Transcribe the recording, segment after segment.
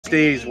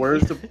Steez,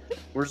 where's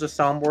the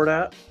soundboard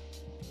at?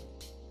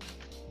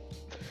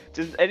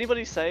 Did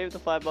anybody save the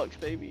 $5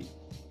 baby?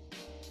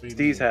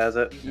 Steez has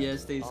it. Yeah,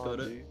 Steve's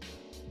got it.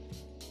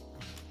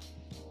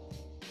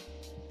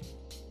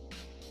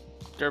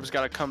 Gerb's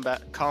got to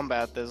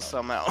combat this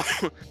somehow.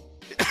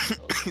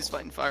 He's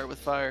fighting fire with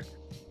fire.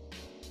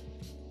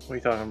 What are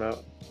you talking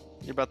about?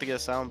 You're about to get a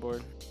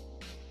soundboard.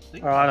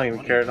 Oh, I don't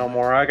even care no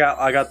more. I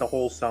got the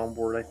whole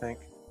soundboard, I think.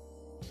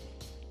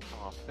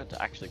 Oh, I forgot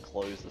to actually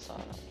close the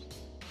sign-ups.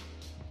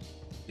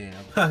 Damn.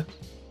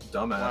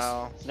 Dumbass.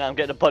 Wow. So now I'm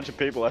getting a bunch of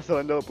people. I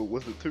signed up, but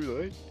was it too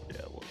late?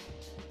 Yeah, it was.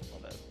 My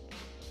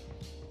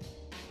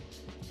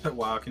bad.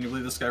 Wow, can you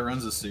believe this guy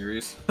runs a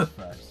series? I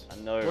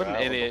know. What an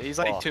right? idiot. He's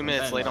like 2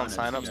 minutes late on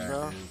Fine, signups,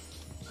 bro.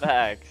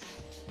 Facts.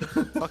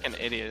 Fucking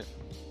idiot.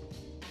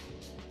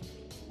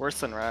 Worse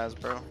than Raz,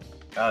 bro.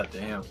 God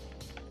damn.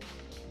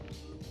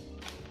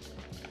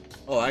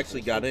 Oh, I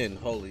actually got in.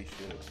 Holy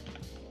shit.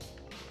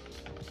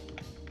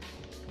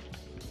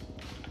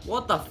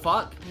 What the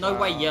fuck? No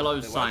way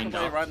Yellow's Why signed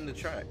somebody up. riding the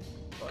track?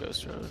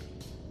 Ghost Road.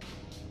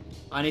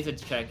 I need to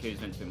check who's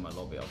meant to be in my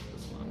lobby after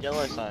this one.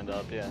 Yellow signed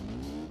up, yeah.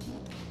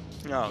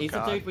 Oh, He's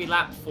God. the dude we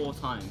lapped 4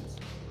 times.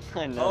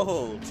 I know.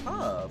 Oh,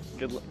 tough.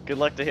 Good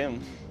luck to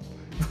him.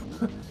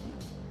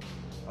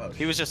 Oh,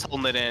 He was just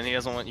holding it in. He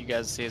doesn't want you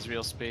guys to see his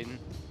real speed.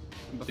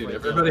 Before Dude, he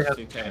everybody has goes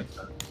a 2K. chance.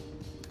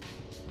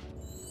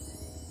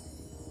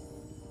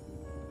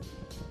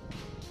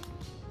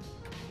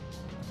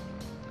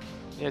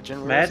 Yeah,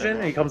 Jin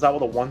Imagine he comes out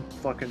with a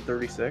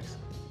 136.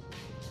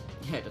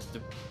 Yeah, just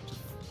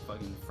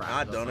fucking frack.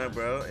 Nah, don't it,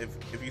 bro.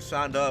 If you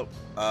signed up,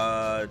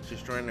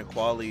 just join the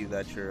quality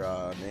that your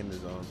name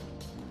is on.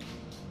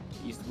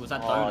 Was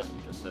that Oh. Donut you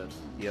just said?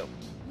 Yep.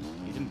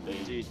 He's in B.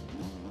 Dude,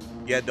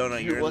 Yeah, Donut,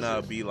 Who you're in was the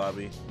it? B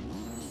lobby.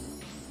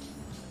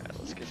 alright,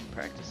 let's get some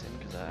practice in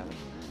because I haven't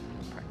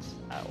practiced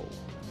at all.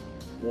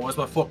 Where's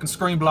my fucking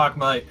screen block,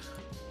 mate?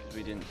 Because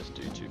we didn't just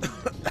do too much.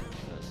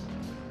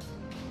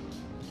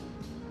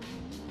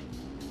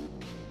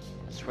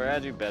 I swear I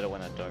do better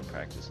when I don't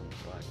practice on the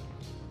bike.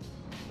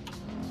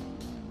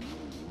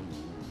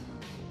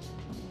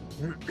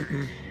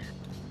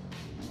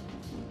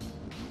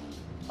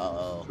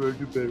 Uh-oh.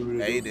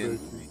 Aiden.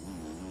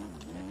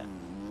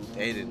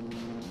 Aiden.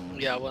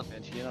 Yeah, what?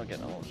 Man, you're not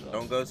getting a whole shot.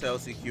 Don't go to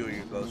LCQ or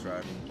you're ghost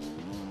riding.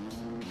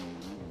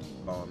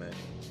 Calling it.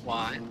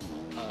 Why?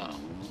 Oh.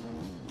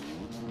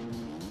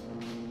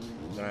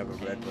 Gonna have a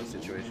red bus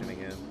situation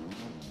again.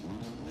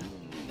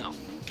 No.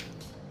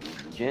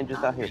 Jen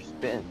just out here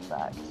spitting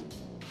facts.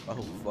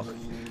 Oh, fuck.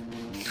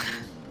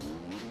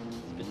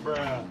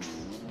 Bruh.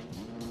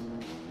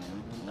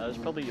 That was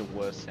probably your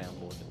worst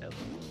soundboard ever.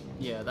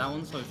 Yeah, that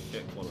one's so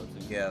shit quality.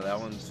 Yeah, that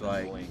one's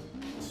like Annoying.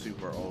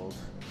 super old.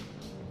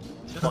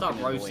 Just start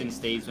fucking roasting annoying.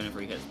 Steve's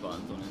whenever he hits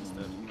buttons on it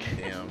instead.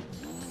 Damn.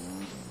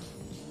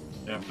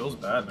 Yeah, it feels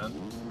bad, man.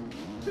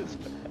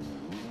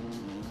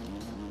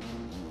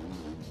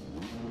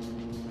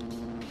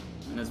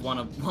 And there's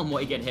one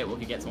way you get hit with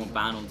if you get someone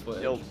banned on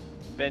Twitter. Yo,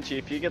 Benchy,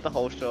 if you get the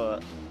whole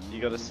shot, you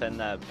gotta send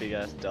that big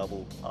ass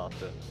double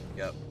after.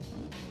 Yep.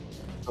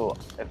 So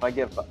if I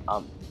get,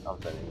 I'm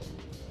sending it.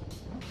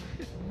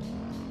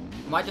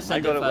 Might just I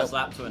send got it it first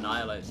lap to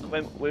annihilate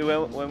someone.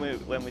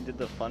 When we did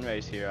the fun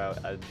race here,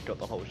 I got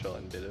the whole shot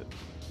and did it.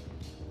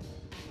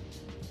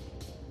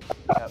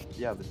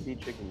 Yeah, but see,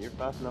 chicken, you're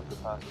fast enough to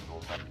pass this whole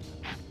time.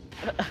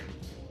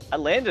 I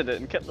landed it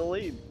and kept the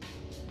lead.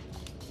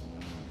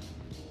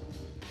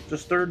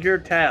 Just third gear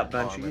tap, Oh,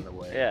 I'm in Benchy. the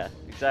way. Yeah,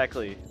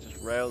 exactly.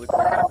 Just rail the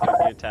corner, third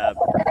gear tab,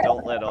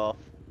 don't let off,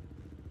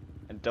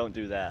 and don't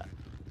do that.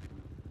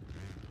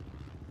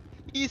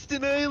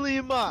 Eastern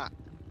Alien, man!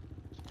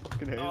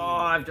 Fucking Oh,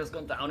 I've just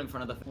gone down in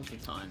front of the 40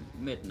 time.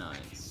 Midnight.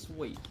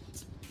 Sweet.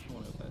 I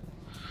wanna go.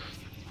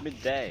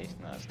 Midday.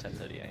 No, it's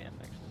 10:30 AM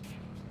actually.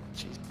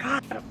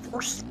 God, that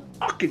first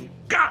fucking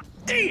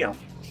goddamn.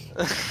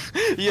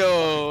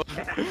 Yo!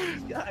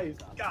 Guys,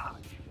 god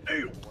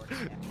damn.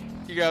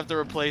 You're gonna have to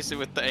replace it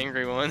with the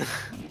angry one.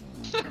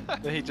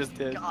 That he just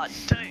did. God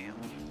damn.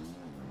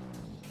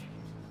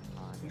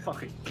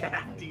 Fucking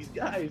cat, these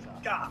guys,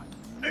 god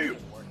damn.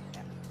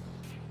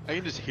 I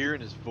can just hear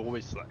in his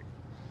voice like,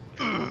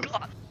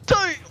 God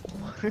damn.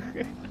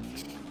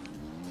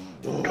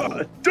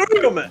 God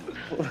damn it.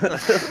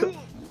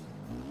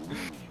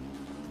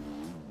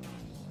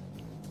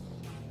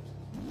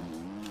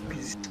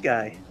 This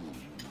guy.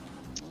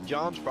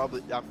 John's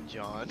probably, I'm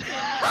John.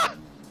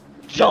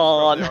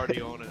 John. Probably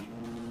already on it.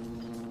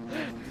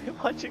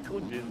 Why'd you call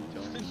Jim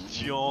John?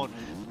 John,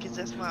 because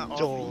that's my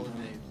John. RP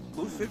name.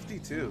 Who's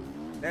 52?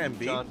 Damn,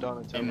 B. John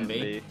Donatello.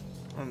 MB.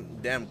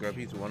 Damn, Grub,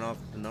 he's one off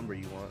the number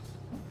you want.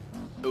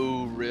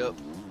 Ooh, rip.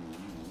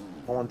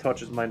 No one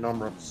touches my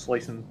number, I'm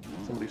slicing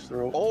somebody's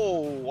throat.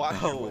 Oh, wow.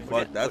 Oh,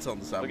 fuck, that's on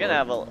the side. We're gonna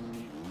have a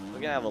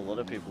lot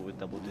of people with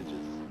double digits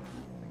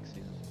next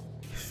season.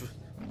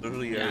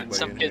 Literally Yeah, and everybody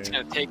some in kid's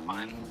here. gonna take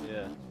mine.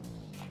 Yeah.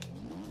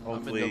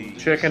 Hopefully.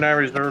 Chicken, I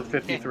reserve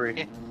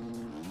 53.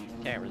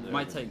 Can't reserve.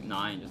 Might take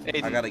 9. Just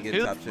Aiden, I gotta get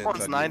who top 10 so I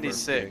wants can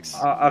 96?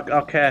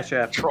 I'll cash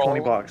app for Troll. 20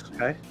 bucks.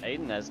 Okay.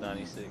 Aiden has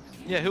 96.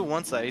 Yeah, who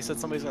wants that? He said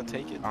somebody's gonna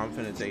take it. I'm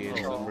finna take it in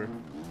December.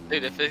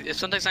 Dude, if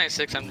something's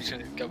 96, I'm just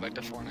gonna go back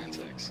to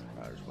 496.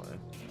 I was playing.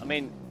 I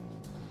mean,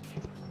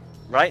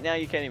 right now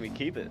you can't even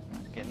keep it,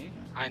 can you?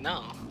 I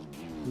know.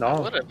 I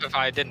No. would have if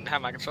I didn't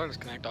have my controllers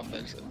connect off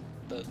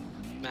the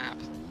map.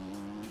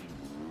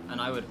 And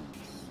I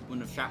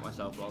wouldn't have shat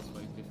myself last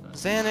week. If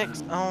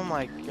Xanax, oh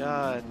my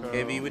god, bro.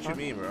 KV, what you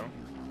mean, bro?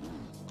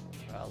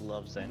 I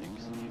love Xanax.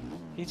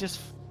 He just.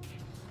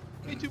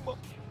 Me too, Mom.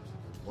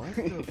 What?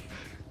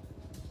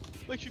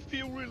 Makes you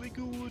feel really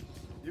good.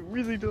 It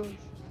really does.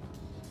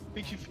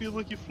 Makes you feel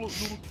like you're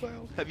floating on a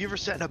cloud. Have you ever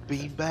sat in a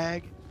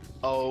beanbag?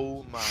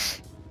 Oh my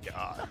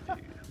god, dude.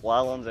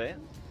 While on Xanax?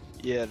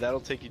 Yeah, that'll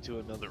take you to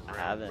another I realm,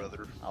 haven't.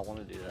 brother. I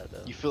want to do that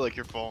though. You feel like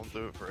you're falling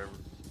through it forever.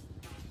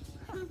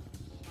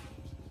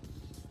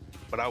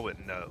 But I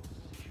wouldn't know.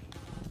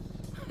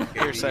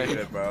 Here, say.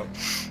 good, bro.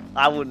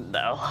 I wouldn't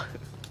know.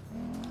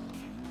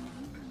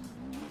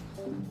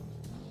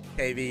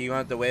 KV, you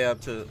want to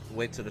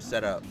wait till the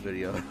setup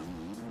video.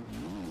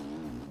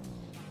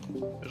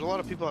 There's a lot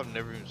of people I've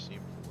never even seen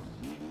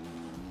before.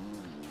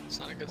 It's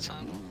not a good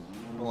sign.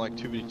 I don't like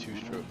too many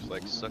two-strokes,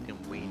 like sucking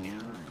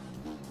weenie.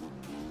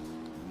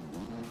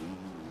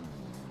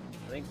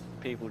 I think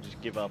people just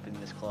give up in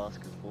this class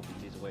because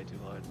 450s are way too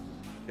hard.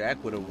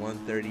 Jack with a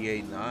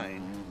 138.9.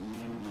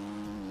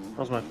 That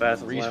was my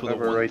fastest Reese lap with a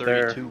ever right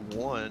there.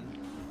 132.1.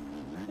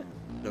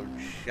 So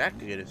Shaq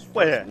could get his first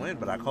Where? win,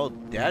 but I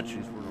called dad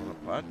shoes for on the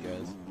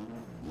podcast.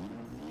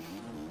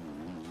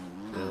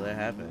 So that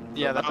happened.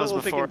 Yeah, that was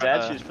People before. picking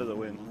dad shoes for the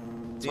win.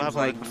 That's Seems what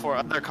like happened before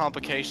other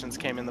complications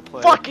came into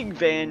play. Fucking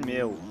Van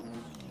Mill.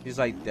 he's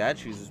like dad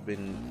shoes has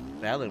been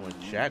battling with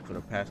Shaq for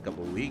the past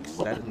couple of weeks.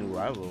 That's a new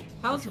rival.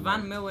 How's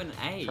Van Mill in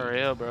A? For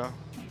real, bro.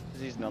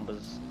 These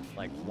numbers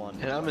like 1.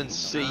 And I'm in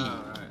C.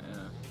 Oh, right,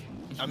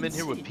 yeah. I'm in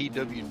here with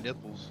PW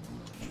nipples.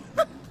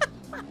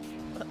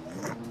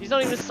 He's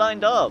not even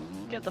signed up.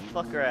 Get the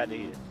fucker out of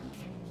here.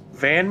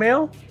 Van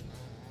mail?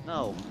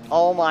 No.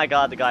 Oh my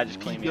god, the guy just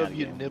claimed me out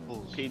PW again.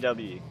 nipples.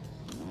 PW.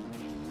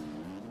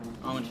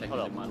 I want to check Hold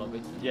who's up. in my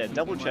lobby. Yeah,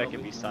 double My check lobby.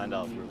 if he signed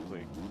up real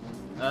quick.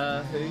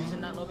 Who's in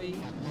that lobby?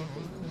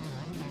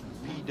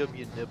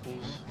 PW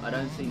nipples. I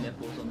don't see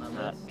nipples on that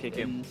list. kick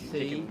him. In Kick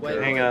C. him.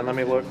 Wait, Hang wait. on, let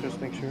me look,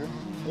 just make sure.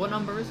 What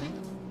number is he?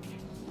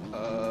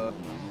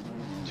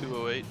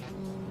 208.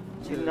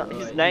 His name He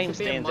could be in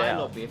stands my out.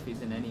 lobby if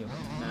he's in any of them.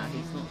 Nah,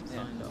 he's not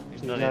signed up. He's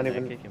He's not, not in there,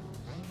 even- kick him.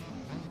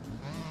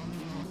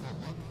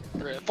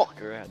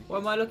 Fucker out. What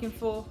am I looking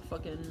for?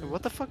 Fucking.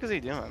 What the fuck is he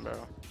doing, bro?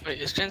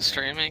 Wait, is Jen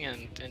streaming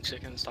and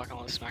Chicken's talking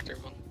all this smack to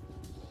everyone?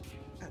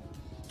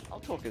 I'll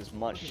talk as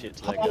much shit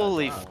to that guy.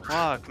 Holy as I want.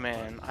 fuck,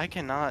 man. I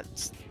cannot.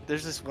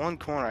 There's this one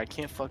corner I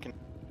can't fucking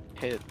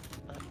hit.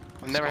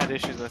 I've never had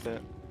issues with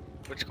it.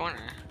 Which corner?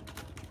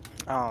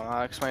 I don't know,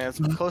 I'll explain. It's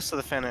close to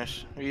the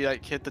finish. Where you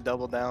like hit the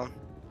double down.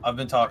 I've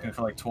been talking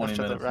for like 20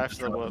 After the- minutes.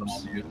 after the just letting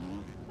whoops. them all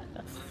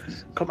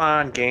mute. Come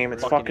on, game,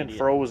 it's Fucking fucking idiot.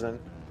 frozen.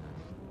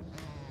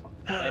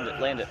 Land it,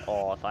 land it.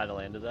 Oh, if I'd have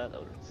landed that, that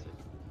would have been sick.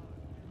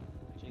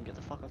 You can get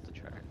the fuck off the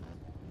track.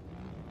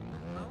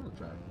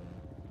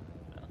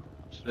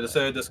 Did it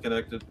say I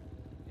disconnected?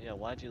 Yeah,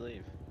 why'd you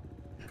leave?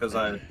 Because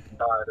I died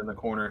in the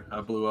corner.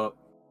 I blew up.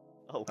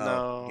 Oh,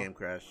 No. Game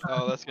crash.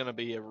 Oh, that's gonna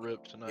be a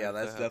rip tonight. Yeah, if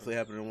that's that definitely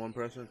happened to one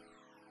person.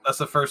 That's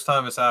the first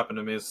time it's happened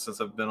to me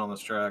since I've been on this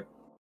track.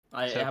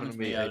 happens. It happened to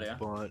me a earlier.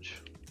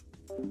 bunch.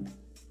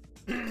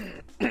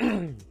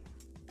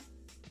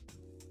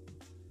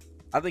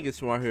 I think it's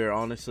smart here,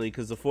 honestly,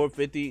 because the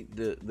 450,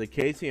 the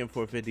KTM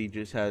 450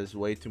 just has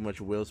way too much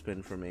wheel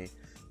spin for me.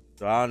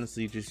 So I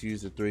honestly just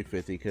use the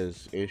 350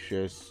 because it's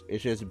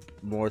just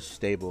more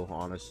stable,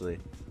 honestly.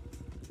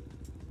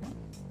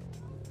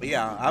 But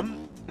yeah,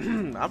 I'm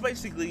I'm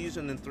basically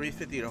using the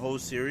 350 the whole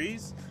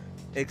series,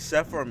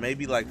 except for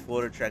maybe like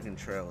Florida track and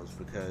trails,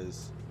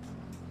 because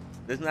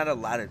there's not a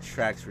lot of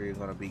tracks where you're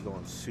gonna be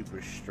going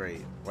super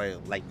straight, right?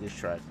 Like this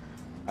track.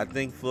 I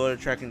think Florida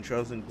track and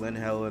trails and Glen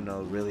Helen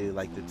are really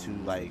like the two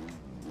like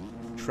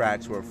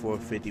tracks where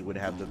 450 would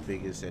have the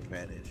biggest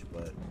advantage,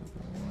 but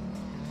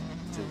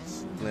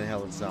since Glen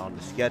Helen's not on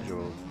the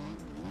schedule,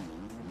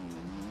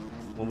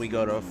 when we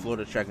go to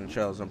Florida track and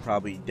trails, I'm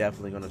probably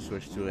definitely gonna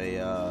switch to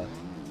a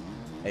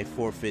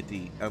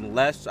 450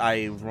 unless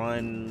I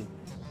run.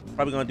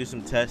 Probably gonna do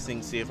some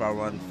testing, see if I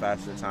run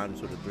faster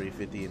times with a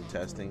 350 in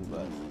testing,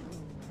 but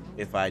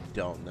if I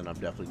don't, then I'm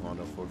definitely going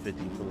to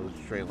 450 for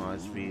the straight line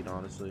speed,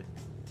 honestly.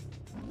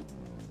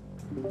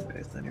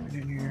 It's not even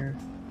in here.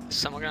 Is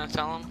someone gonna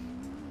tell him?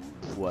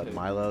 What,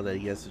 Milo, that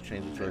he has to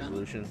change his Yeah.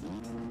 resolution?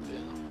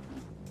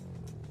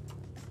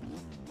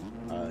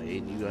 Yeah.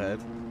 Aiden, you go ahead.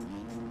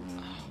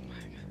 Oh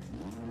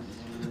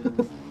my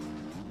god.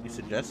 You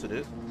suggested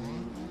it.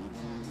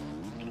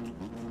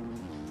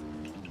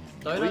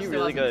 Dodo what you still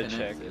really gotta hasn't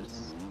check connected.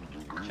 is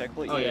check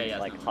what Oh, you yeah, yeah,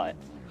 like it's height.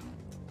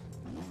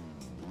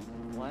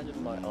 Why did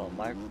my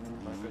Micro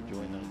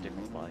join on a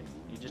different bike?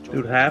 You just joined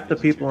Dude, on half the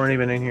different people aren't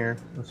institution. even in here.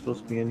 I'm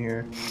supposed to be in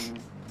here.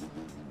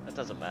 That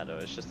doesn't matter.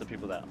 It's just the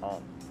people that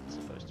aren't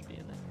supposed to be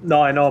in it.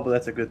 No, I know, but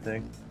that's a good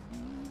thing.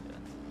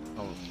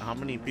 Oh, how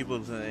many people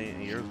is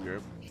in your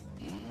group?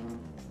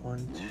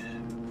 1, 2.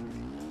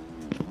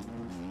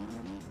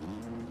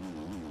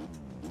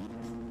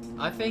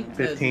 I think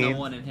 15. there's no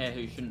one in here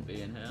who shouldn't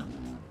be in here.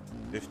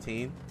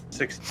 15.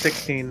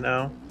 16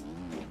 now.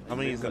 How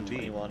many We've is got in B?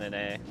 21 in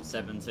A.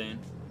 17.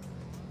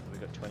 We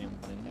got 21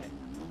 in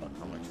A. Fuck,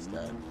 how much is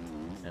that?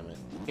 Damn it.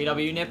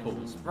 PW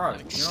nipples, bro. Like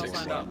You're not six.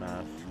 signed up.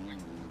 Math.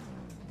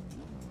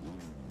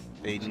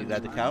 Aiden, you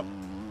got the count?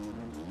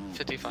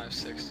 55,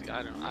 60.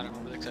 I don't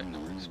remember the exact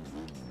numbers.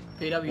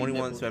 PW 21,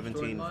 nipples.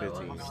 17, Join my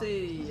 15. one.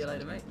 See you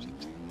later, mate.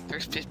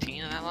 There's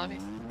 15 in that lobby?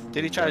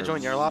 Did he try to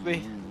join your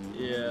lobby?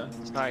 Yeah.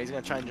 Alright, he's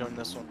gonna try and join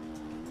this one.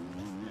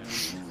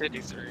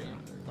 53.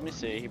 Let me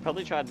see. He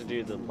probably tried to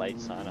do the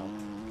late sign up.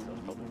 That was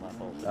probably my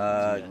fault.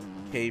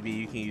 KB,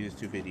 you can use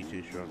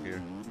 252 stroke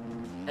here.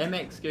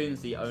 MX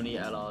Goon's the only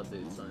LR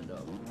dude signed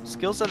up.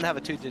 Skills doesn't have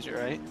a 2-digit,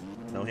 right?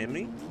 No hit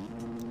me?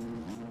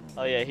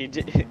 Oh yeah, he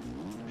did.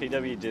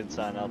 PW did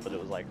sign up, but it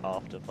was like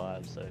after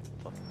 5, so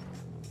fuck.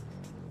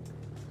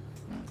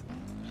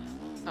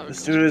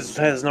 This dude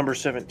has number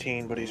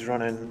 17, but he's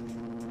running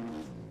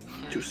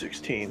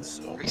 216,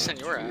 so. Where you send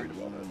your at?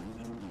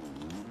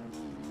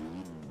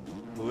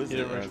 Who is He it?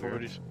 didn't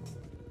run 40s.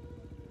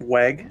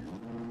 WEG.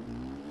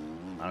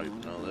 I don't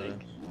even know that.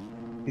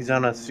 He's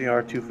on a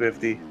CR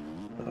 250.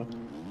 So.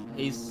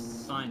 He's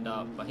signed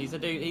up, but he's a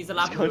dude. He's a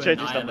lab go who change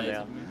his number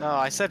annihilates. now. No,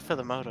 I said for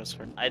the motos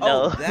for. I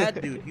know. Oh,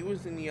 that dude. He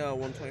was in the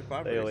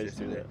 125 They race always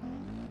do yesterday.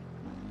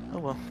 that. Oh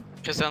well.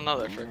 Because they'll know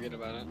they forget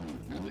about it.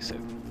 At least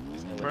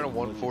We're at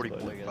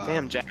 140.5.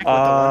 Damn, Jack with the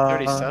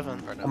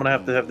 137. I'm gonna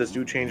have to have this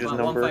dude change his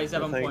number. I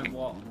 137 think. point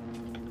what?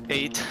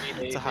 8.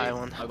 It's a high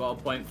one. I got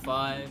a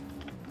 0.5.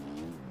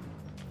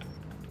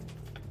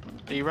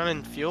 Are you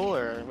running fuel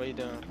or what are you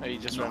doing? Are you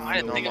just No, running I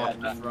didn't think normal?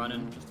 about Just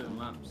running, just doing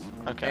laps.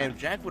 Okay. Damn,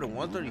 Jack with a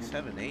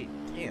 137.8.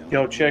 Damn.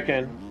 Yo,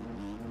 chicken.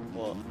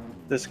 What?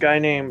 This guy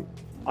named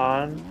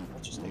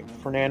what's his name?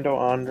 Fernando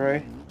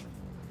Andre.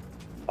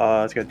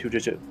 It's got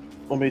 2-digit.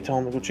 Want me to tell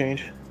him to go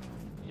change?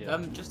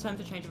 Yeah. Just tell him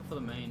to change it for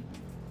the main.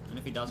 And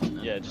if he doesn't,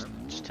 then Yeah,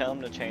 just tell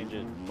him to change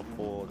it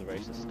before the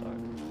races start.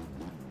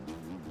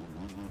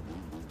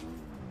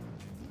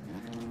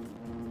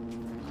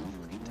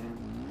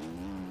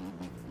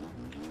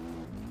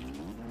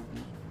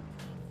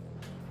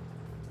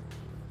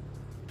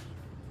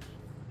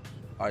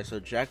 Alright, so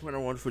Jack went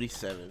on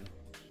 147.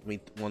 I mean,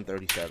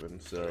 137.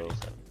 So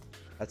 37.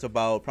 that's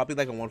about probably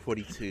like a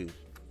 142.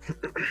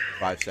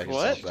 5 seconds.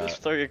 What? off that.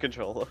 Just throw your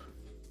controller.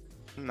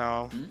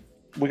 No.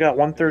 We got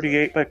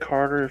 138 by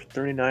Carter,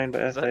 39 by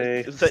Is that-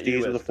 FA, is that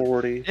Steve's with a US?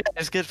 40. Yeah, I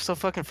just get so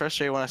fucking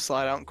frustrated when I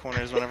slide out in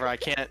corners whenever I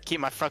can't keep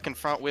my fucking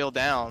front wheel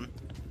down.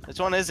 Which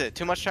one is it?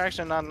 Too much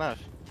traction, not enough.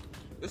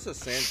 This is a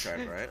sand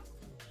track, right?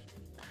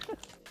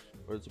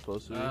 Where it's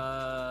supposed to be?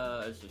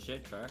 It's a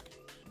shit track.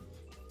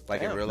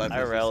 Like in real life?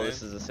 IRL, it's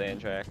this is a sand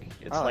track.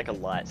 It's Oh. like a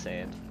light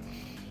sand.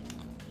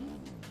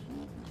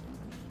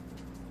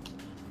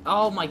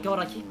 Oh my god,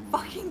 I keep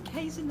fucking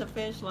casing the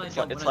fish line.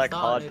 It's like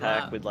hard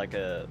pack with like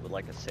a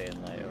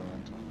sand layer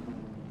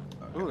on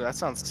top. Ooh, that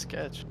sounds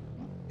sketch.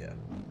 Yeah.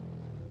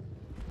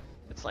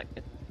 It's like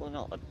well,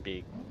 not a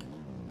big.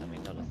 I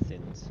mean, not a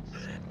thin sand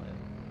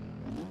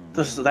layer.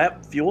 Does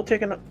that fuel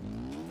taking? I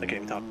can't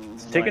even talk.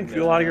 It's taking like,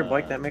 fuel out of your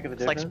bike that make a It's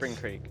difference? like Spring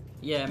Creek.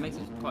 Yeah, it makes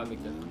it quite a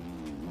big difference.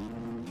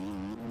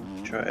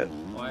 Try it.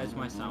 Why is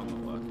my sound not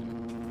working?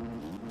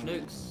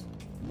 Nukes,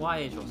 why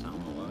is your sound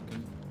not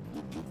working?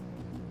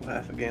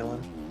 Half a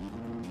gallon.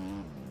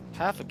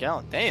 Half a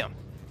gallon. Damn.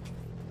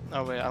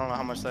 Oh wait, I don't know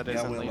how much that is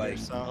Yeah, in we're liters. like-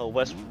 So. Oh,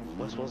 West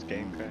was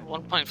game crash.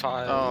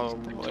 1.5. Oh,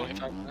 like boy.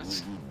 25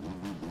 minutes.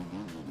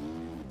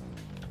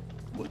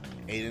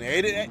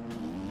 Aiden.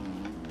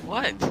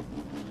 What?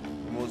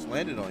 Almost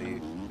landed on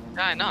you.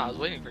 Yeah, I know. I was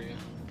waiting for you. In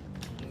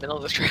the middle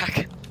of the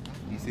track.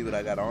 You see what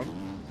I got on?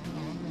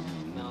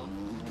 No.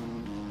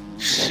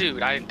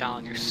 Shoot, I didn't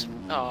down your.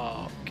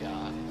 Oh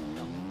god.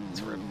 No,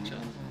 it's a ribbon shot.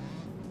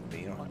 But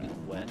you don't have to.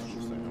 West.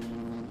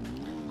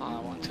 Oh, I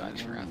want to. I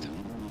just forgot to.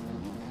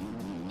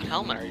 What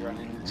helmet are you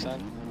running? You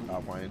said.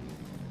 Top line.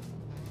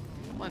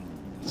 What?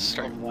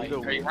 Straight white.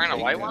 Are you wearing a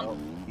white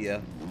one? Yeah.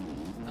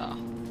 Oh.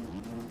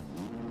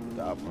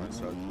 Top line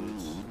side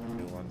boots.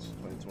 New ones.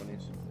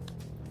 2020s.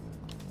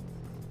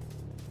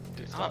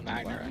 Dude, it's not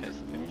Magna, right? It's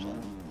the finish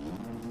line.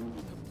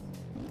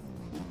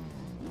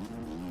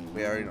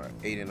 Wait,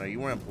 Aiden, are you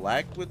wearing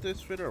black with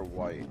this fit or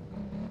white?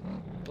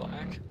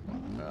 Black.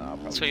 I'll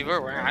probably That's what you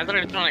were wearing. I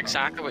literally put on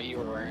exactly what you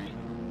were wearing.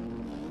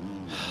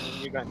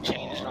 You got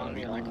changed on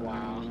me, like,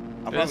 wow.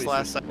 I'll This probably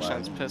last switch to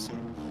section's pissing.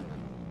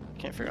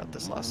 Can't figure out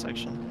this last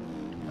section.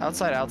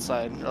 Outside,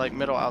 outside, or like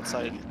middle,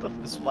 outside.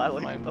 This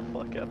Smiling my- the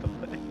fuck out the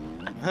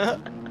way.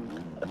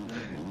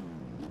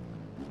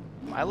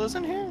 Milo's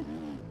in here?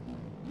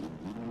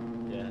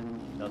 Yeah,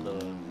 another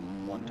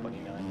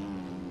 129.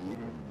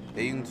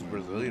 Aiden's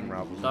Brazilian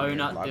route was Donut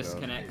locked up.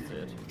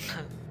 disconnected.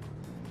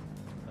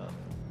 Oh,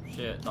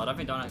 shit. I don't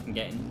think Donut can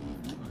get in.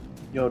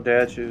 Yo,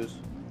 dad shoes.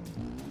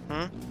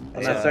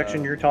 On that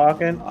section you're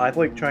talking, I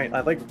like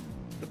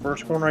the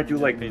first corner I do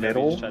like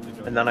middle,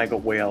 and then I go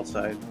way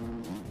outside.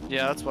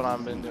 Yeah, that's what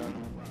I've been doing.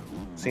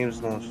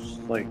 Seems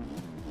most like.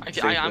 I'm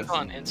safest.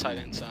 going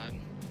inside.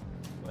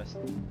 West.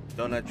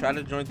 Donut, try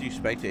to join through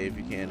spectate if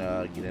you can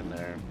get in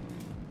there.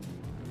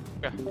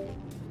 Okay.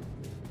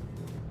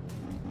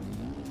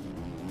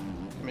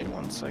 Give me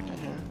 1 second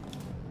here.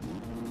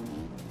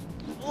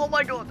 Oh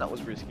my god, that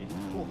was risky.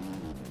 Cool.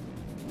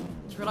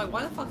 So we're like,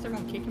 why the fuck is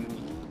everyone kicking me?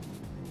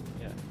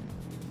 Yeah.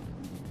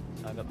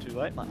 Signed up too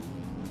late, man.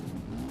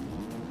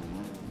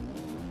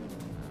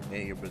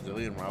 Hey, your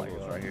Brazilian rival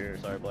is right here.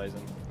 Sorry,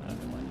 Blazing.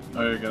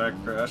 Oh, you're good. I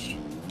crashed.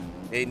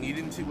 Hey, and you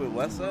didn't see what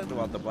West said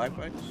about the black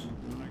bikes?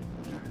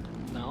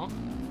 No.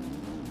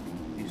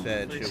 He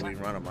said, should we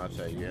run them? I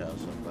said, yeah,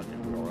 so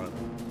fucking we'll run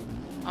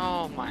them.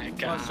 Oh my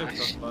gosh.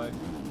 Bye.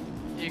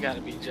 You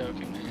gotta be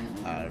joking, man.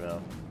 I don't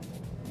know.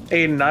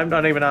 Aiden, I'm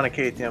not even on a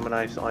KTM, and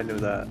I knew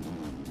that.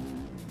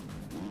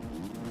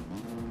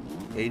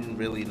 Aiden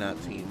really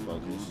not team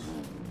focused.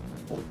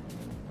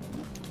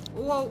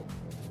 Whoa.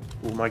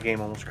 Ooh, my game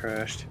almost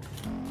crashed.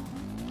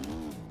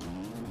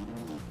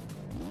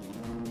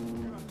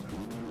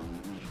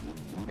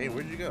 Hey,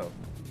 where'd you go?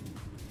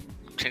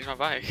 Change my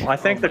bike. I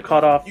think the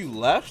cutoff. You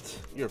left?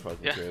 You're fucking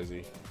Yeah.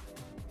 crazy.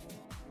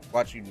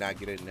 Watch you not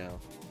get it now.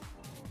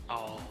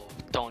 Oh,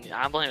 don't.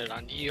 I blame it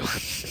on you.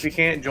 If you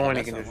can't join,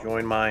 you can just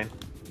join mine.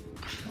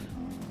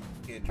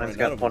 Can't Mine's join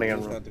got none plenty them.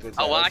 of You room. just have to go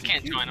to Oh, well, I LCQ.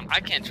 can't join him. I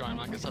can't join him.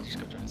 I guess I'll just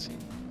go join C.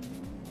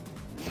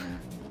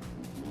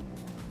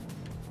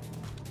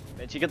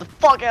 Bitch, you get the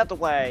fuck out the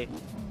way!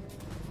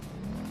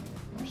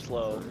 You're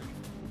slow.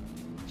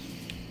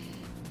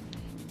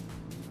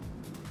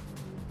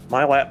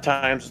 My lap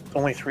time's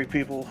only 3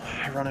 people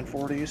running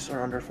 40s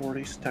or under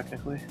 40s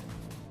technically.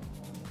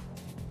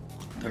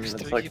 And There's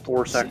it's 3 like people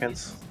 4 in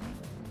seconds.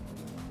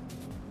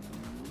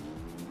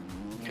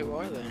 Who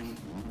are they?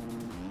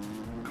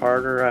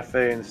 Carter,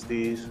 FA, and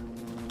Steez.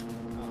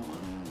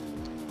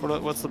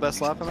 What's the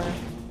best lap in there?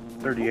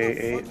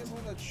 38.8. What the fuck is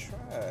on the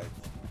track?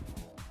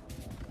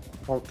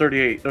 Well,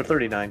 38 or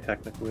 39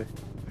 technically.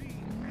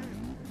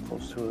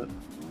 Close to it.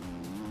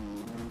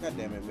 God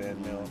damn it,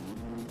 Van Mill.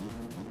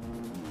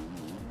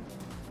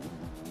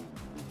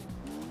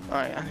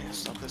 Alright, I need to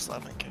stop this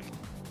lap and kick.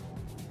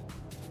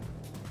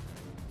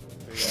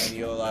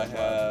 Daniel, I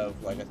have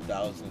like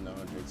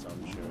 1,100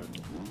 some shit.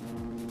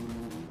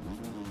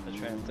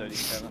 I ran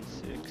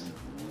 37.6.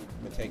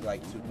 But take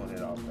like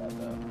 200 off that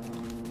though.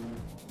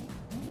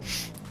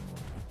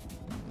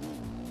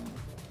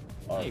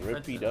 Hey,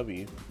 Rip Fred.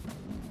 PW.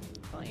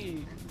 Can't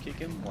you kick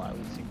him? Why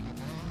was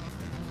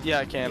he? Yeah,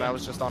 I can. I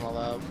was just on a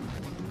lap.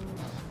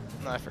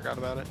 No, I forgot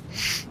about it.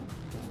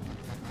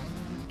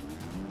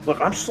 Look,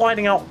 I'm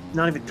sliding out,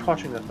 not even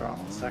touching the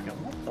throttle. Second,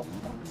 what the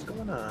fuck is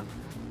going on?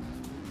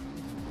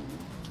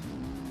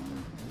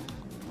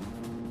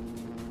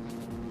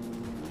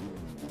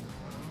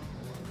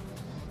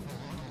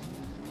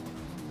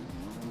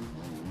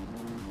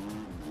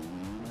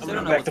 I I'm don't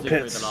going know back what to to do through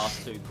pits. the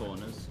last 2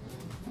 corners.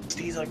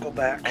 Steez, I go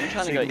back. I'm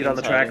trying so to you go can get on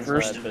the inside, track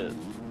inside, first.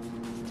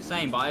 but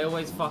Same, but I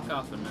always fuck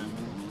up and then.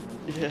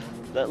 yeah,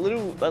 that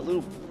little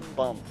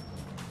bump,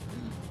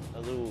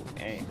 that little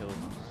anthill.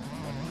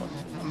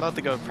 I'm about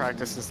to go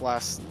practice this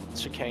last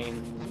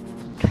chicane.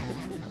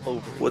 Over.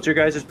 What's your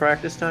guys'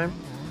 practice time?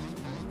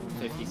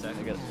 50 I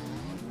seconds.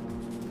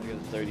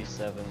 got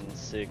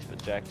 37.6,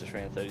 but Jack just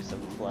ran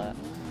 37 flat.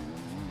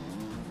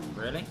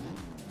 Really?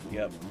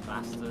 Yep.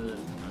 Faster.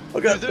 I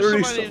got Dude, there's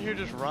 30 somebody in here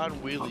just riding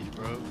wheelies,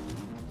 bro.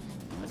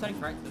 That's only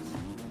practice.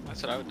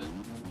 That's what I would do.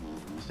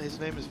 His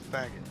name is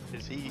Faggot.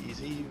 Is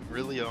he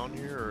really on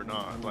here or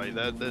not? Like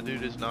that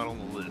dude is not on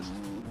the list.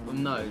 Well,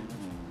 no.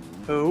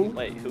 Who?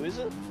 Wait, who is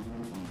it?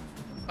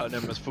 Her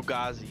name is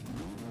Fugazi.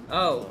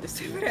 Oh, this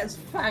dude has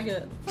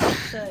faggot.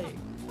 Fuck's sake.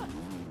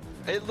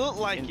 It looked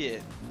like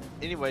it.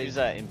 Anyways, Is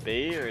that in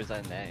B or is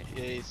that in A?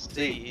 yeah, he's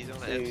C. He's on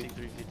the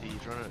FC350.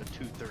 He's running a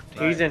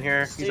 213. He's in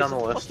here. Steve, He's on the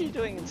what the list. fuck are you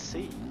doing in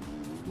C?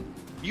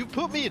 You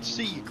put me at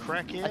C, you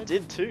crackhead. I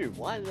did too.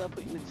 Why did I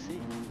put you in C?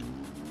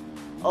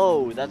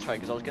 Oh, that's right,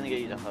 because I was gonna get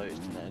you to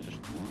host and then I just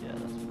yeah,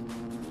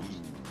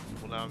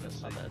 that's Well, now I'm at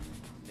C. my bad.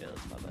 Yeah,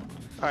 that's my bad.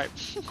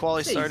 Alright,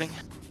 quali starting.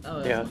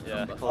 Oh, Yeah. that's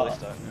Yeah, not quality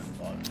bad.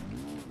 start.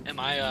 Am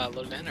I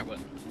loaded in or what?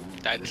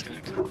 Did I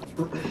disconnect? Are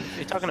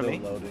you talking to me?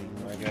 Loading,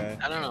 my guy.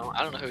 I don't know.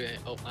 I don't know who.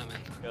 Oh, I'm in.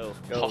 Go,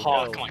 Oh,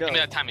 go, come on. go. Give me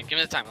that timing. Give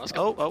me the timing. Let's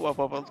go.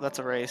 Oh, that's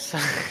a race.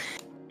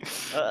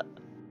 Uh,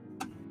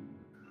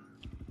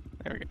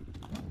 There we go.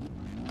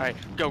 Alright,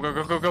 go.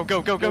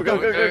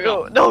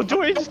 go. No,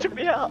 Dorian just took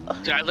me out.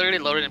 Dude, I literally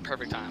loaded in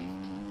perfect time.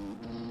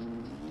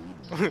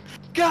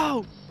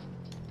 Go!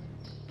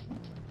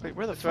 Wait,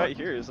 where the It's fuck? right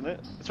here, isn't it?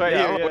 It's right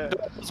Yeah, here.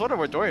 I was wondering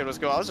where Dorian was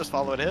going. I was just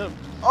following him.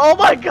 Oh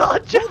my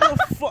god, Jack!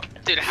 Fuck.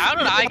 Dude, how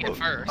did I get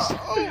first?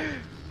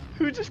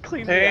 Who just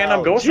cleaned me And out?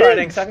 I'm ghost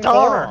riding Jin, second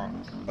stop! corner.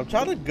 I'm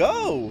trying to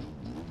go.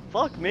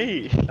 Fuck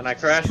me. And I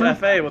crashed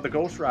FA with a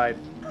ghost ride.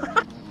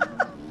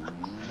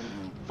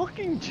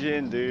 Fucking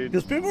Jin, dude.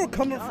 Because people were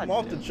coming God from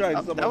off the damn. track.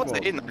 It's not my That was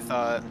fault. Aiden, I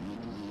thought.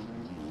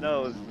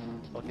 No, it was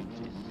fucking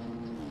Jin.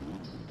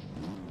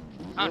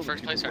 I'm in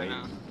first place right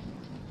now.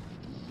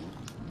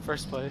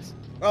 First place.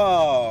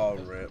 Oh,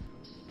 rip.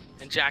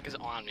 And Jack is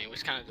on me,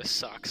 which kind of just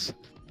sucks.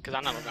 Because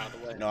I'm not moving out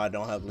of the way. No, I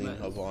don't have lean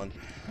hub on.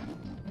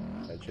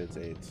 That shit's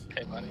 8.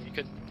 Okay, buddy, you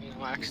could, you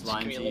know, actually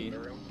Line give me a to little you. bit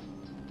of room.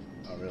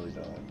 I really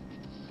don't.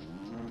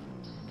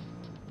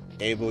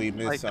 Abel, you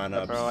missed Like sign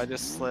that, ups. bro, I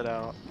just slid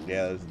out.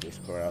 Yeah, there's a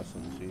Discord. I'll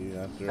send it to you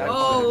after.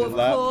 Oh, Good of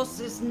lap. course,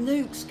 it's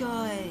Nuke's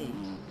guy.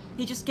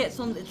 He just gets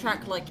on the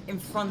track like in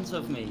front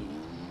of me,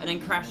 and then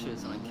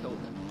crashes, and I kill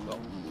him. Well,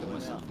 kill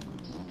myself.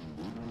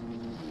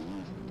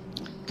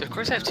 Of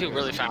course, I have 2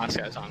 really fast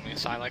guys on me,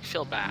 so I like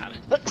feel bad.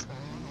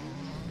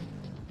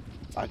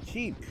 I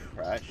keep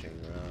crashing,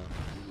 bro.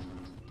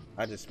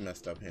 I just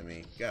messed up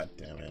Hemi. God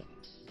damn it.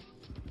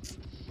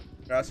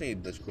 I'll send you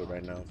Discord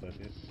right now, so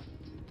dude.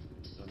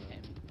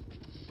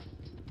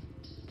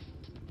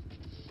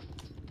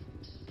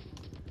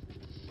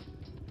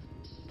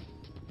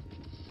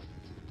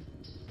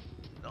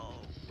 No.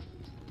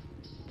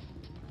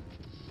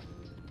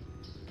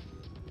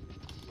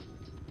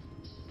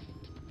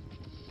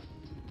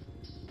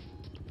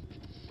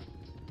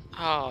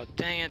 Oh,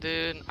 dang it,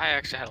 dude. I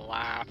actually had a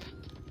lap.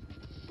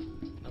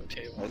 No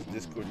table. That's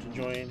Discord to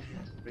join.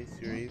 Race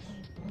series.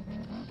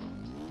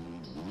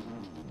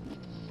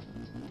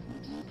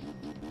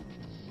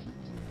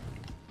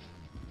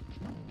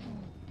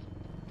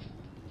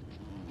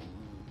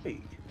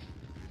 Hey.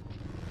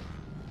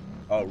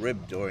 Oh,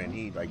 Rip Dorian,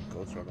 he like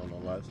ghost run on the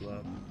last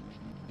lap.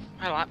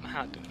 My lap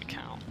had didn't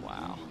count.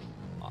 Wow.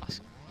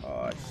 Awesome.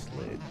 Oh, I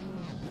slid.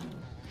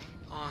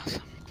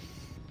 Awesome.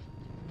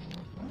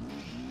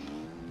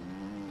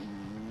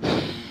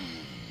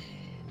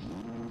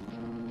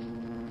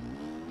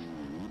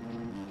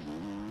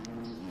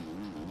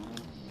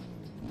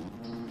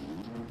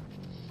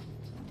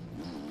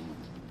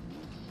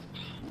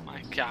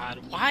 My God,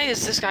 why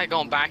is this guy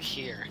going back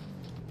here?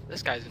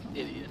 This guy's an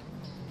idiot.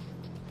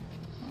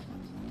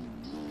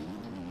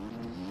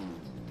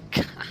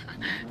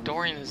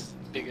 Dorian is the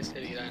biggest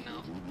idiot I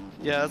know.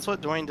 Yeah, that's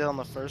what Dwayne did on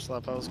the first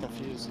lap. I was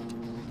confused.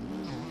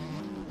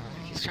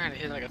 He's trying to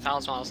hit like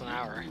 1,000 miles an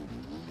hour.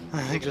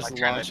 I just Like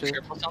trying launch to it.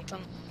 triple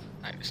something.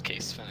 I just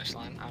case the finish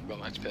line. I'm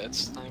going back to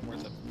pits. It's not even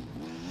worth it.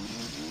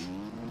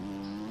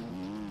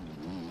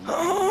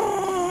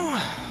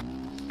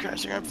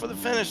 Crashing right before the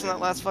finish in that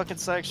last fucking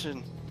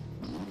section.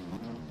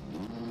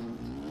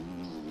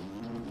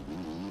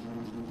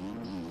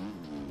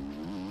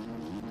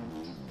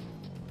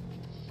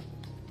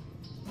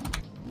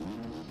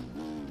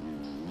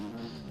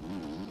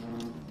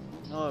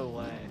 No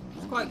way.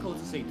 It's quite cool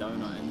to see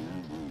Donut in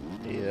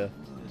there. Yeah.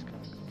 It's kind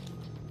of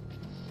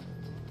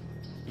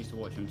Used to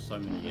watch him so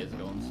many years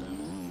ago on Sim.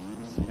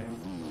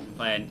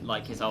 Playing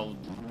like his old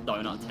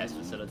donut test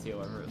facility or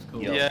whatever it's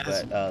called. Yo,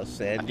 Yes. that,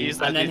 Sandy. Use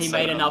that And then dude's he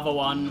made setup. another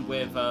one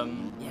with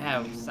yeah,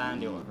 with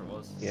Sandy or whatever it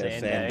was. Yeah,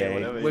 Sanday, Sanday.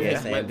 whatever it With Yeah,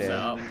 his flip Sanday.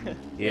 setup.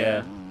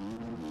 Yeah.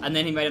 And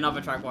then he made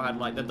another track where I had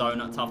like the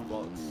donut tough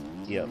box.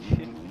 Yep.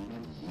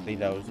 I think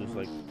that was just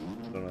like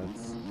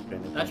donuts.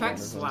 That track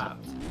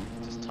slapped.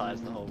 just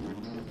ties the whole room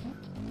together.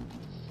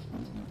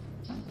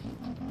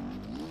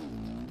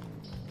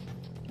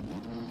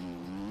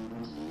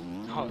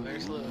 Oh,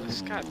 there's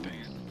Lewis. God damn.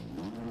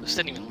 Lewis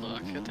didn't even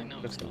look. Good thing no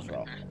This one's was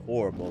going a there.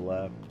 horrible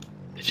lap.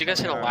 If you guys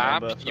hit a I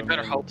lap, remember you from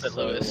better hope that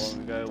so Lewis.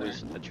 long ago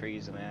was the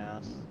trees in my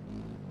ass.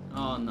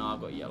 Oh no, I've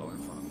got yellow in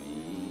front of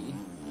me.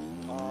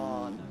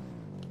 Oh no.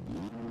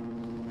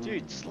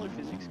 Dude, slow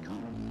physics, come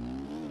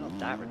on. You're not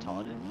that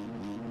retarded.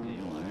 Yeah,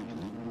 you are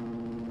actually.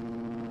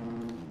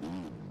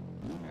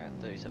 Alright,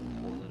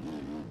 37.4 then.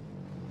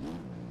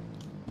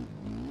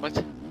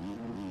 What?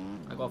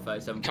 I got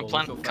 37.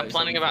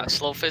 Complaining about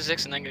slow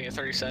physics and then getting a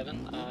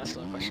 37? That's a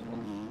little questionable.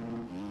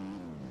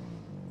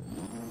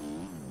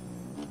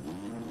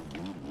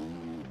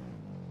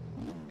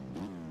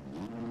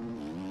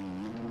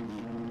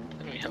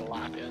 I haven't even hit a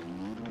lap yet.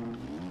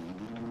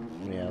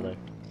 Yeah, they.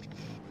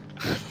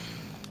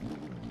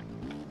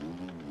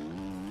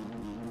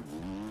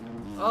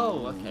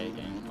 Oh, okay,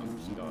 game. I'm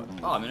just gonna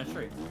go. Oh, I'm in a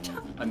tree.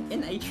 I'm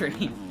in a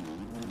tree.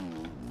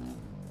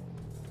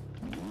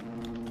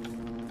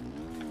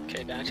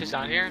 Okay, Dash is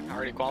out here,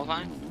 already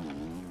qualifying.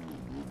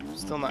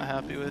 Still not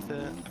happy with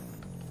it.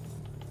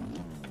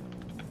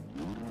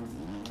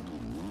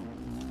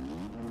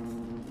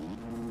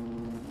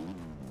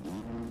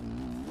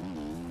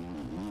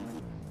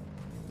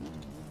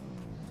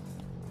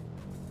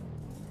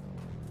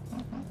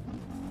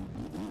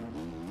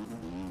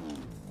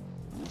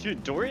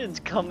 Dude, Dorian's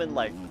coming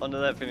like onto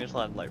that finish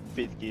line like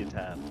 5th gear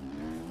tap.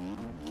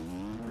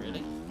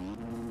 Really?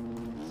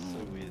 So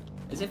weird.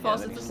 Is it Yeah,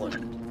 faster then to he slow?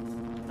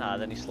 Nah,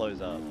 then he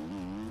slows up.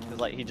 Cause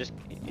like he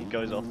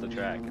goes off the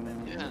track and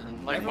then. Yeah,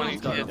 like when he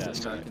Everyone's got a hits good this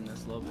track track. in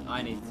this lobby.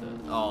 I need to.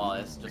 Oh,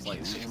 it's just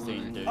like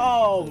 16 dudes.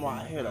 Oh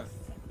my, I hit a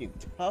fucking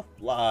tough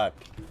block.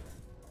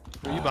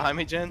 Were you behind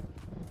me, Jen?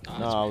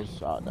 No, I was.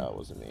 Oh, no, it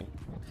wasn't me.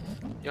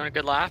 You want a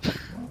good lap?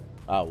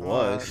 I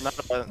was.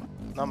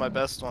 Not my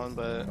best one,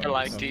 but. Or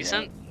like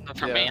decent?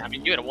 For me, Yeah. I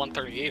mean, you had a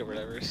 138 or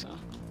whatever, so.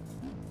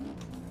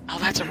 Oh,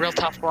 that's a real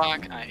tough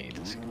block. I hate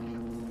this.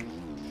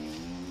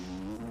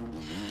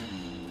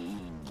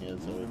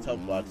 Yeah, so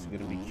top blocks are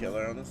gonna be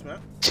killer on this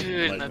map.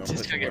 Dude, Like, that's don't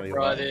just put gonna your get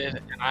money rutted,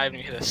 and I haven't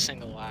even hit a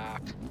single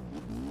lap.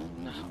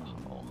 No.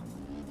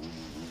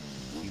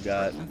 You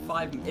got.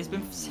 It's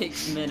been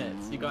 6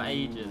 minutes. You got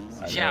ages.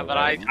 Yeah, but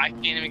I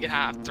can't even get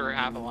through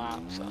half a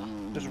lap, so.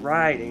 Just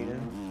ride, Aiden.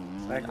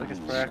 It's act like it's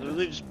Just practice.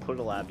 literally just put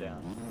a lap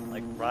down.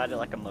 Like, ride it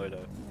like a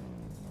moto.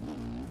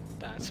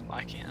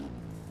 I can't.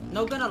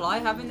 Not gonna lie,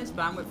 having this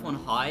bandwidth on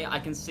high, I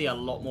can see a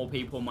lot more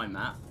people on my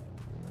map.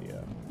 Yeah.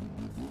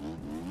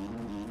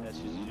 That's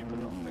usually you put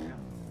it on there.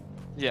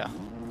 Yeah.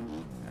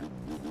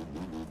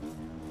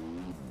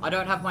 I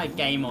don't have my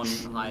game on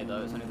high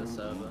though, it's only the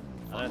server.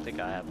 I don't think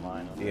I have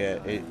mine on. Yeah,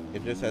 it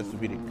just has to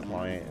be the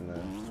client and the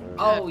server.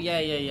 Oh,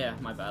 yeah,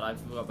 my bad. I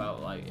forgot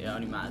about, like, it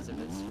only matters if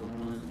it's your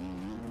client.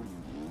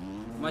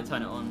 I might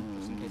turn it on,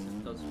 just in case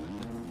it does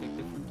make a big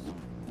difference.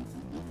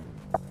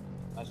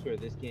 I swear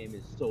this game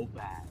is so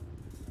bad.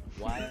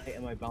 Why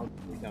am I bouncing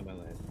every time I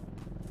land?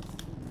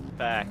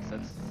 Facts,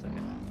 that's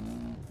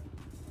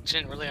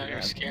Jin, really out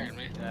here scaring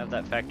me. don't have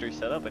that factory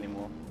set up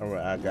anymore.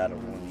 Alright, I got a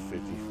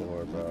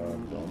 154, bro.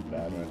 I'm doing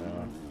bad right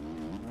now.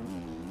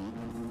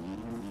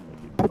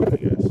 I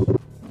guess.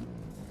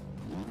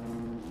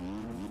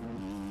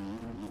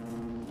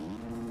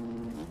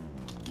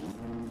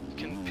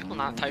 Can people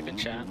not type in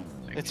chat?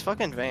 Like, It's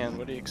fucking Van.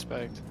 What do you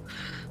expect?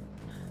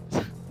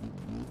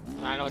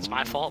 I know it's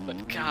my fault,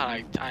 but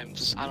God, I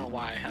don't know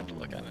why I have to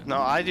look at it.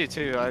 No, I do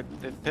too.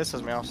 It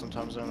pisses me off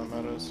sometimes during the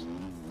motos.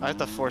 I have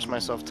to force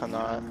myself to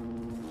not.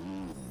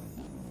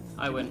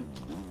 I win.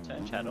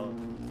 Turn chat on.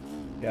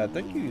 Yeah, I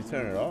think you can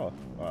turn it off.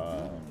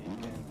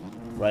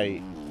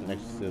 Right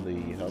next to the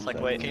help. It's like,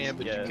 center. wait, You can,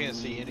 but yeah. you can't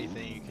see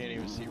anything. You can't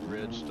even see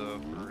red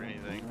stuff or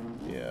anything.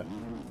 Yeah.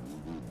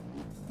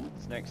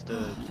 It's next to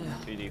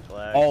 2D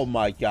flags. Oh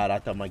my god, I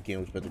thought my game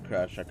was about to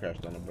crash. I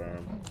crashed on the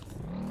berm.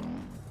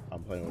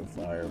 I'm playing with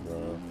fire,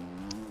 bro.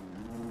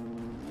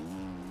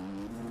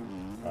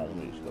 Let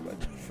me just go back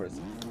to the first.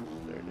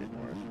 There, it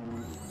didn't work.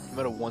 I'm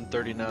at a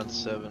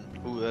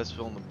 139.7. Ooh, that's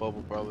filling the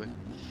bubble probably.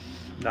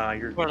 Nah,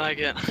 you're. What did I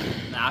get?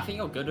 Nah, I think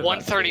you're good with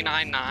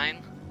 139.9.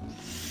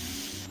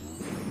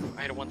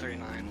 I hit a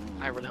 139.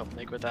 I really hope to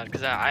make with that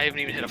because I haven't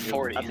even hit a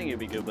 40. I think you'd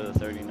be good with a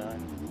 39.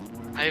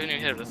 I haven't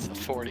even hit a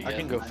 40 I yet.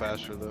 can go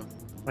faster though.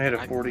 I hit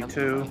a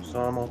 42,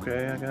 so I'm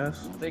okay, I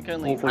guess. I think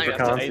only. Hopefully for I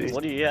got to Consi.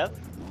 What do you have?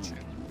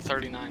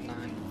 39.9.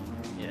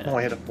 Yeah. Oh,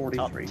 I hit a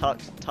 43.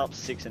 Top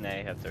 6 and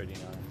A have 39.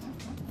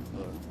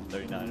 Or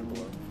 39 and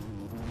below.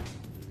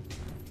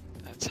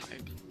 That's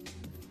hype.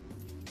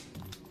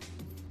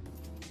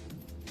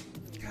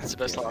 That's the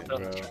best Yeah, lap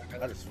on the bro.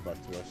 track. I just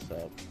fucked Wes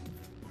up.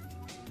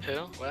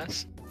 Who?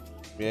 Wes?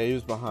 Yeah, he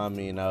was behind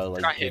me and I I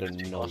like hate hit a when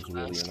people nose off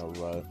really Wes. in a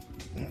rut.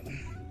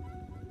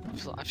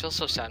 I feel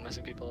so sad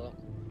messing people up.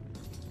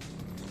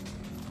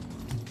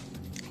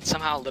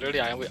 Somehow, literally,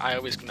 I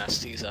always mess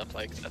Steez up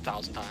like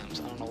 1,000 times.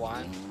 I don't know why.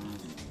 I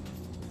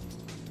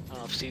don't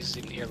know if Steez is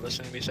even here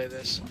listening to me say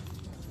this.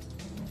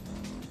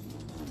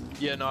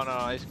 Yeah, no,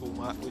 high school.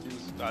 We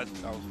just, I was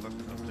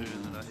fucking up too,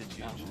 and then I hit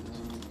you. No.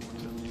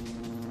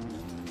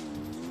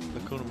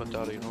 Hakuna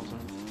Matata, you know what I'm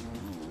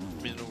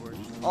saying? No words.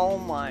 Oh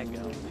my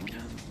god.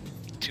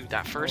 Dude,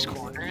 that first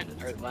corner,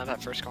 or not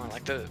that first corner,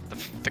 like the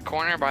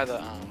corner by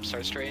the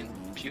start straight,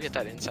 if you hit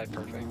that inside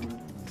perfect,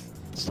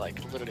 it's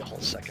like literally a whole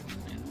second for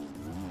me.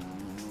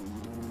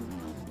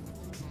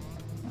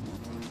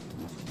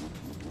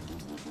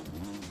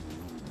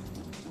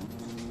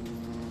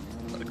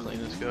 I'm gonna clean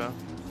this guy.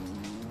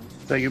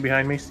 Is that you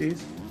behind me,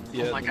 Steve?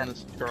 Yeah, my God.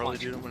 this Charlie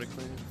dude, I'm gonna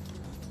clean him.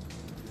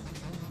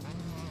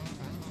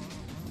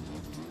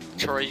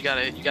 Troy, you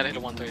gotta hit a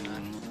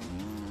 139.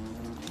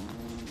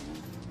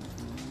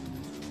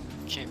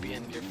 Can't be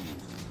in your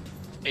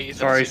 8th.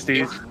 Sorry,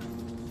 Steve.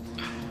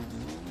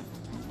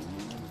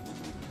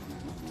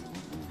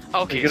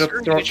 Okay, You get up,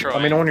 screw you, Troy.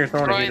 let me know when you're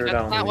throwing a Troy, heater that's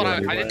down. not what I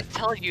Anyway. didn't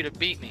tell you to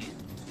beat me.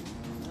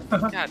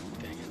 God dang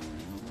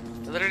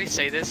it. I literally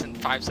say this and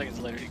 5 seconds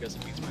later he goes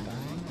and beats my guy.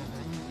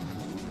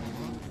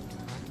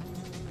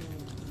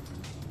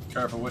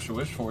 Careful, wish you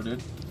wish for,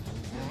 dude.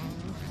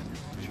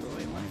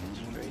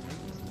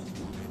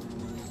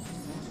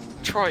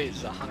 Troy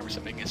is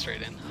 100% making it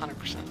straight in.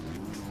 100%.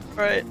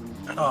 Alright,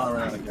 Oh,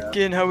 right, I got it.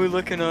 again, how we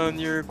looking on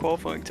your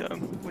qualifying time?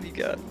 What do you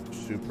got?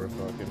 Super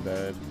fucking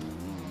bad.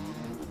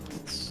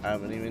 I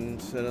haven't even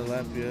set a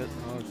lap yet,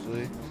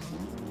 honestly.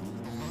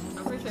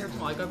 I'm pretty sure every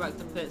time I go back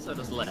to pit, so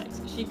does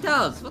Lex. She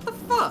does! What the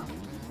fuck?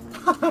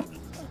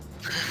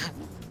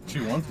 She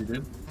wants you,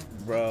 dude.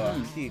 Bro,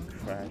 I keep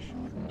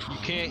crashing. You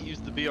can't use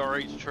the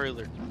BRH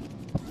trailer.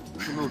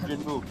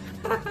 Good move.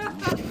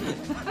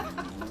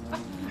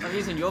 I'm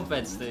using your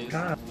bed, Steve.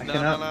 God, I No,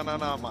 cannot.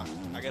 man.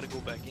 I gotta go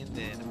back in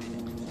there in a minute.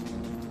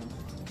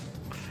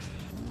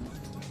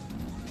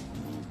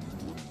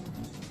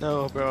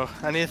 No, bro.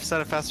 I need to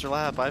set a faster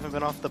lap. I haven't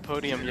been off the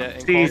podium yet.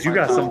 in Steve, you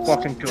got some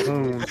qualifying. fucking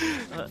cahoons.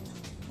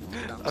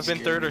 I've been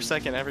third or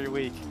second every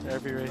week,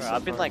 every race. Bro, so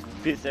I've been far. like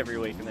 5th every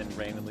week and then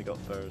randomly got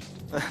 1st.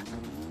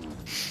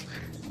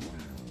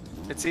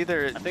 It's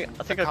either. I think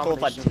I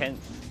qualified combination.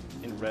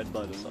 10th in red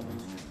blood or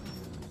something.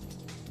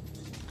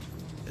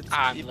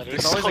 I'm literally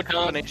It's always so a dumb.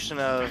 combination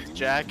of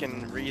Jack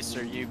and Reese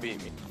or you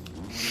beat me.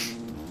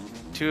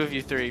 Two of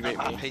you three beat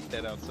I me. hate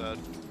that outside.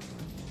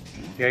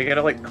 Yeah, you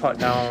gotta like cut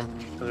down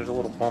because there's a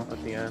little bump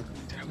at the end.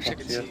 I wish I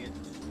could See see it? it.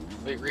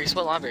 Wait, Reese,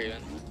 what lap are you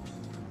in?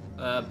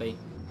 B.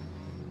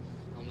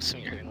 I'm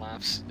assuming you're hitting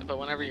laps. But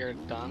whenever you're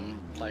done,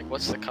 like,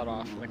 what's the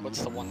cutoff? Like,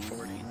 what's the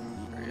 140?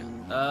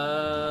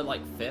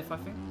 Like 5th, I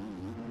think.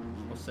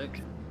 Or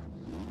 6th.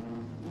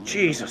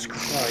 Jesus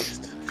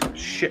Christ.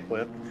 Shit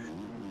whip.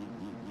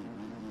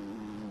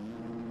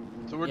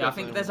 So we're Yeah, I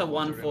think there's a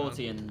definitely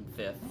 140 in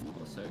 5th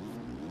or 6th.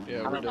 Yeah,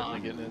 I we're don't know.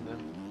 definitely getting in there.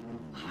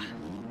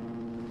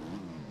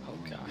 Oh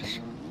gosh.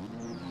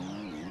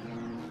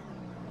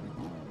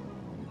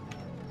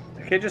 I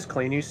can't just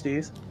clean you,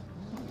 Steez.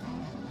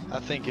 I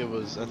think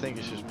it's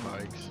just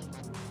bikes.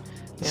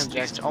 Damn,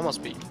 Jack's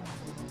almost beat.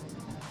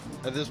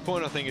 At this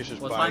point, I think it's just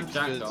What time bikes.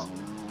 Jack 'Cause got?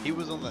 he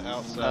was on the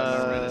outside,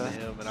 and I ran into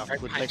him, and I Right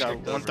put behind the Like a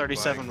stick over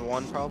his bike.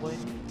 137.1 probably.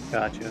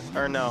 Gotcha.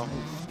 Or no.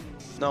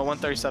 No,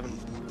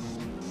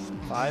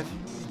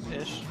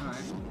 137.5-ish.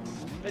 Alright.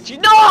 But you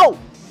know!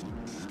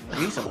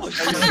 Jesus. Holy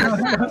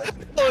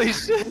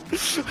shit!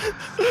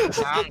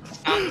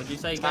 What'd you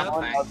say, Sound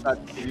Gab? bang. Outside,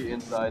 you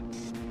inside.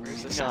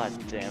 Where's the God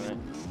sound? damn it.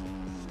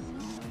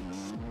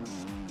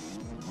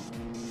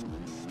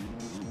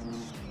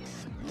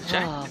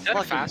 Jack, Ah, is that a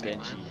fucking fast Benji.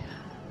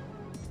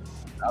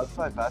 one?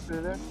 Outside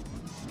faster there?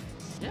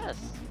 Yes.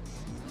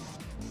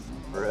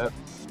 Rip.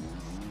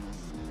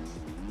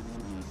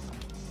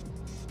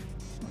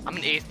 I'm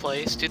in 8th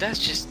place, dude. That's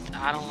just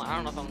I don't know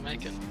if I'm gonna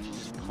make it. She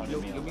just punted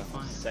You'll me be on the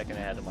fine. second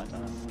ahead of my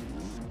time.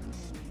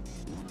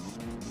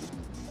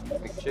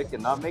 Big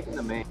chicken, not making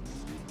the main.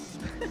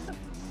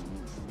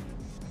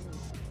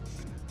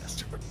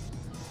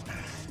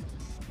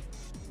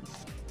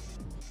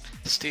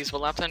 Steez,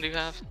 what lap time do you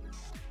have?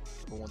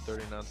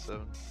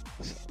 139.7.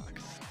 Okay.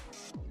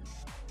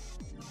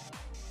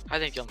 I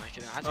think you'll make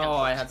it. Oh,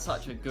 I had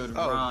such a good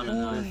Oh, run dude.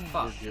 and I You're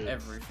fucked good.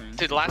 everything.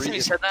 Dude, last time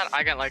you said that,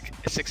 I got like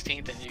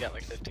 16th and you got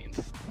like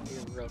 15th.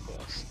 You were real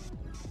close.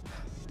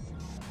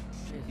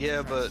 Jesus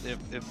Yeah, Christ.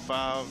 but if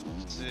 5,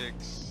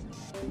 6.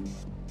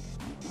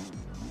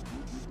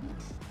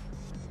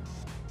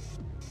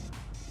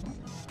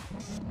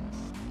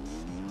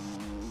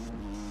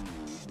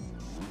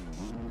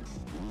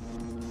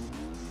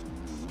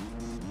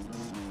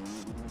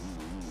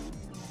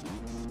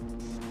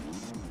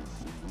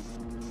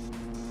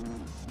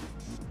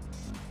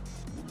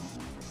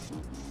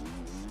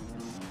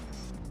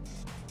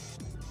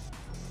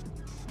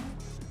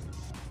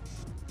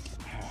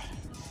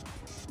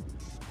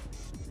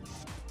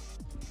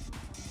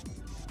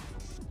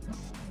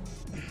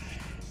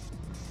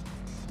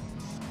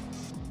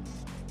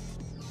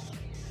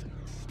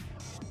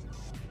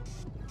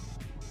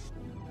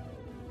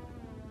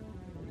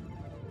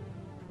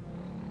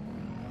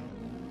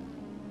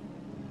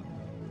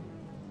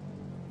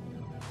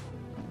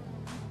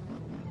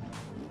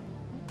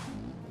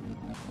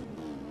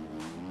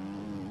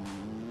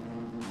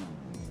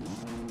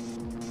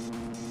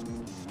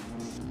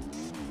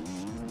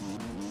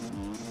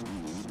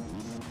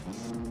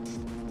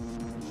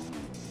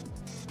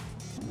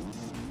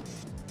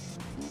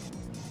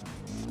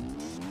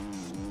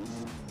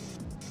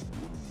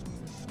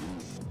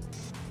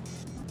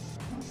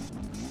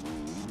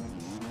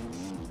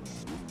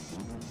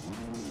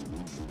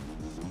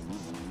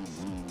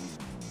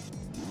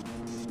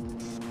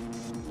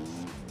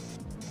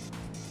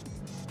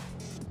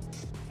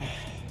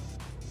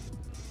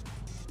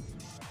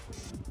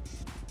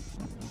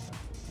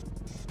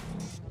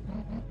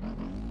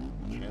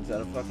 Hands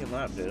out a fucking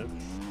lap, dude.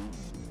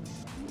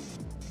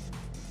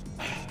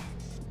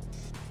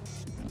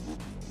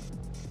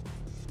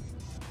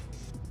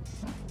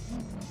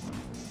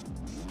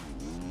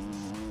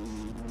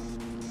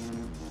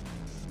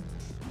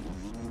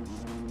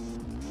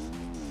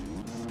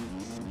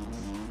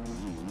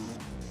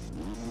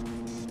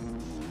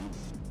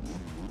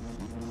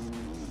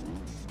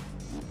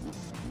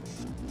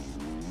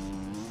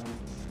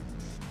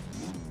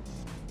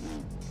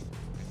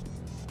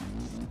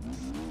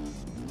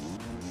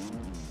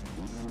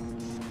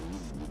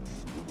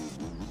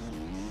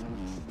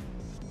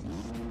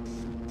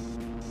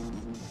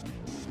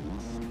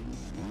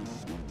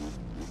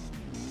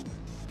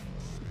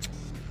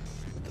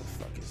 What the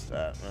fuck is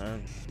that,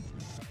 man?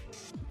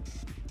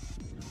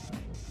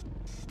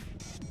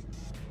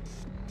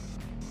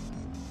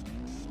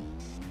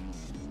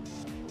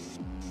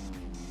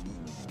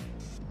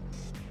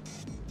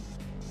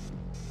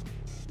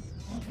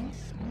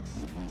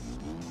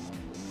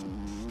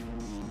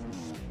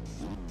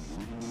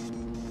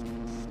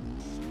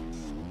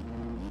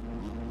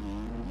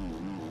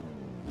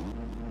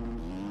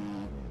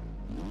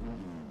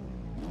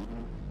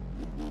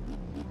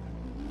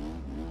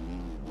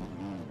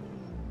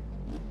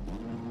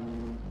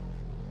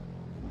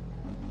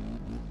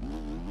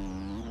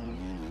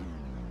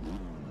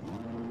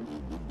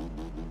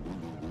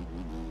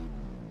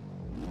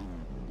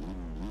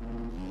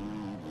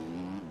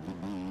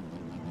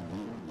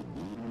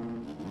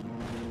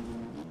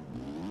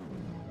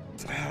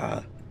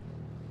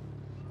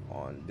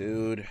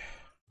 Dude.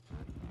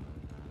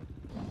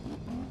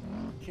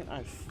 Can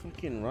I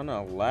fucking run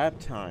a lap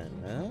time,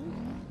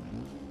 man?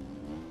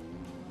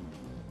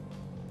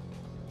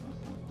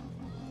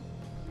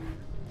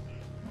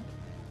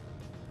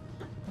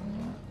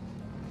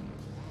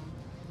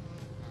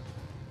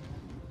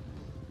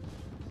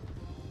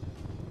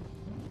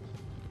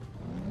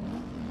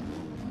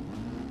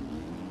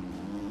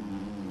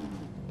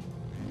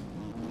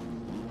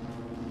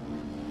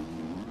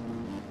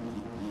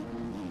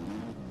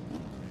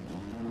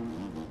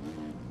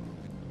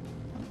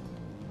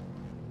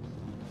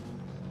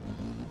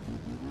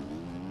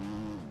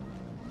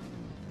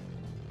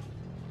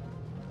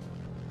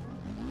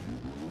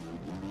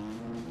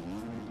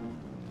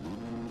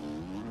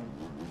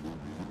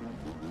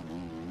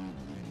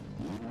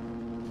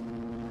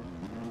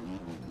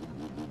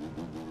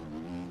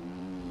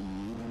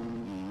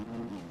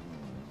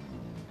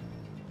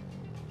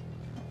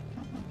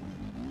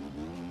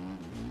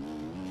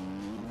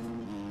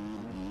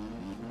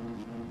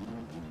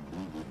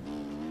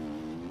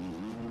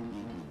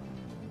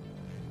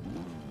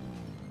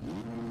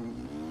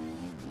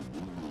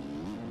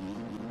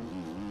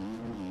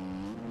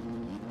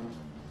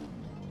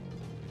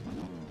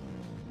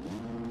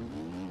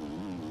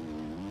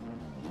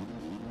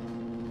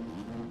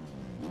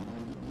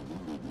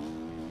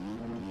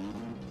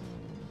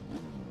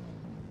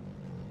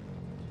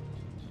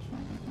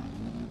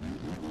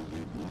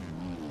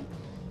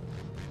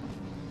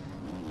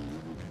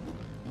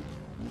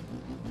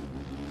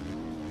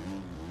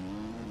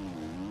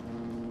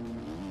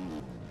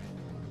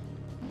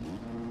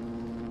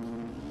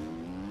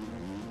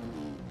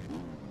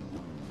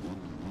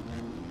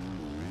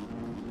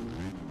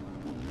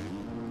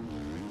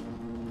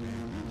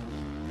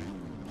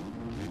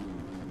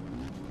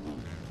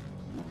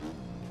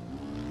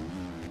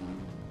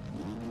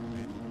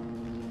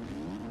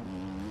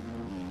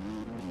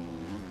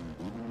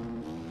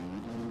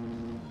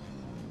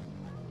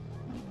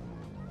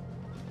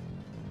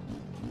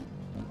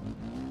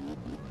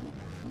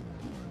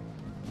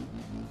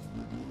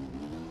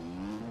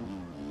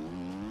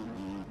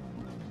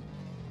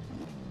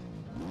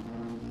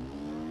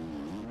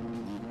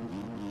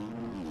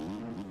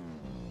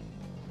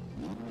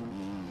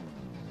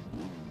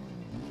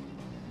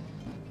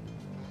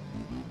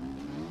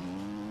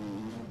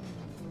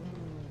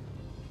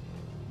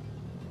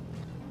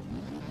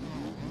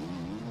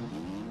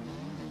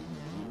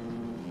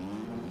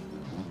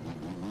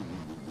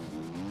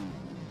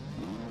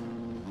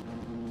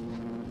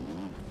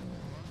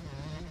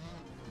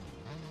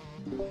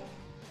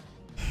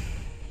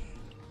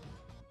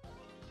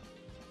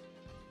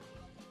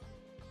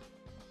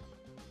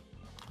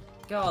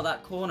 God,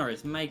 that corner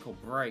is make or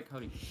break.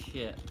 Holy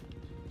shit.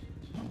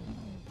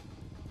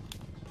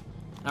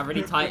 That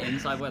really tight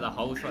inside where the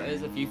hole shot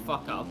is, if you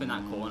fuck up in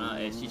that corner,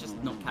 you're just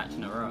not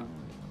catching her up.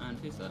 And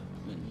who's that?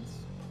 Wins.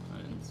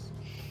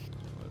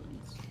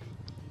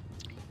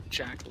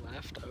 Jack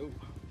left. Oh.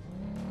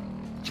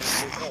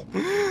 Jack up.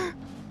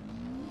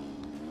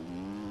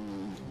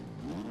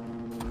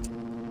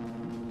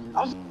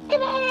 I was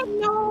gonna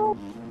no.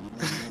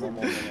 One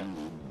more minute.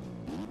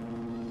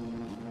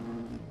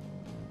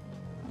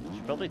 You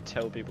should probably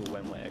tell people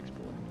when we're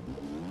exporting.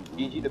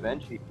 GG the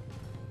Benchy.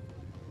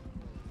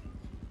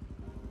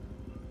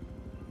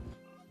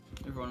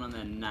 Everyone on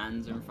their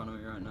nans in front of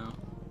me right now.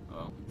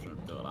 Oh, I'm trying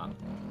to do a lap.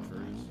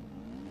 Cruise.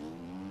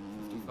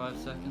 55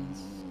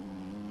 seconds.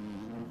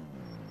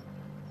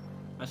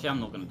 Actually, I'm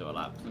not going to do a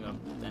lap because I'm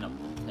going to end up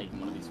taking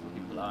one of these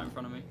people out in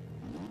front of me.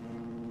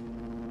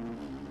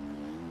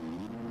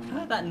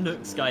 That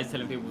Nooks guy's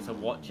telling people to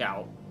watch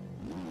out.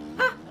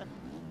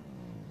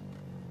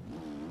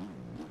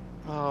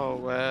 Oh,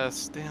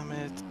 Wes, damn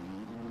it.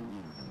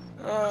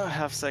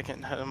 Half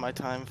second ahead of my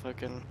time,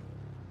 fucking.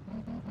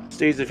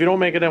 Steez, if you don't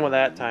make it in with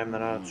that time,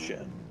 then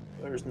shit.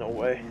 There's no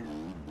way.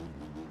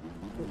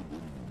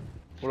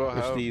 What do I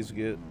have? Steez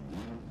get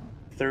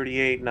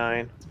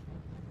 38.9.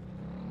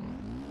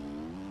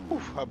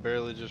 Oof, I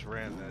barely just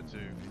ran that too.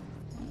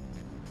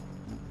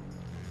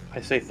 I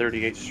say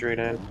 38 straight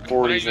in.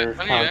 40s are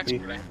When are you comfy.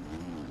 exporting?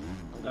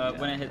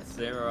 When it hits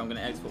 0, I'm going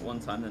to export one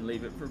time, then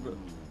leave it for a bit.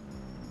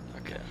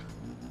 Okay.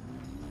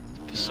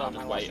 So I'll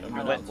just wait.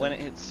 When it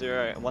hits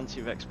 0, once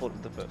you've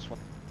exported the first one,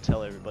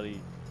 tell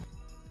everybody,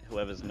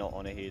 whoever's not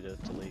on a heater,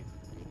 to leave.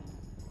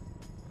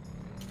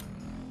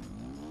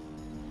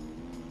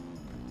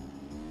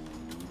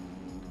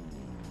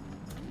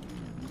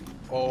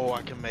 Oh,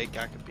 I can be,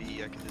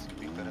 this could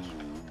be faster.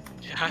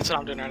 Yeah, that's what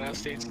I'm doing right now,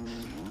 Steve.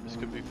 This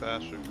could be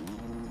faster.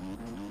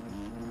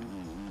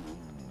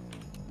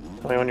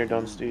 Tell me when you're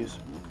done, Steez.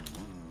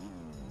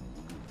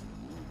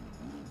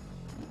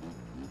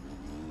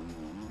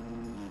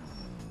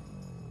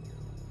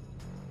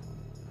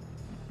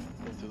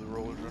 Going through the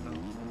rollers right now.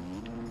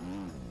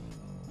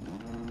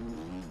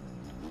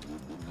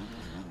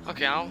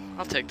 Okay,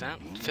 I'll take that.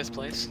 5th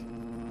place.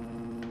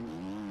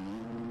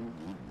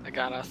 I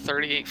got a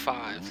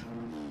 38.5.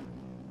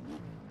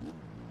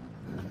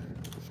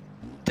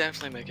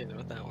 Definitely making it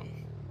with that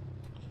one.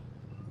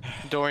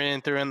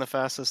 Dorian threw in the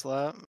fastest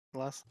lap.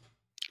 last.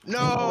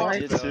 No! We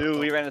did too.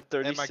 We ran a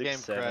And my game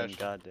 36-7. crashed.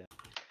 Goddamn.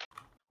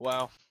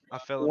 Wow, I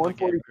fell and my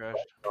game 140.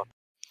 crashed.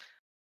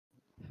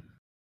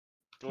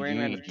 Dwayne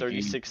ran a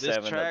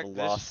 36-7 at the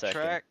last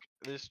second.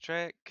 This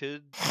track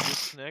could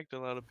disconnect a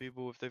lot of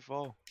people if they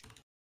fall.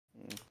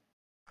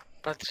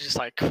 About to just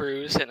like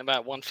cruise, hitting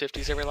about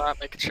 150s every lap,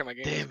 making sure my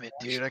game. Damn it,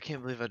 dude! I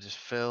can't believe I just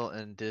fell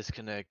and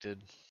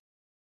disconnected.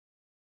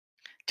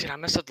 Dude, I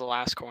messed up the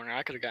last corner.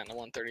 I could have gotten a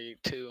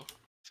 132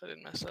 if I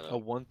didn't mess that A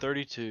up.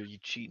 132, you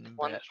cheating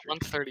bastard.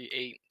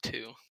 138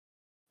 too.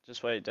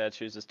 Just wait, Dad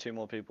chooses 2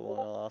 more people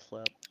on the last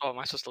lap. Oh, am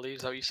I supposed to leave?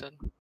 Is that what you said?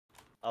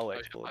 I'll yeah,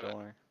 export, my don't bad.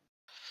 worry.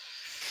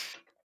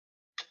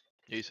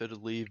 Yeah, you said to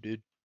leave,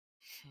 dude.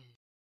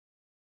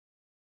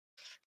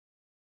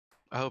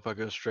 I hope I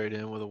go straight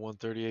in with a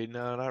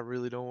 138.9. I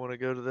really don't want to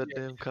go to that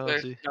damn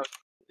concy. No,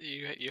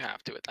 you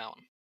have to with that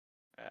one.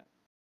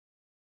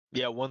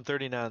 Yeah,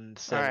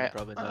 139.7 Alright,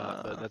 probably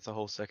not, but that's a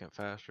whole second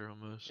faster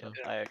almost. So.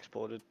 I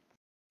exported.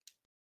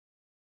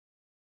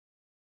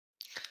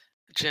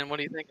 Jen, what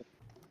do you think?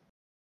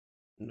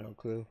 No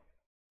clue.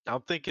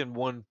 I'm thinking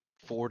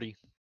 140.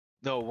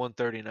 No,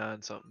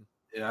 139 something.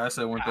 Yeah, I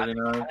said I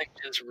 139. think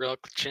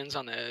Jen's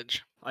on the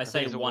edge. I think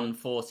say it's a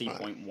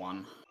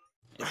 140.1.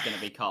 It's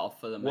gonna be cut off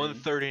for the main.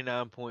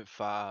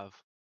 139.5.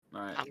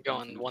 Right. I'm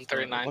going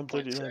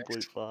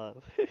 139.6.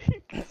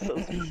 139.5. So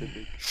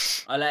specific.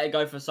 I let it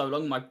go for so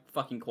long, my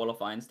fucking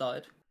qualifying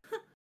started.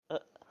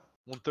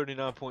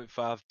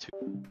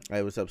 139.52.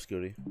 Hey, what's up,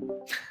 Scooty?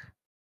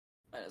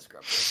 Let's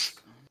grab this.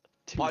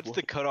 Watch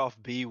the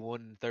cutoff be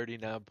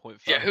 139.5.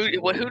 Yeah, who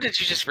did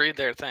you just read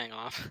their thing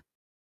off?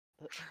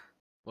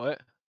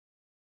 What?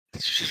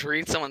 Did you just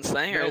read someone's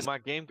thing, or No, is my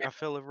game. I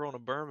fell over on a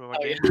berm and my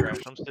Oh, game yeah.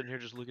 crashed. I'm sitting here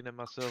just looking at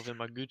myself in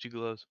my Gucci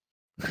gloves.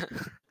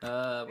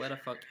 Where the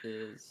fuck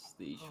is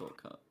the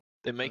shortcut?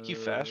 They make you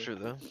faster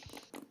though.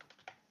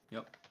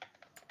 Yep.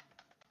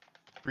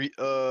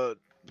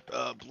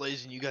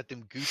 Blazing, you got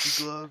them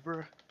Gucci gloves,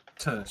 bro?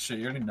 Shit,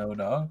 you already know,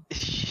 dog.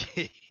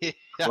 Yeah.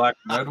 Black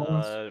and red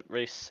ones.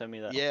 Reese, send me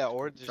that. Yeah,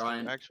 or just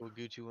Trying. an actual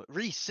Gucci one.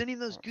 Reese, send him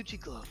those Gucci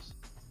gloves.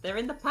 They're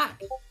in the pack.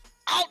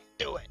 I'll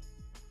do it.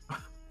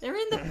 They're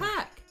in the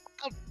pack.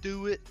 I'll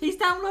do it. He's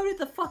downloaded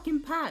the fucking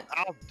pack.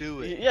 I'll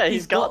do it. Yeah, He's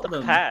he's got got the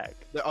them. pack.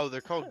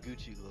 They're called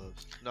Gucci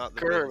gloves, not the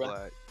Grr. red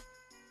black.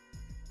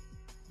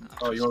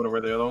 Oh, you want to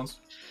wear the other ones?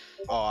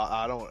 Oh,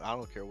 I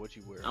don't care what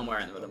you wear. I'm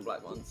wearing the red and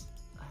black ones.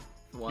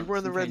 You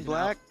wearing the red and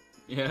black?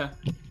 Yeah.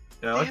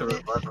 Yeah, I like Damn the it.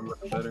 red black one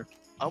looking better.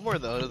 I'm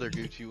wearing the other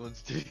Gucci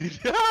ones, dude.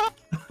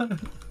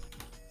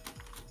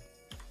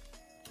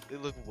 They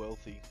look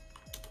wealthy.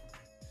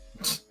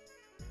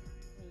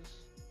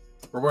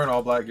 We're wearing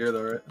all black gear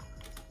though, right?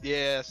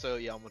 Yeah, so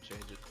yeah, I'm gonna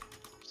change it.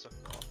 Suck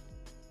it off.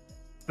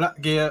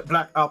 Black gear,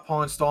 black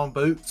Alpine Storm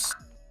boots,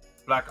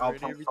 black Wearing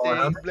Alpine everything Storm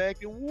helmet.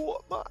 black and white,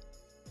 man.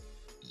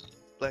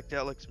 Blacked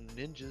out like some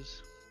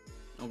ninjas.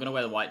 I'm gonna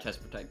wear the white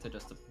chest protector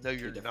just to. No, be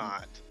you're different.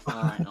 not.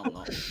 Alright, I'm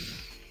not.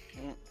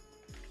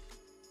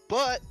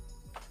 But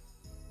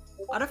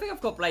I don't think I've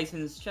got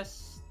Blazing's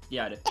chest.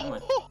 Yeah, I do. Never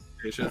mind.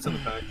 Okay, shit, it's in the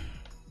pack.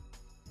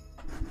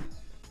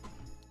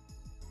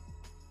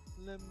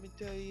 let me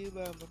tell you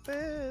about my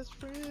best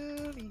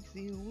friend. He's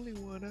the only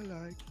one I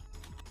like.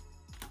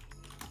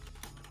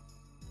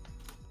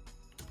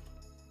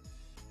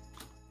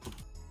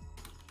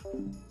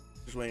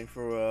 Just waiting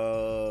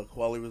for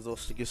quality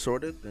results to get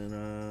sorted,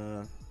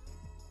 and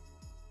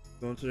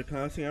going to the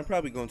Conti. I'm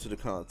probably going to the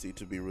Conti,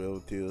 to be real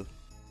with you.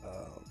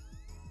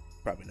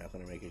 Probably not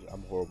gonna make it.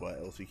 I'm horrible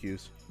at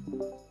LCQs,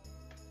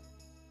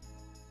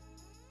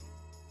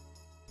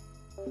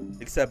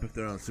 except if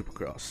they're on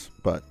Supercross.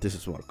 But this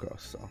is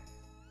motocross, so.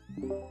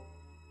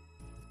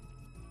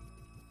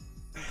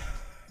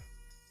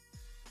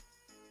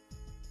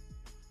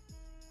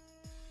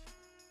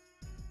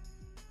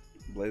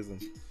 Blazing.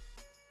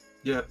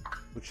 Yeah.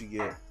 What you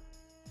get?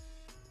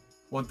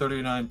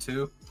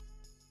 139.2.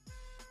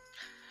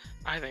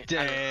 I think.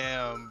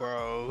 Damn,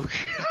 bro.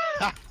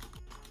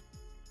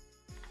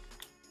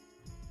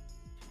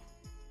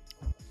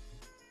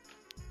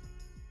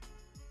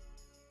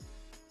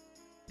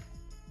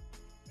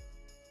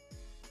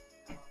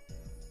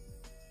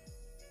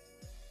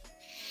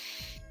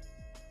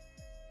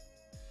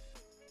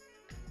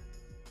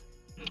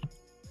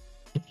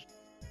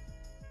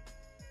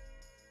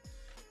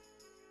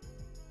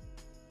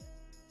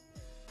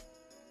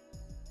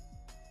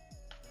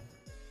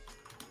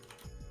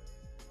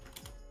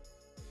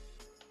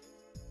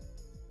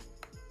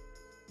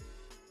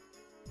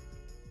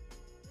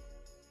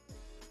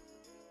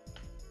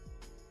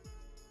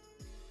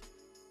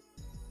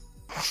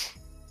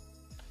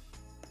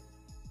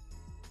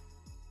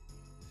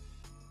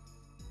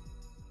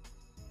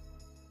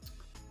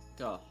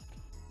 God.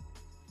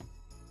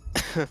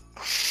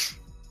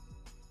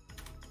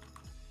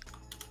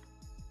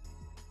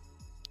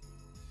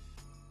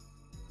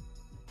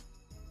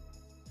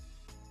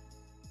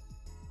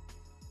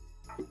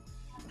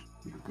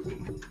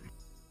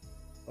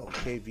 Oh,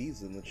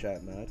 KV's in the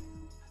chat, man.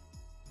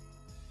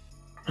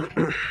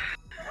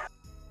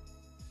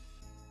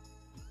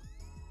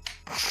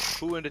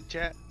 Who in the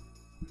chat?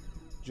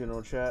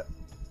 General chat.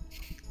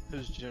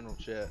 Who's general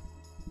chat?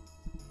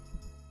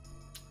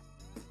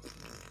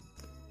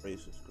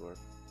 Racist score.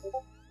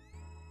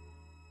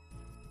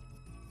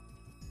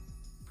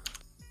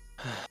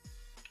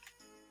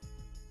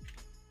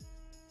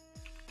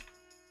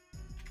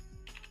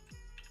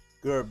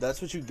 Gerb,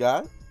 that's what you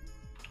got?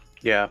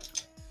 Yeah.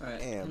 Alright,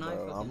 Damn, can I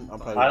bro. fucking I'm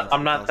buy- probably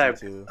I'm not that.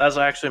 too. That's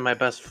actually my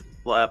best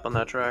lap on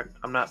that track.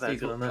 I'm not that Steve,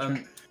 good on that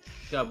track.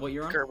 Gab, what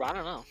you're on? Gerb, I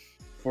don't know.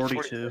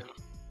 42.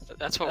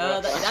 That's what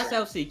we're That's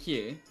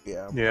LCQ.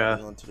 Yeah, I'm Yeah.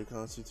 probably going to the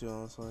concert too,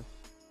 honestly.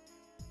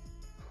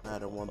 I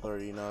had a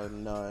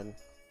 139 9.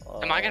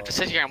 Am I gonna have to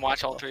sit here and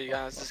watch all three of you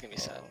guys? This is gonna be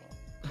sad.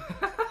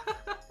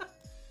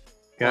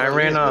 Yeah, I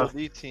ran a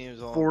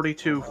teams on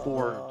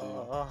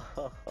 42-4.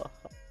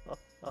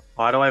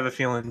 Why do I have a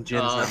feeling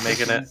Jin's not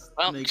making it?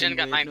 Well, Jin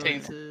got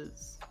 19.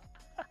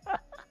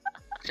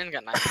 Jin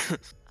got 19.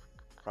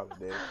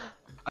 Probably did.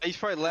 He's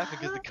probably laughing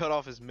because the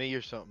cutoff is me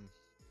or something.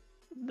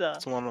 Nah,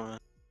 It's one of them.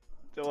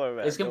 don't worry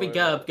about it. It's gonna be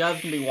Gab.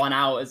 Gab's gonna be 1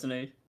 out, isn't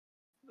he?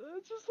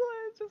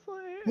 Just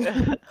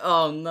like.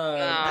 Oh no.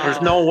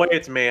 There's no way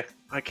it's me.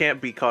 I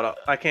can't be caught up.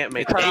 I can't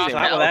make it. Cut off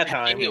Not to with that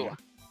time. LCQ.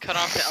 Cut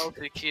off to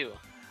LCQ.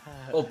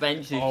 Or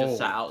Bench who's Oh. just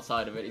sat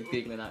outside of it. He's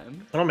giggling at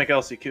him. I don't make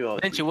LCQ. I'll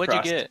Benchy, be what'd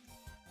you crushed. get?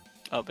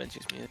 Oh,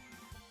 Benchy's muted.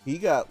 He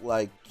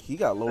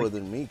got lower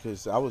than me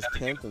because I was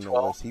 10th in the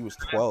list. He was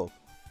 12th.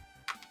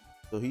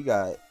 So he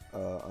got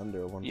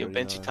under 139. Yo,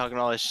 Benchy talking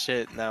all this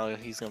shit. Now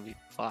he's gonna be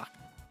fucked.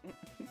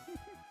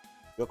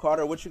 Yo,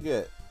 Carter, what you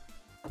get?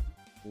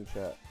 In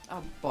chat.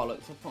 Oh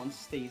bollocks! I put on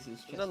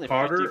Steez's chest. only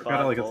Carter 55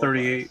 got like a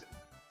 38.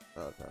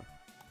 Okay.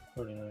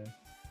 39.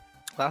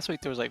 Last week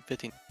there was like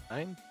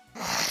 59.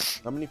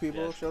 How many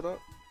people Yeah. showed up?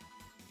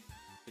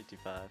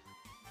 55.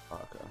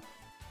 Okay.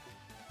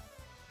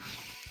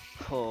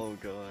 Oh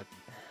god.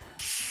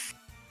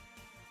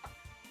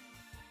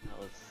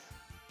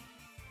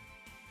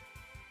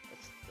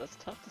 That's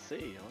tough to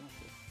see,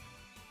 honestly.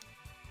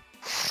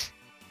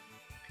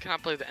 I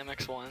cannot believe the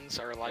MX1s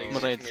are like. I'm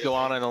gonna go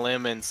out on a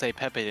limb and say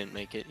Pepe didn't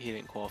make it. He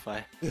didn't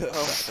qualify.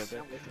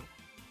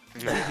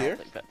 Is he here?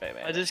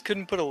 I just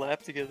couldn't put a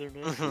lap together,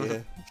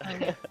 man.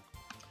 Yeah.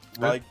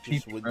 Mike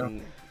just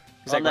wouldn't.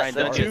 He's like Ryan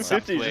Dungey at 250 just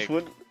Southwick.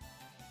 wouldn't.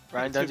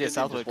 Ryan Dungey at 250 just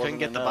Southwick couldn't wasn't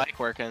get the enough. bike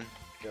working.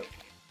 Yep.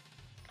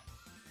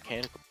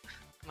 Mechanical.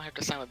 I might have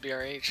to sign with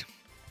BRH.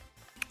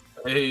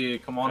 Hey,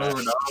 come on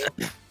over now.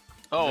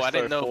 Oh, Just I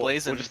didn't throw know four-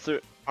 Blazin' We'll just throw,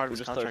 part of we'll his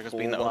just throw contract was 4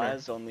 being the owner.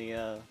 Ys on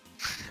the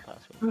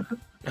password.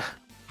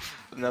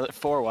 Another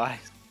 4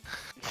 Ys.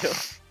 Yep.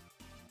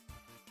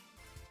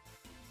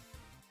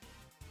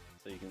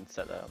 So you can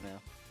set that up now.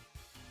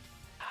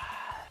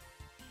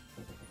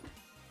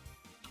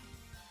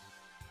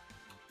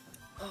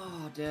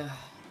 Oh dear.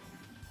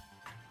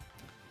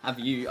 Have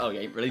you? Oh, you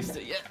ain't released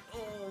it yet. Oh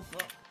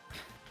fuck.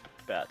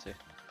 About to.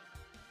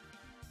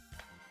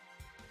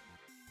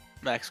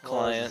 Max Well,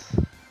 client. this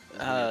is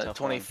gonna be a tough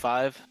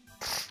 25.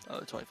 Oh,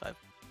 25. one,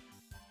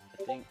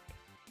 I think.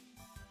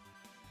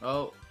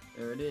 Oh,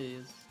 there it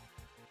is.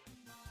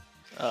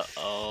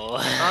 Uh-oh.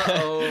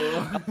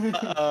 Uh-oh.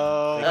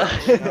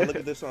 Uh-oh. Now look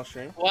at this on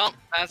stream. Well,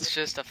 that's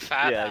just a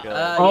fat. Yeah, out. go.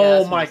 Yeah, Oh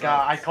that's my what's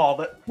god, up. I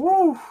called it.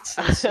 Woo!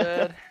 So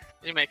sad.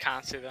 You may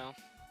Kansu though.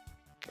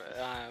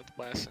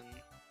 Wes and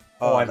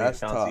Oh, I that's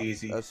think it sounds tough.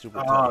 easy. That's super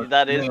Oh, tough.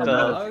 That is man,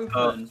 the.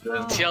 Open.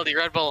 TLD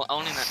Red Bull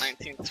owning that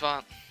 19th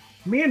spot.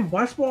 Me and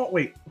Westwall,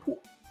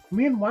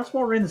 me and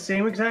Westwall ran the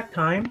same exact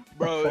time?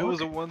 Bro, The it was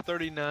a fuck?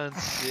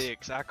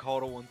 139.6. I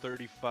called a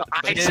 135. I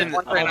But- said didn't-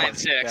 oh my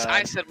 139.6. God.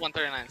 I said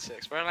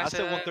 139.6. Where did I I say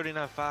said that?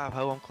 139.5.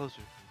 Ho, I'm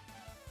closer.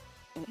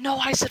 No,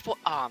 I said what?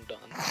 Oh, I'm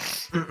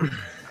done.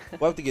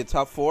 We'll have to get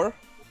top 4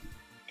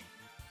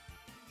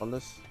 on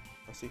this.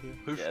 I see here.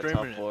 Who's Yeah, top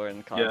streaming it? 4 in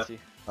Yeah. Conti.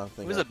 I don't It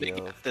think was I'll a big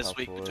be gap this top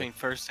week 4. between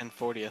 1st and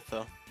 40th,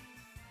 though.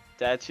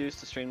 Dad choose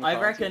to stream the I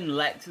Conti? reckon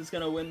Lex is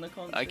gonna win the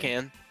contest. I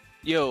can.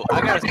 Yo,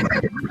 I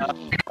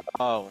gotta.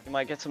 Oh, You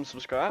might get some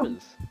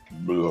subscribers.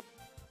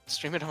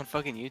 stream it on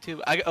fucking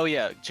YouTube. Oh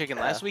yeah, Chicken.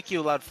 Yeah. Last week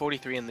you allowed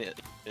 43 in the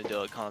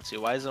do it Consu.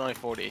 Why is it only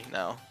 40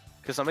 now?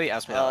 Because somebody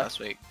asked me that last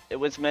week. It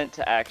was meant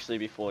to actually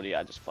be 40,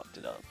 I just fucked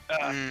it up.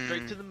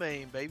 Straight to the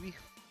main, baby.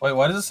 Wait,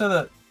 why does it say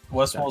that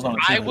Westfall's on a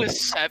I team? was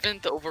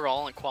 7th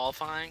overall in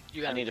qualifying.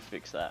 You I got need to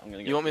fix that. I'm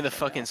gonna. You want me to fix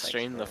that now, fucking thanks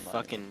stream for the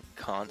reminding me.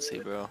 fucking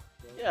Consu, bro?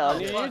 Yeah, on Oh,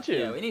 your fuck YouTube.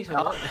 yeah, we need to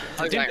watch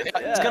it. Dude,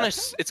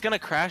 Exactly. it's gonna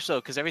crash though,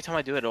 because every time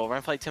I do it, it'll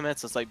run for like 10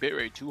 minutes. It's like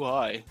bitrate too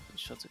high. It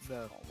shuts it.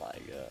 No. Oh my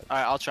god.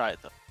 Alright, I'll try it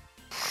though.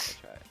 I'll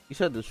try it. You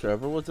said the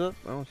server was up?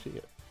 I don't see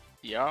it.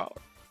 Yeah.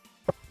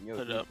 Yo, Put can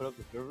it you up. put up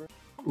the server?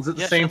 Was it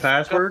the Yeah, same shut the fuck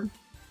up. password?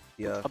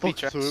 Yeah. I'll beat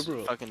Travis.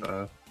 server. Fucking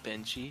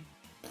Benchy.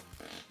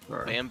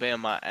 Sorry. Bam bam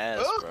my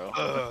ass,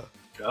 bro.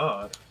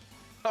 God.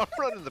 I'm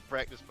running the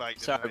practice bike.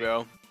 Sorry,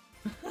 bro.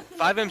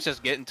 5M's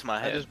just getting to my I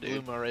head, just blew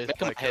dude. my race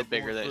Make my bike head up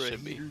bigger than it for a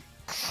should be. heater.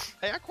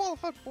 Hey, I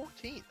qualified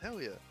 14th.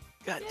 Hell yeah.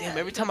 God Yeah, damn,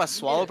 every you time I can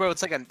swallow, get it. bro,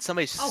 it's like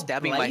somebody's Oh,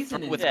 stabbing my blazing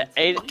throat with Yeah,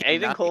 a Aiden, fucking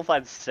Aiden knife.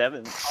 qualified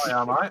 7th. Oh,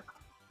 yeah, am I?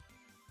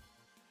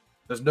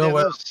 There's No no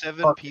way. those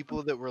 7 fuck.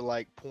 people that were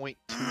like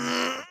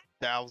 0.2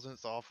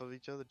 thousandths off of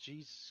each other.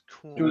 Jesus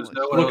Christ. Dude,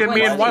 no Look one at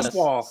me else in wants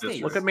Westwall.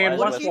 Steve, Look at me in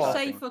what did you Westwall.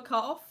 say for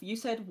cutoff? You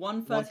said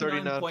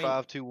 139.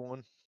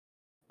 139.521.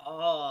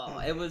 Oh,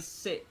 it was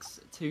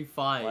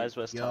 625. Why is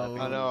West Yo,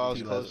 typing? I know, I was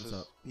he loves closest.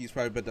 us up. He's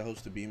probably about to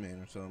host the B-main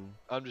or something.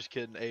 I'm just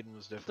kidding. Aiden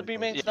was The definitely. B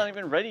main's not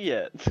even ready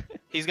yet.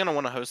 He's gonna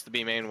want to host the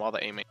B main while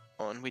the A main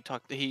on. We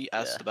talked. He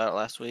asked Yeah. about it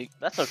last week.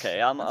 That's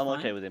okay. I'm That's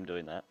okay fine. with him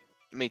doing that.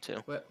 Me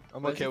too.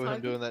 I'm Where's okay he with him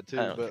typing? doing that too,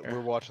 I don't but care. we're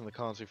watching the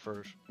concert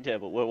first. Yeah,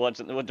 but we're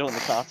doing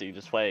the party. You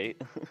just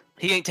wait.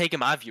 He ain't taking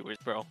my viewers,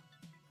 bro.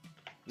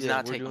 He's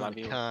not we're taking doing my the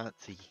viewers.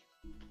 conti.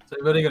 Is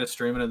anybody gonna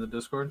stream it in the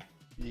Discord?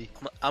 Yeah.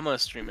 I'm gonna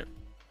stream it.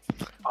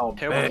 Oh,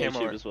 Terrible man.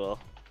 camera YouTube work. as well.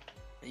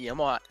 Yeah, I'm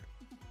what?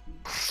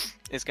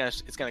 It's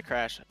gonna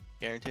crash.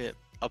 Guarantee it.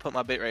 I'll put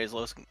my bitrate as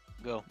low as can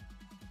go.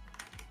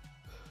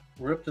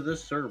 Rip to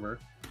this server.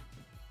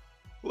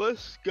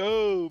 Let's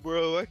go,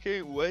 bro. I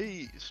can't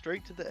wait.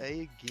 Straight to the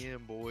A again,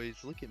 boys.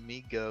 Look at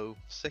me go.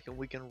 Second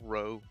week in a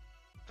row.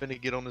 Finna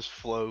get on this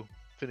flow.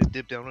 Finna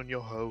dip down on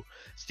your hoe.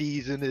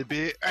 Steve's in a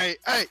bit. Hey,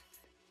 hey!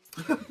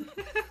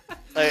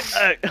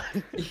 Hey.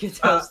 You can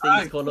tell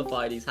Steve's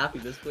qualified. He's happy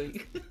this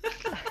week.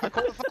 I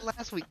qualified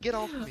last week. Get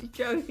off me.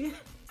 Joking.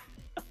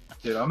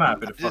 Dude, I'm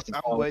happy to Just, fucking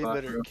I'm way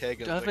qualify, better bro. at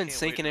kegging. I've been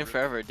sinking in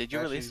forever. Did you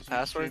Dash release shoes, the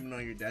password? streaming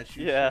on your Dash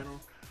shoes Yeah. channel?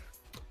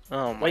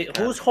 Oh my Wait, God.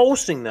 who's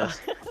hosting this?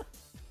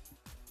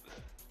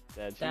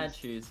 Dad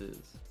chooses.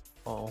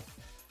 Oh.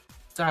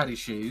 Daddy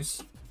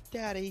shoes.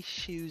 Daddy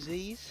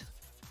shoesies.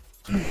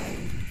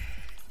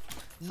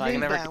 If I can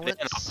New never get in,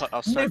 Balance.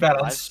 I'll New start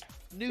Balance.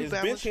 New Is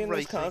Balance bitch in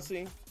Racing.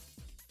 Wisconsin?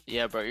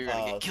 Yeah, bro, you're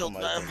gonna get killed,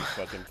 somebody's man.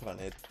 gonna be fucking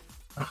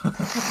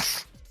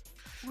punted.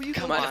 Will you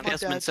Come go on, with my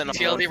Desmond dad's sent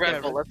a email TLD Red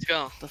forever? Bull, let's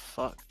go. What the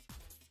fuck?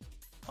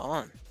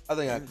 On. I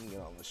think I can get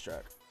on this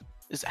track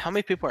How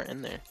many people are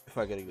in there? if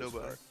I get a good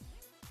Nobody.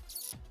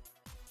 start.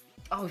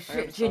 Oh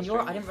shit, Jin,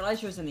 I didn't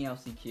realize you was in the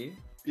LCQ.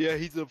 Yeah,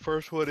 he's the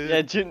first one in.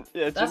 Yeah, Jin.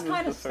 Yeah, Jin That's was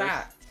kind the of first.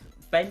 stacked.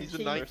 He's a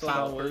Benchy, 19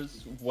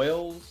 Flowers,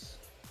 Wills,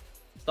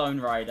 Stone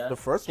Rider. The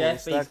first one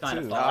was Jeffy's stacked kind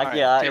too. of Like, fun.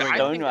 yeah, Here we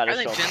Stone go. Rider I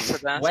think shot. Jin's the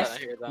best West, out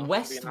here, though.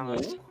 West being Wall,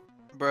 honest. They're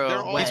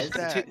Bro, all Wes.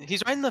 stacked.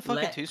 he's riding the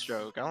fucking Let's-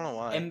 two-stroke. I don't know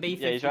why. MB52.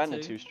 Yeah, he's riding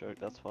the two-stroke.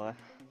 That's why.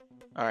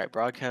 All right,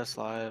 broadcast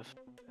live.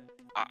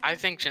 I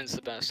think Jin's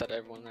the best out of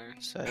everyone there.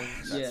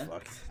 Settings. That's Yeah.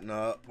 fucked.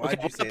 No,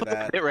 why'd you say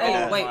that? Bitrate Oh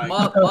at? wait,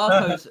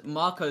 Why?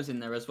 Marco's in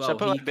there as well. Should I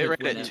put He my could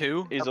bitrate win at it.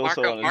 2? He's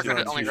Marco, also on Marco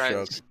his only two-stroke.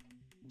 rides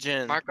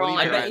Jen, Marco what do you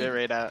only put my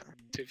rides- bitrate at?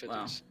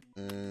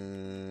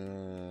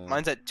 250s.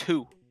 Mine's at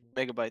 2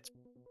 megabytes.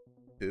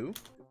 2?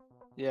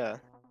 Yeah.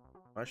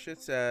 My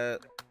shit's at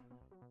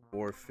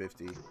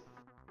 450.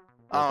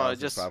 Oh,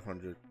 just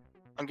 500.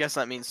 I'm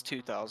guessing that means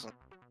 2,000.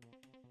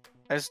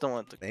 I just don't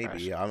want it to crash.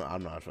 Maybe.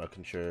 I'm not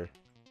fucking sure.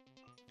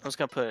 I'm just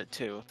gonna put it at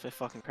 2. If it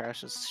fucking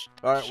crashes.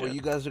 All right. shit. Well,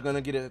 you guys are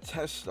gonna get a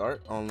test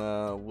start on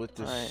what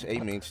this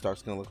Alright. A main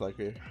start's gonna look like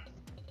here. let me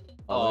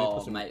Oh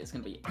put some- mate, it's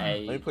gonna be Let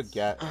me A. put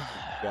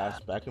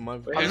gas back in my.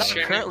 Wait, I'm who's not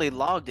streaming? currently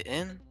logged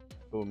in.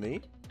 Who, me?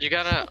 You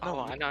gotta.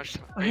 Oh, I know. I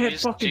Are you had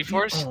using fucking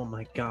GeForce? Oh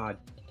my god.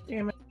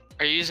 Damn it.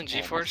 Are you using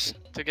GeForce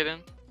to get in?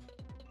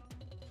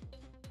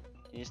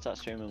 You start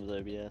streaming with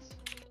OBS.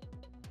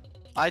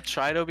 I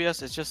tried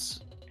OBS. It's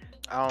just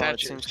I don't know. It That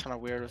seems just- kind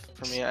of weird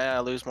for me. I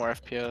lose more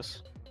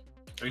FPS.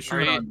 Are you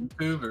streaming you- on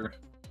YouTube or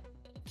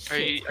Are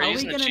you Shit, how we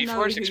using the gonna know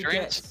GeForce who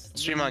experience?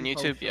 gets Stream on the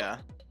YouTube. whole shot? Yeah.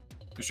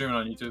 you're streaming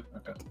on YouTube?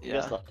 Okay. Yeah.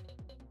 Yes,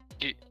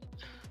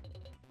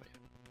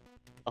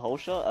 a whole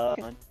shot?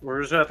 Fine.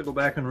 We're just gonna have to go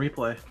back and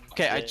replay.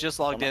 Okay, I Yeah, just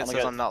logged in. I'm It says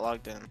gonna- I'm not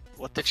logged in.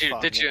 What the Did you?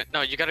 fuck? Did you?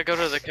 No, you gotta go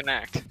to the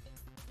Connect.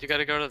 You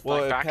gotta go to Well,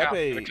 like if back out to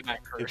the Pepe,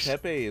 Connect if first.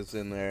 Pepe is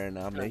in there and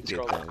I make it,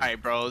 scroll then down.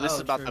 Alright, bro. This Oh,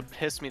 is about true. to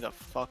piss me the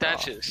fuck off.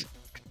 Datches.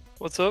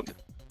 What's up?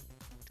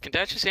 Can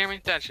Datches hear me?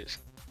 Datches.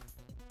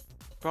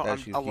 Bro, Dash,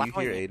 I'm can you allowing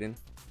hear it. Aiden?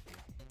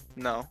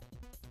 No.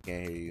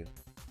 Can't hear you.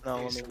 No,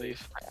 let Please me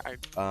leave.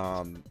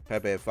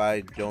 Pepe, if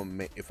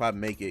I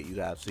make it, you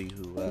gotta see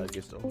who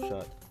gets the whole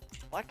shot.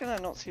 Why can I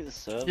not see the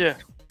server? Yeah,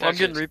 I'm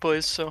getting Datches.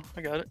 replays, so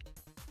I got it.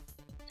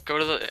 Go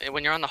to the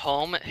when you're on the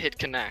home, hit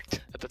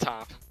Connect at the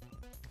top.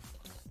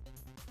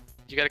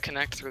 You gotta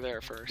connect through there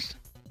first.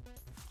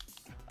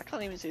 I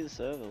can't even see the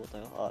server. What the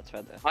hell? Oh, it's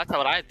right there. That's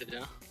what I had to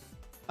do.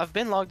 I've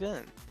been logged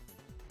in.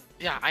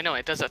 Yeah, I know.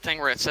 It does that thing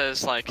where it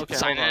says like Okay,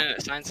 sign in hold on. and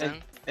it signs And-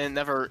 in. And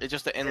never. It's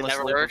just an It endless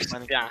never loop of works.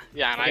 signing. Yeah,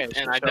 yeah, and Okay, I so did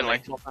show it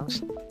like me. 12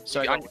 times.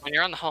 So I You- go when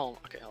you're on the home,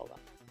 okay, hold on.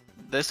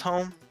 this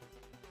home,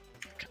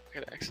 I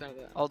gotta exit out of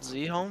that. Alt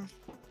Z home.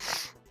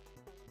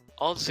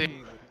 Alt Z.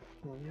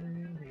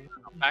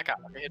 Back out.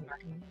 Okay, hit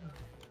back.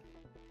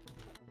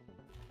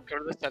 Go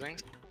to the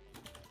settings.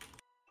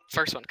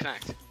 First one,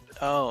 connect.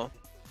 Oh.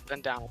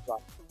 Then down.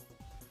 Up.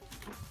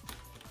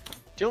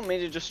 Do you want me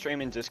to just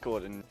stream in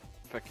Discord and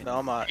freaking? No,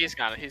 I'm not. He's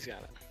got it. He's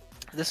got it.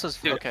 This was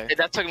Dude, okay.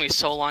 that took me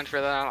so long to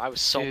figure that out. I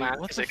was so Dude, mad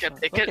what because the it kept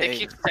fuck? it, kept, Okay. it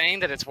keeps saying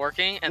that it's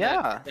working and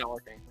Yeah. then it's not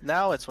working.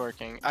 Now it's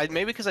working.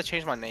 Maybe because I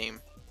changed my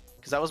name.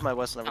 Because that was my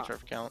West Never Oh.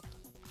 Turf account.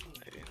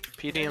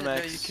 You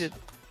PDMX. could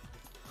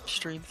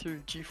stream through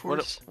GeForce.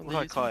 What on do the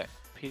I call YouTube. it?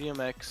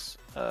 PDMX.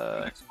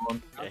 Next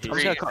one. Yeah, I'm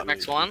just gonna call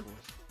MX1.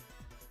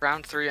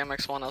 Round 3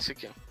 MX1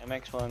 LCQ.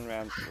 MX1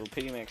 round, well,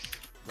 PDMX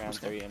round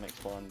 3,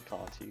 MX1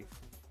 Conti.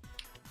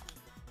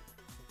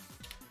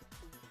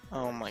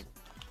 Oh my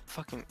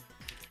fucking.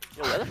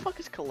 Yo, where the fuck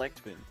is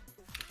Collect been?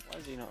 Why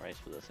is he not race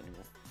with us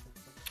anymore?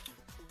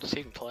 Does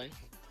he even play?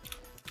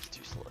 He's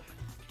too slow.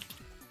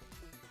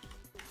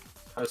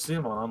 I see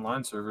him on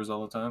online servers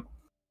all the time.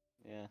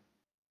 Yeah.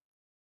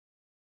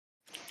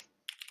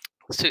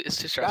 It's too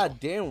stressful. God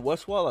damn,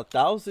 Westwall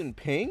 1000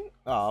 ping?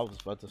 Oh, I was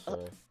about to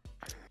say.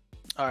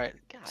 Alright,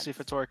 God see if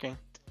it's working.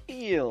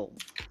 damn.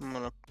 I'm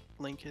gonna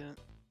link it.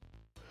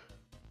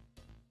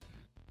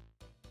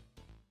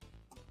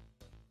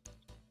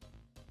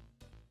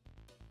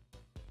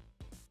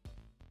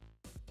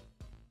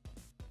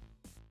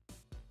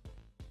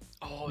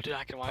 Oh, dude,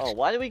 I can watch. Oh,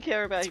 why do we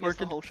care about It's he gets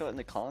the working. whole shot in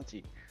the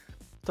Conti?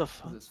 What the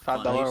fuck? It's $5 fun.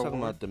 He's award. talking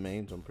about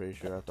domains, I'm pretty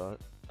sure, I thought.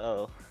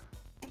 Oh.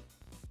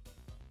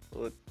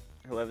 Well,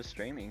 whoever's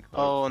streaming.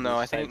 Oh Or no,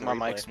 I just save think the my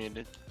replay. mic's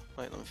muted.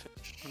 Wait, let me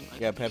fix.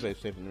 Yeah,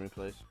 Pepe's saving the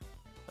replays.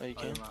 Oh, you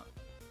Oh, can. you're right.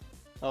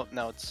 Oh,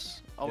 no,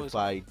 it's always. If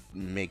I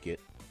make it.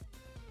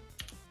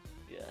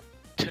 Yeah.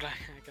 Dude, I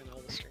got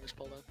all the strings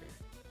pulled up here.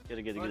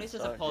 Gotta get a Well, at good least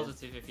it's a start.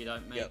 positive if you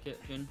don't make Yep.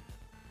 it, Jin.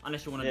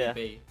 Unless you want to Yeah.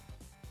 do B.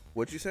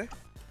 What'd you say?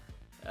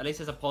 At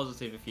least it's a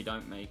positive if you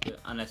don't make it,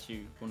 unless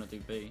you want to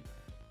do B.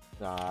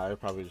 Nah, I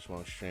probably just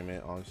want to stream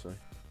it, honestly.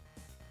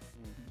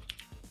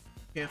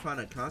 Can't find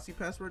a Consi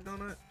password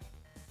donut?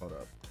 Hold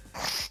up.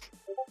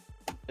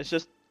 It's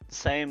just the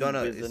same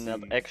Donut with is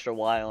another the- extra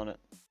Y on it.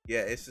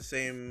 Yeah, it's the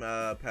same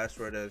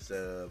password as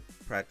the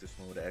practice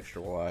one with the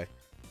extra Y.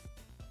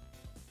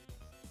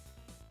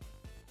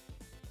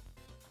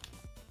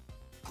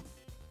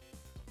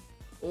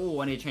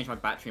 Oh, I need to change my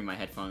battery in my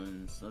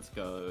headphones. Let's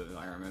go.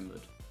 I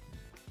remembered.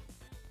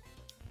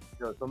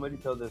 Yo, somebody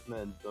tell this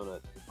man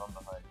Donut if I'm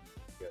behind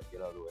you.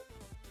 Get out of the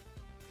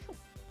way.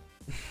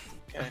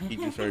 Okay. He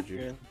just heard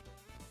you.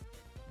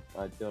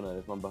 Alright, Donut,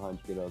 if I'm behind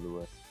you, get out of the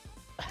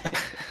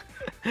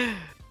way.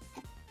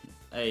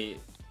 Hey,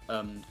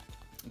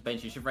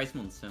 Bench, you should race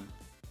Monster.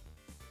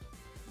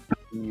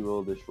 He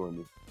will destroy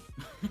me.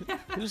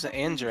 Who's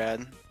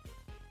Andrad?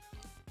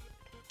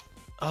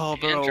 Oh,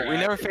 bro, Andrad, we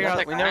never is figured that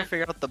out. the We never guy?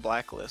 figured out the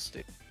blacklist,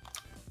 dude.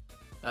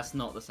 That's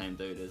not the same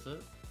dude, is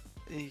it?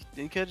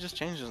 He could have just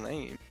changed his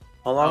name.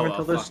 How long Oh, until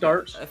well, this fuck it.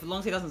 starts? As long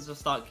as he doesn't just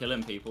start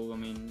killing people, I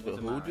mean, But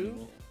doesn't who matter do?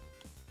 anymore.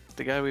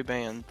 The guy we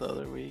banned the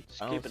other week.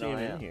 Just I keep don't an see him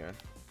eye in out. here.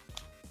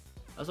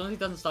 As long as he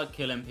doesn't start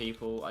killing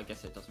people, I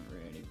guess it doesn't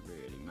really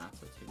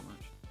matter too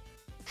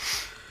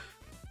much.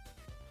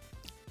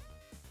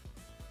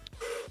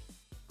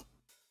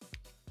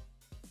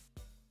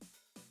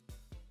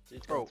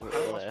 Dude's Bro, going how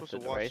through am all I the supposed to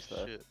effort to watch race this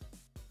though. shit?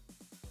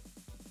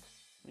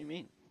 What do you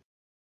mean?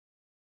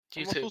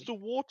 How am I supposed to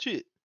watch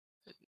it?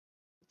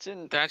 It's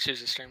in. That's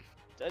usually stream.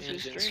 That's Yeah,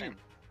 his it's in stream.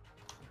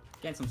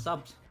 Getting some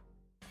subs.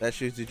 That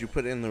shoes, did you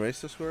put it in the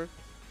race Discord?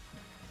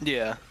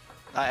 Yeah,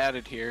 I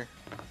added here.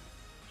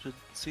 Should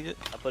see it,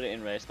 I put it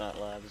in Race Night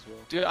Live as well.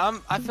 dude.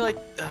 I feel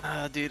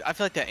like, dude, I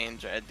feel like that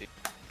Andrad dude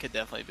could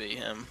definitely be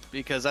him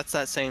because that's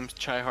that same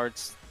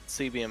tryhards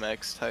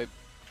CBMX type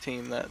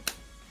team that.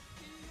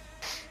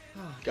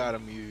 Gotta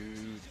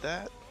mute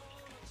that.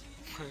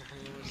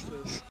 What's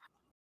this?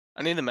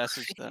 I need to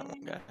message that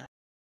one guy.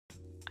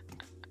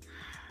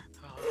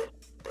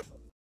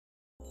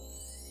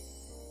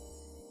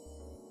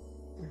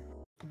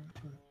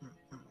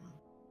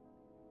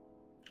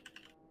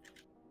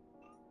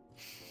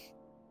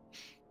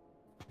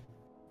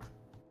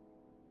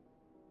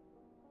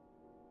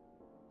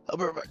 Oh, I'll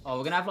be right back. Oh,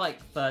 we're gonna have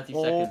like 30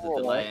 seconds of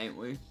delay, ain't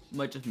we?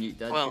 Might just mute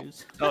dead Well-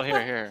 shoes. Oh,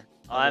 here.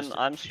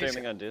 I'm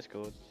streaming on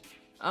Discord.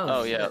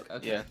 Oh, yeah, sick,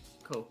 okay. yeah.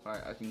 Cool.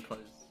 Alright, I can close.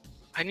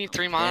 I need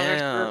 3 monitors.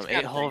 Damn, for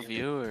 8 whole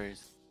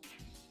viewers.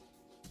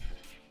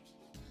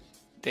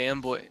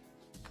 Damn boy,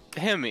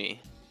 Hemi,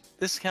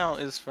 this count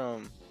is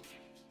from.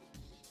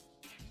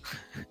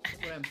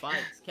 Wearing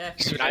bikes,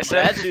 careful. Should I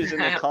say? Statues in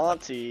the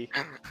Conti.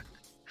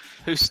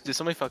 Who's? Did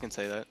somebody fucking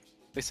say that?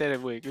 They say it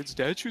every week. It's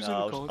statues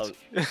No, in the I was cons.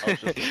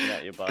 just looking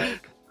at your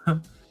bike.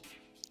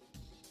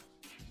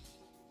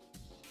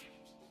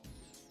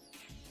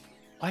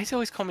 Why does he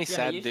always call me Yeah,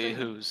 sad you dude?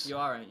 streaming? Who's? You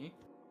are, aren't you?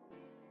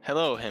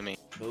 Hello, Hemi.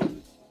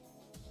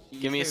 You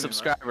Give me a streaming, right?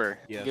 subscriber.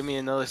 Yes. Give me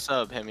another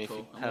sub, Hemi, Cool.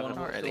 if you I'm haven't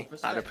gonna already. still I'd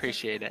respect it.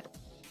 appreciate it.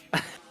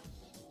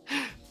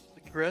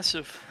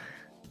 Aggressive.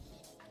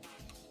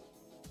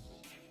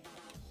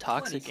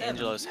 Toxic 27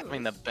 Angelo is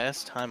having the viewers.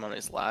 best time on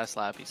his last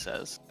lap, he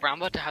says. Bro, I'm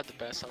about to have the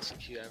best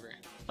LCQ ever.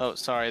 Oh,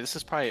 sorry, this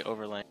is probably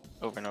overlaying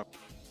over and over.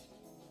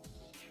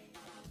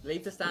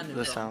 Leave the standing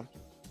The drum. sound.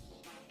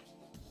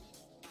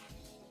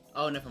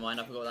 Oh, never mind.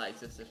 I forgot that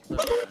existed.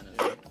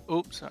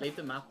 Oops, sorry. Leave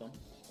the map on.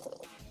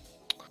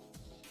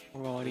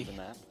 Alrighty. The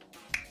map.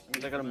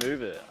 They're gonna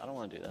move it. I don't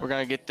want to do that. We're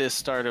gonna get this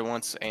started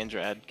once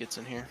Andrad gets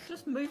in here.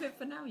 Just move it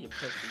for now, you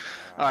pussy.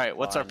 Alright,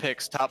 what's our fine.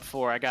 picks? Top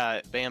 4. I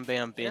got Bam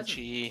Bam He doesn't-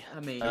 Benchy. I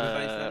mean,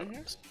 Everybody's not in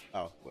here? Uh,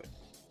 Oh, wait.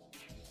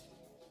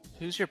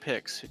 who's your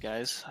picks, you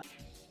guys?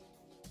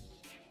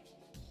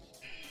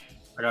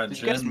 I got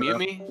Did you guys Jin, mute bro.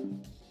 me?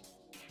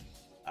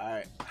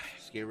 Alright,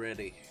 let's get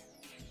ready.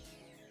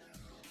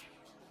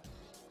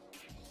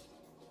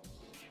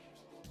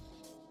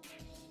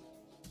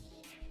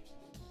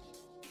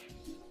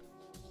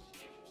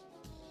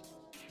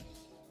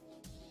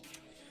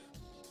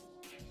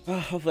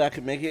 Hopefully I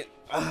can make it.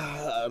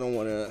 I don't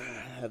want to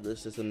have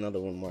this as another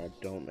one where I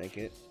don't make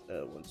it.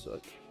 One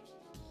sec.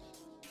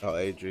 Oh,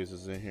 Adrius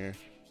is in here.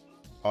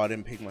 Oh, I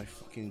didn't pick my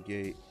fucking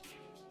gate.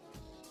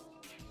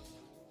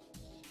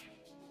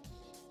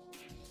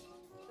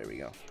 There we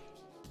go.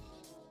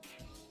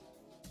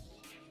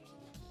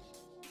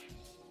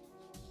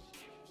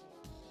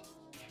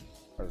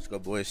 Alright, let's go,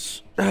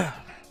 boys.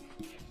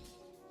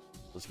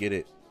 Let's get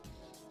it.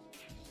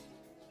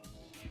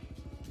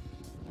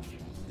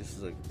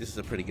 This is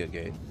a pretty good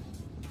gate.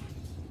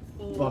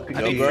 Fucking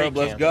Yo, Grub,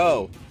 let's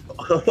go.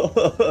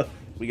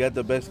 We got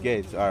the best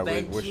gates. All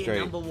right, we're straight.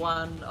 Number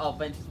one. Oh,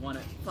 Bench has won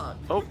it. Fuck.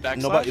 Oh,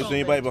 Nobody. Is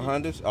anybody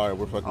behind us? All right,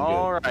 we're fucking good.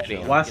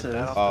 Alrighty. Wes is.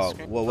 Oh,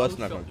 well, Wes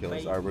not gonna kill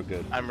us. All right, we're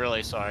good. I'm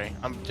really sorry.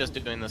 I'm just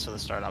doing this for the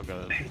start. I'll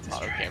go to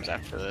auto games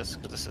after this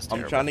because this is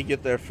terrible. I'm trying to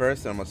get there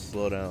first, and I'm gonna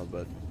slow down,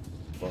 but.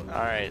 Well,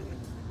 all right,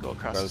 go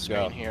across the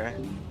screen here.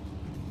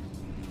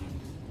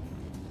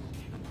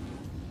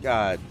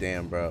 God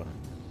damn, bro.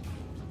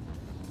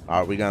 All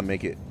right, we gotta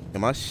make it.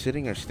 Am I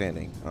sitting or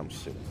standing? I'm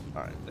sitting.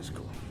 All right, that's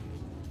cool.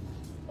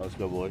 Let's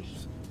go,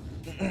 boys.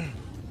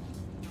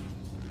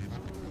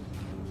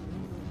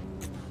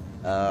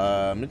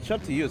 It's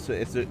up to you.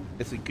 It's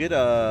a good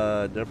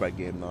dirt bike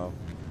game though,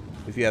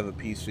 if you have a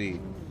PC.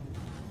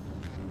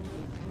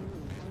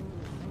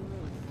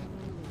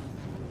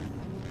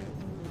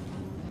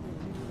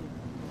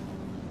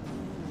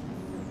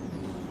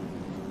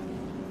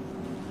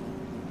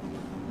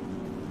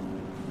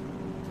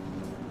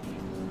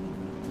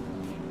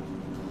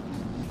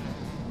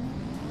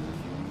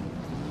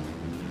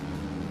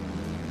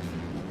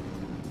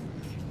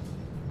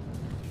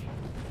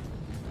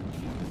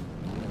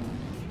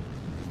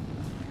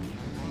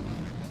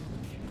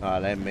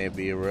 That may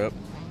be a rip.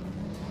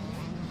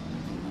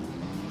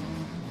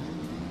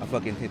 I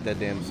fucking hit that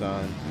damn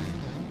sign.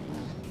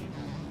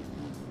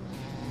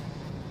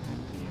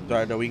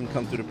 Sorry though, we can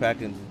come through the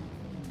pack and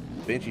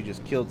Benchy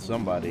just killed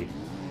somebody.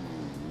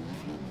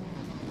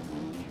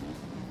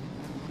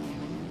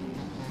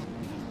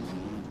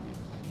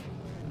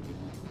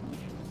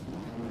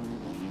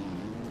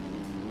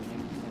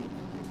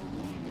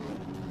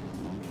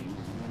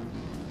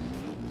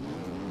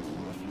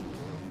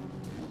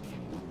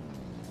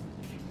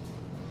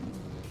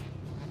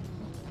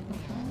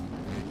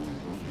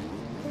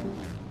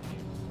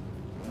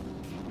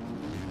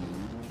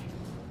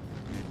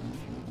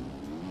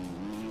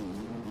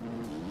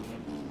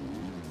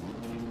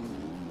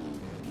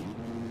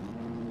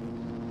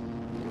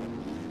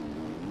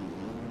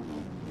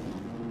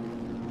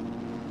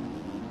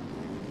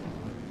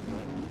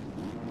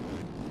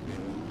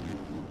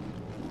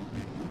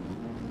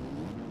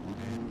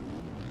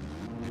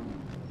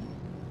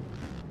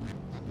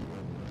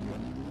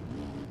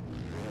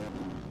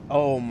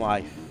 Oh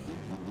my.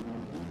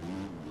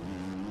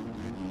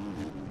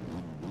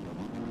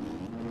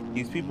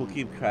 These people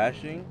keep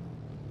crashing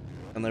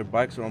and their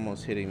bikes are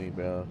almost hitting me,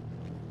 bro.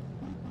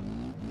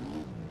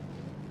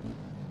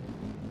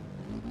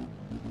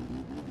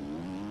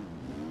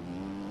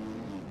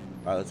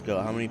 Alright, let's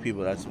go. How many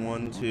people? That's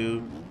 1,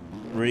 2,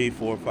 3,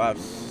 4,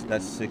 5.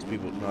 That's 6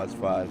 people. No, that's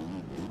 5.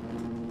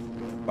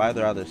 5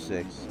 or other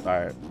 6.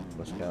 Alright,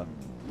 let's go.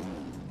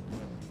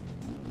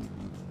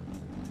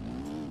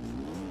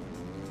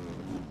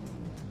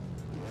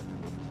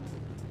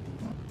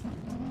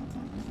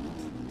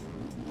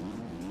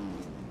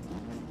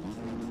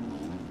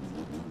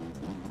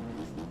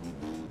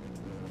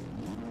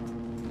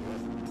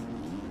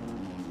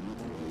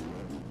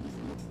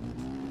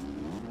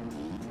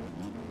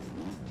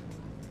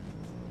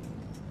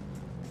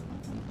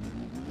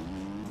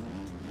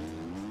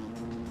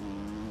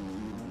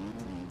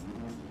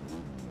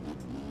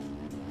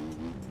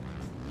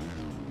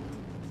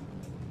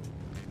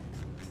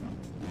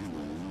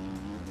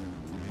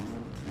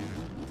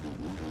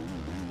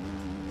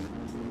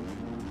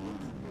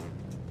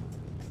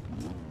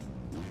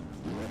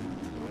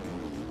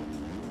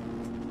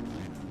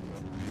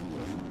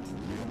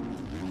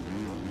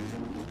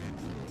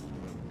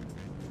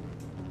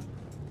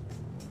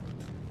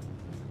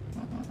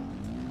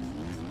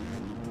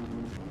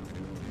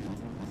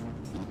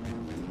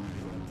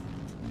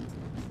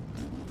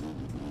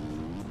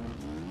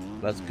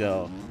 Let's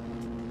go.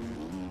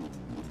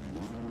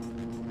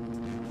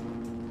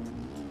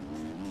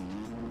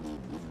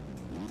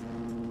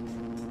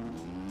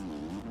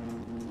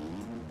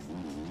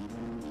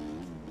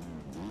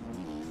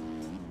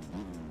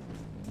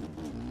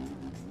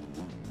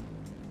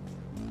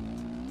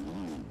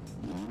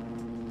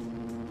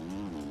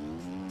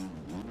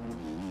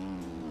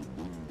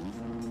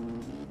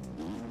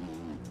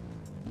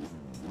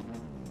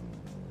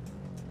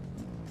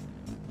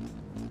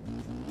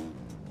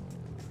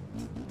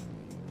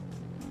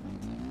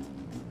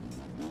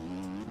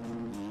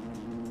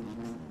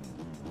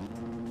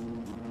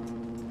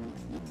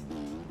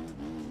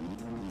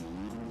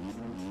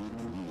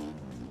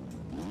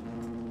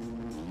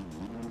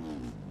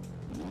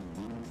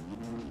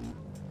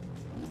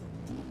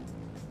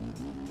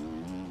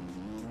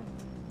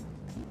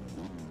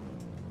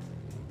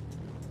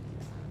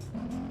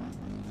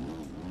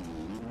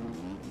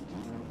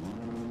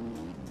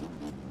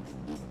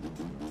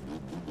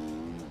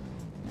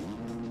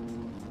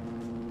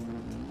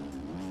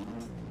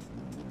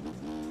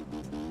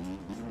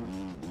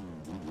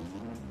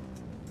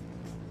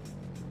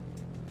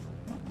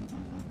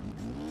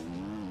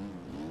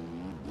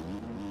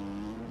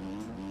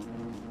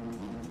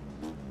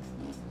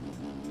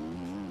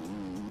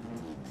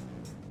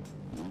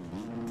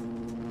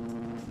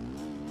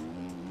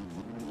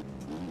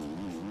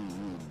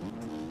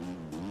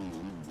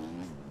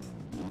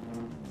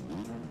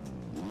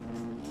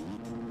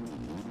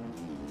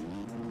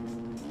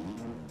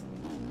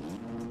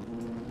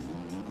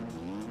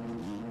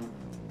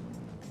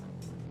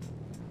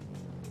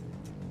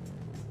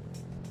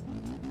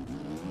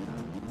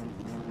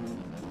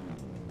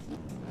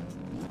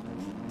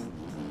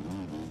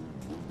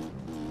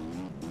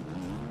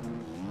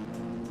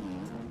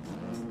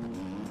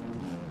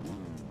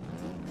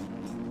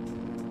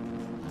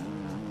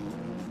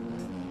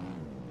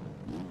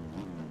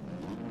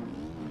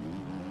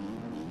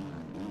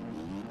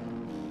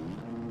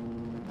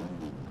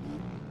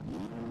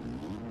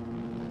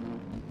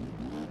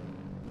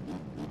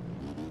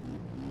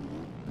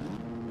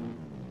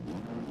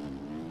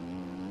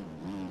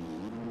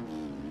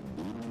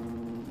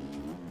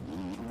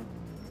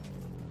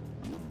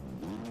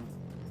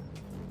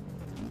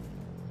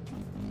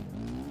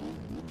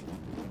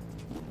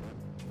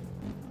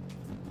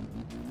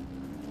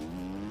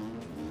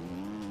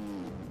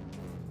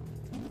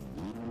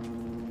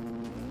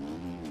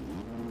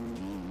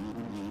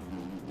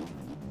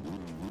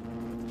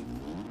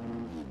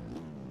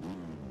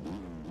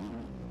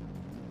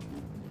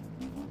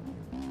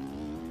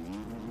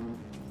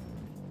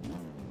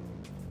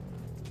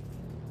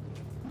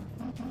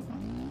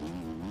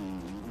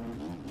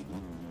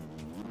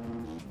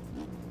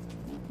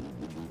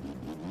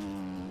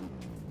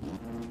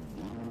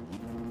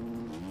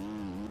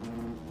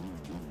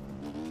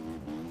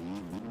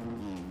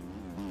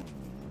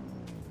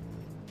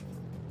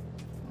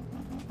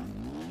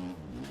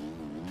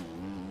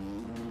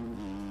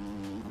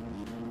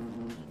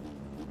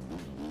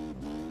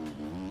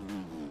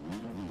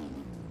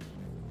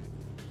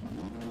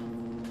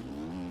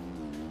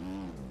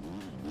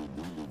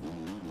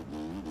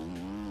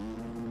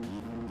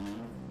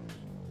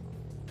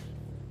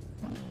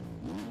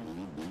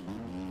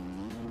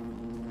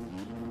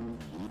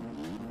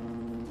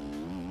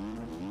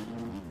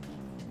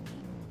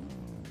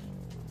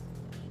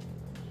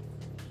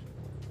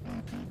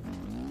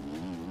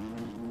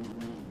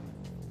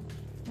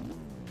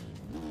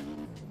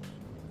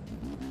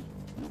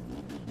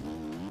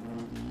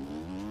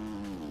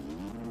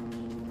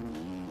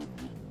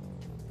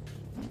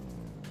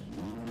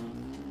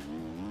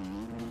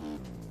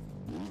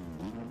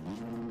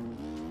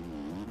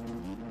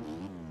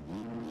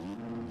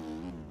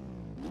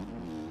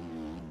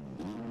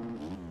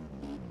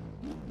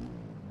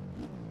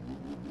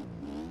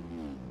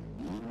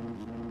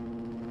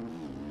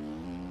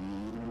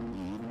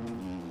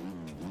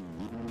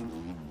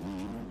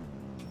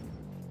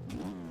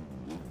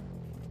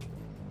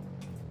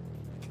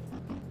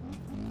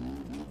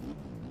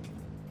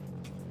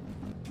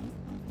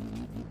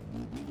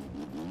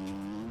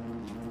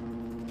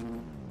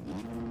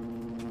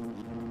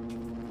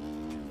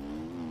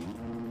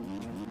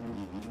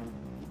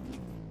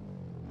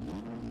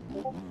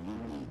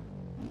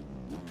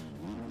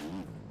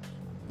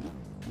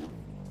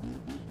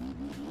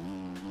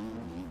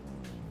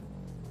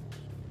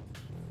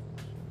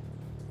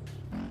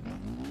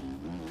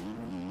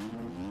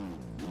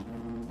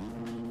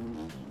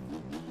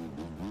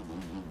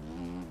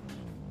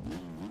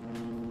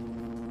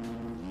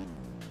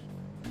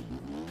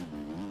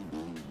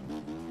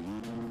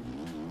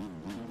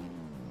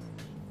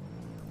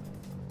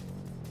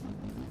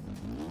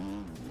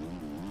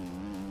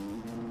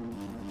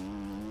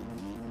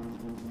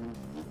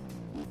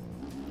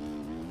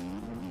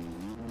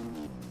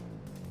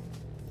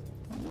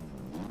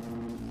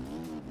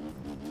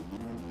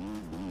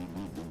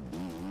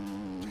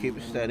 keep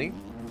it steady.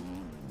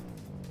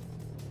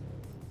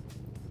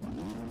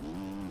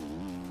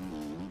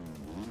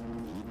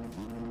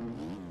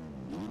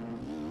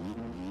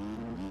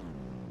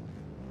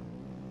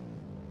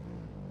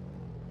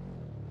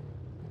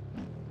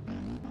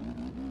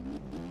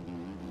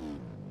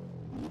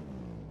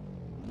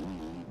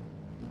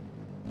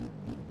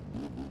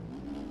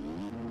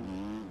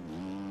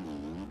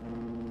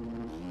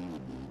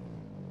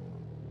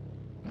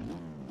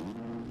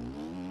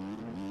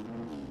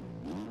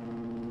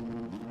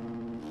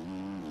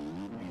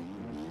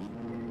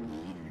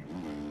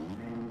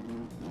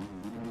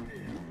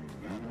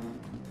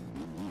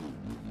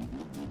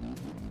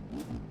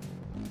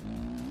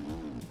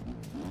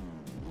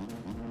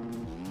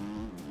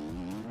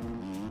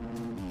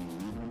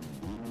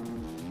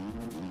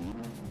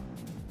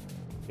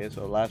 Okay,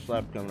 so last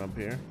lap coming up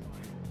here.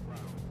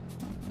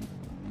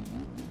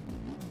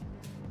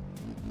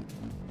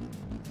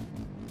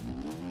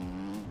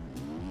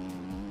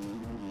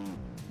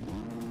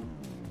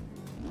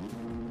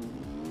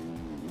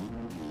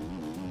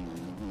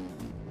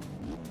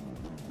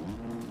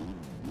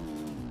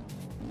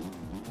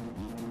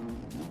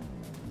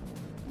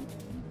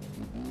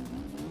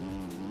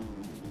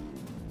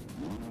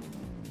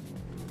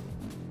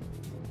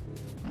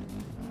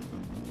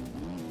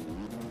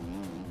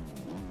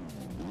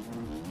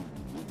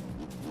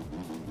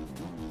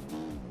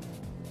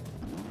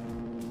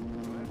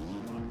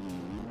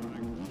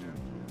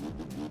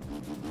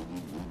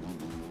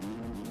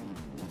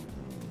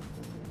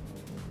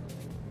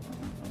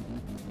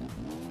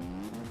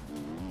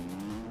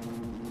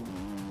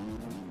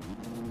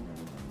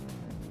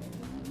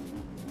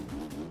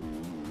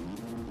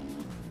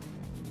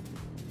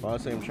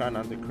 Honestly, I'm trying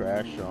not to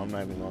crash, so I'm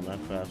not even going that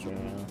fast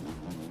right now.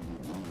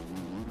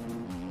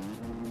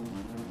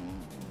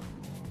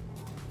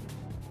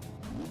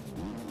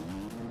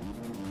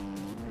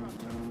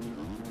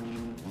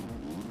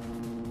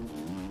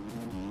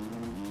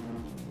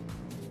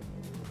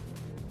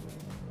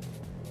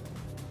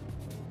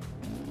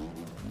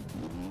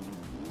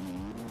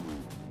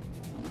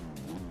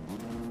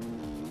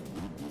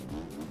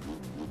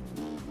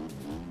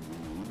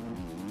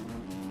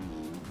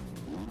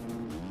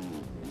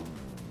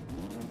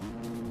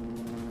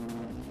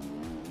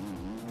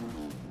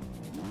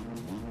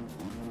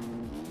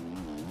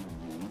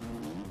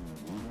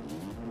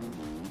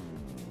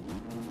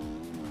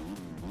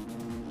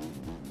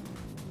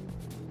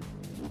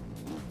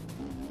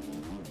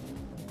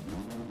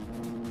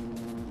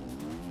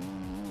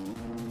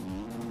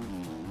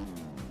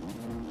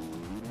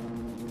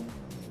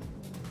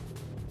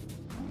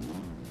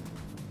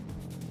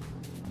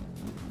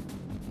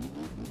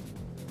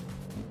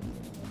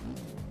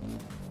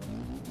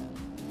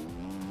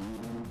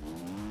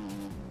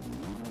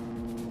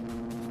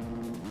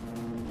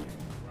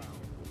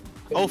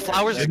 Oh,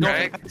 Flowers is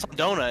going Greg. for some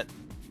donut.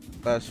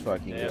 That's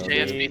fucking good.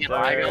 JSB and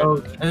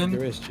Ligo. And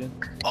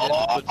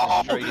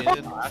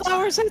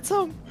Flowers hit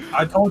some.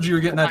 I told you were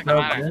getting that dub,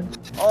 man.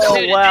 Oh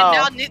Dude,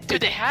 wow. Dude,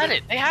 they had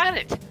it. They had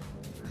it.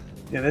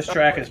 Yeah, this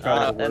track is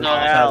probably the worst. no,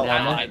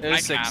 I've had. It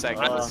was 6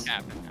 seconds. I was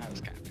capping. I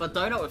was capping. But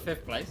Donut with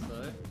 5th place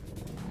though.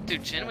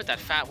 Dude, Jin with that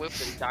fat whip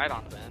that he died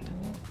on the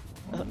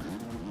bend.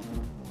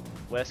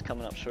 West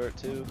coming up short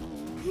too.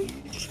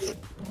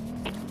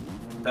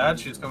 Dad,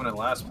 she's coming in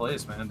last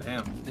place, man.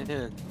 Damn.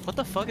 Yeah. What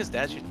the fuck is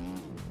that?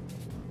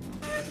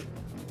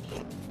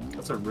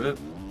 That's a rip.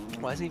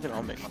 Why is he even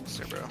on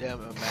McMonster, bro? Yeah,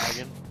 I'm a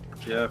Magan.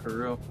 Yeah, for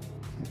real.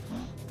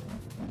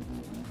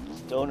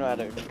 Stone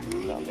Rider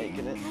not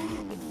making it.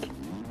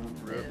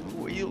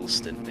 Wheels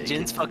didn't make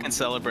Jin's fucking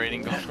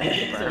celebrating going from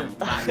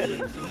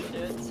the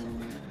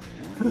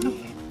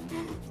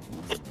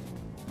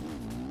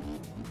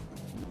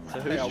So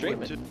who's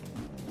streaming?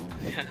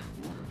 Yeah.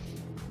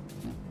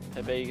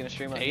 I bet you gonna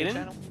stream on your Aiden?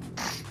 channel?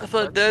 I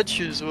thought Dad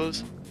Shoes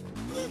was.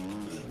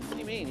 What do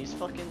you mean? He's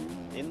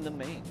fucking in the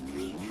main.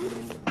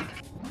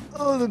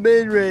 Oh, the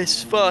main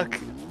race. Fuck.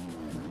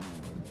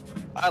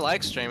 I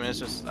like streaming, it's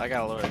just I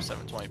gotta lower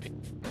 720p.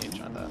 I need to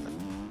try that.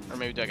 Or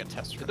maybe do I get a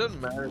test It doesn't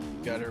matter if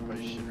you got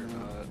everybody's shit or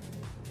not.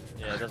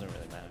 Yeah, it doesn't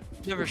really matter.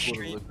 Never Just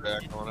wanna stream. look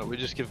back on it. We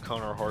just give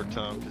Connor a hard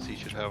time because he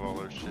should have all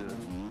our shit.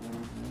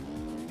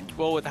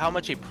 Well, with how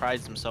much he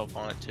prides himself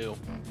on it too.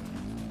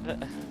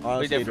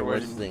 Honestly, the different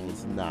worst words. thing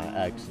is not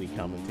actually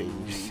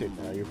commentating, just sitting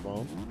on your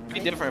phone. It'd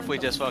be different if we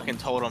just fucking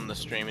told him to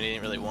stream and he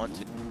didn't really want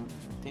to.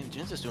 Damn,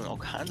 Jin's just doing all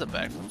kinds of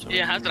backflips.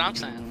 Yeah, that's what I'm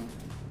saying.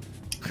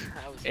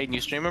 That was... Aiden,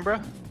 you streaming,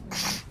 bro?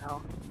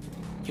 No.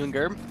 You and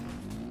Gerb?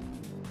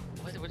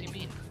 What do you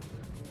mean?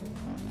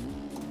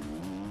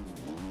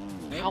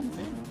 How?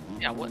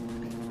 Yeah, what?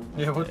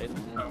 Yeah, what?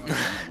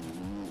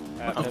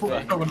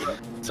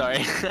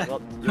 Sorry.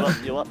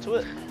 You up to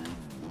it?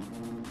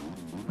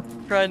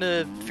 Trying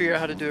to figure out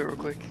how to do it real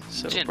quick.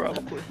 So Jin,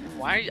 probably.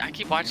 Why? I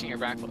keep watching your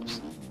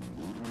backflips.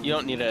 You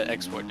don't need to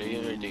export, do you?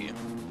 Or do you?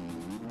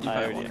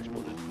 I already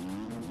exported.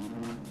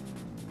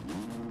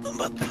 I'm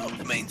about to go to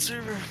the main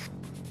server.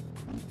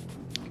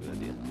 Good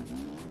idea.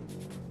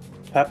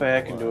 Pepe,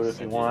 I can do it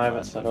if you want. I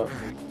haven't set up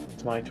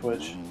to my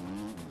Twitch.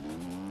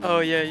 Oh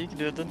yeah, you can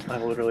do it then.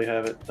 I literally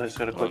have it. I just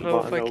gotta click the know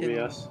if button I to can-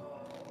 OBS.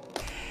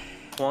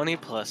 20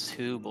 plus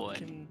 2, boy.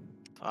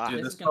 Fuck. Dude,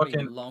 This this is gonna be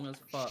fucking long as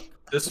fuck.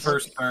 this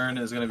first turn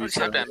is gonna I'm be just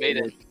happy I made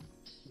it.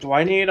 Do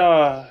I need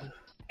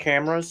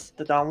cameras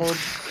to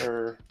download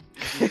or?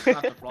 You just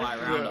have to fly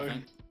around, I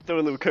think. Throw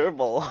a little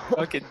curveball.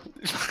 Fucking.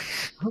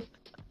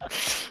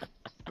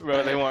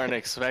 Bro, they weren't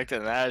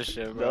expecting that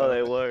shit, bro. No,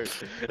 they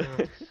weren't.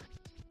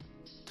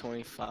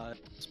 25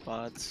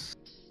 spots.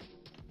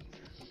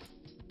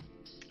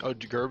 Oh,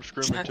 Gerb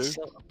screaming too?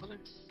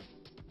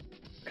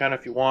 Kind of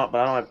if you want,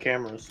 but I don't have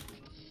cameras.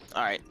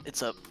 Alright,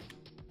 it's up.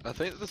 I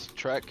think the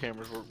track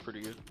cameras work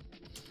pretty good.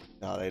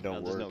 No, they No,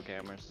 don't there's work. no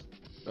cameras.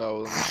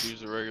 Oh, well, let's use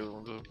the regular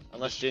ones. Though.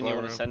 Unless Just Jin, you fly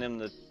want to around. send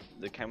him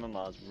the camera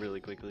mods really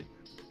quickly.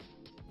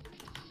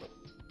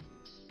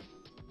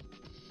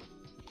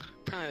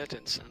 Apparently that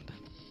didn't send.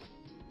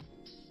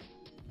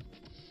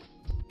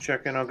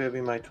 Check in. I'll give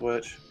you my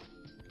Twitch.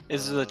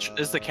 Is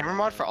the camera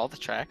mod for all the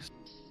tracks?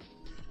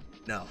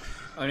 No.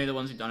 Only the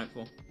ones you've done it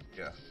for.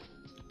 Yeah.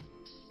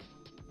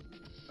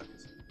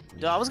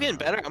 Yo, I was getting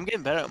better. I'm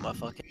getting better at my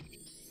fucking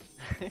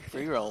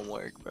free roam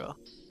work, bro.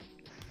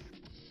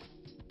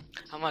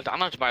 I'm gonna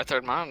have to buy a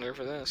third monitor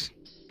for this.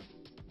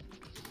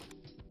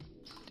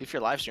 Dude, if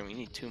you're live streaming, you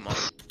need 2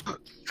 monitors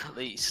at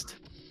least.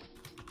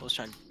 I was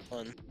trying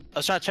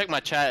to check my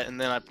chat, and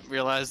then I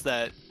realized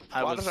that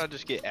Why did I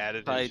just get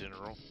added I- in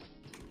general?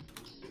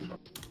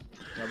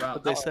 What about?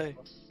 What they say?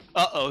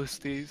 Uh-oh,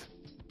 Steve.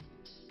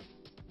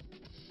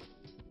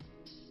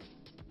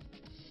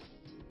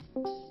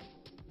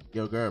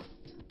 Yo, Gerb.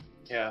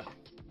 Yeah.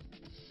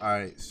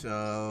 Alright,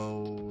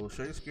 so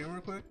show your screen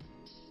real quick.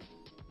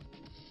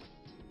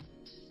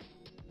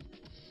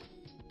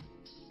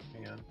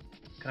 Hang on.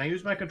 Can I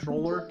use my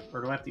controller,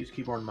 or do I have to use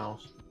keyboard and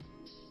mouse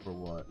For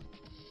what?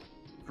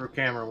 for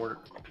camera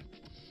work?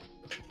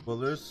 Well,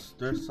 there's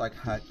like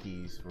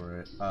hotkeys for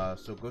it.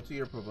 So go to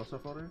your proposal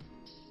folder.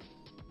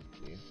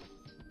 See.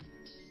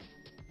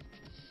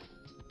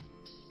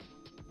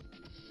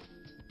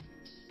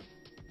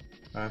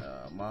 Okay.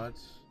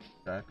 Mods,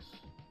 tracks.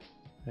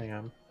 Hang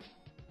on.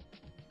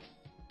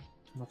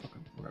 Motherfucker,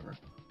 whatever.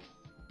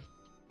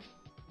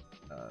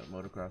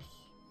 Motocross.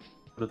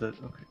 What is it?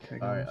 Okay,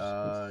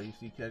 Alright, you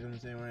see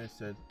Kegums anywhere? It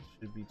said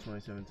should be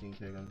 2017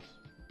 Kegums.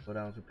 Go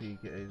down to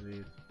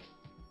PKZs.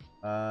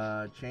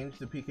 Change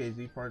the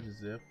PKZ part to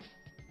zip.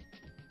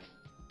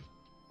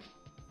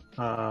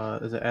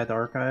 Is it add to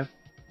archive?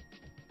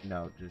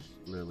 No, just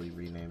literally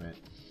rename it.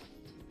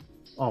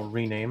 Oh,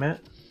 rename it?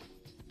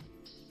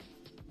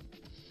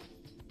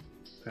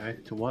 Okay,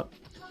 to what?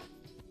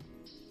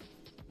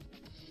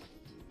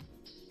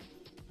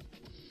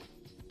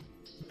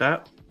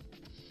 That?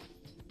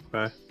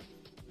 Okay.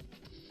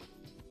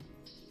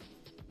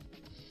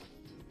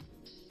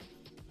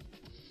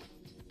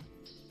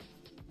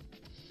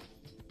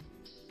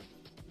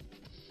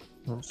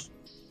 Oops.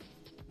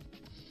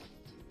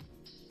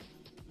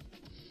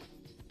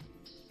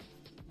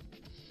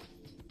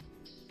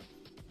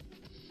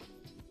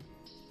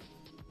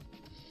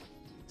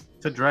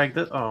 To drag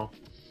that? Oh.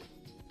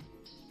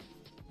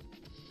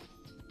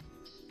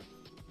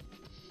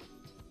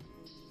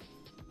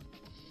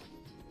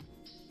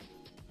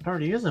 It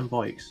already is in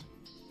bikes.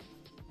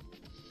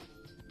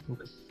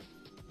 Okay.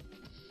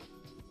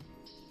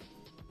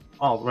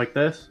 Oh, like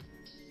this?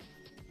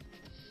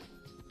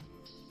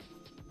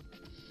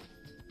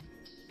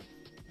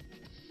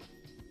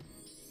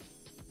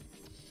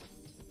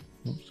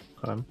 Oops,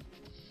 okay.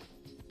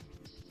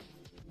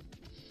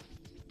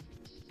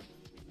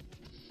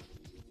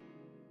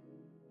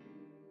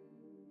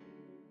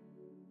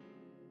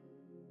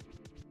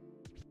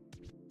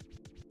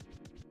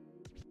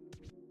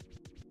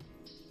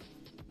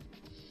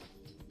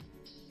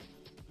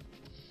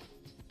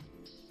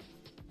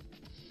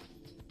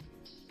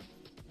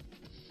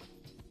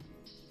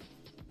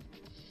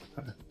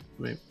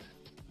 Wait.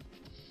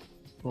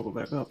 We'll go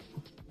back up.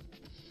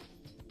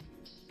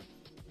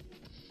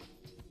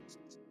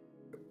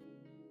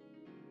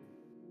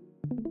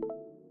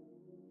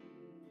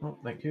 Oh,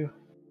 thank you.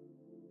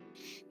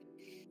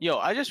 Yo,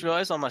 I just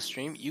realized on my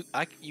stream, you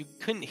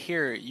couldn't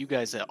hear you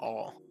guys at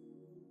all.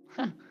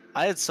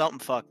 I had something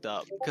fucked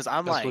up because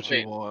I'm That's like, what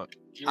you want.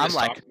 You I'm were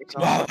like,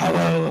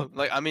 stalking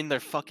like I'm in their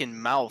fucking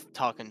mouth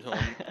talking to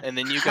them, and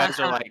then you guys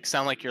are like,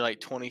 sound like you're like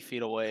 20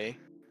 feet away.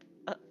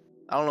 I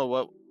don't know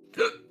what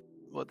the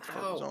fuck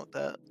was wrong with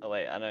that. Oh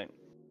wait, I don't.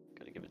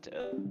 Gotta give it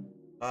to.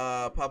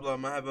 Pablo,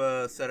 I'm gonna have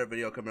a setup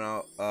video coming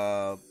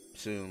out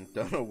soon.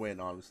 Don't know when,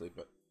 obviously,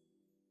 but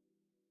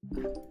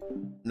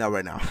not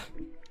right now.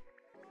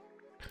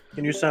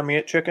 Can you send me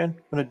it, chicken?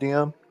 In a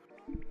DM?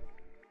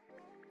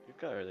 You've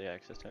got early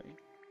access, don't you?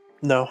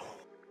 No.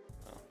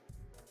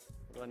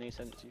 What do I need to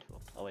send it to you for?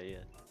 Oh wait, yeah.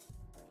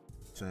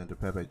 Send it to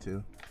Pepe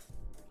too.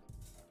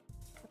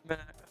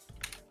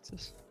 So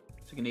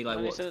you can need like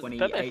What what, is it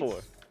 28 Pepe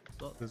for?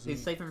 slots?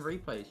 It's safe in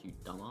replays, you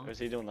dumbass. Or is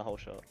he doing the whole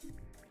shot?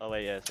 Oh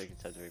wait, yeah, so you can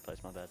send the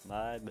replays. My bad.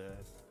 My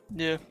bad.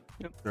 Yeah.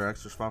 Yep. There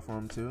extra spot for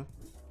him too.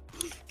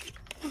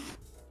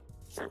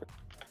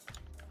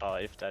 Oh,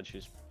 if Dad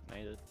Shoes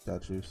made it.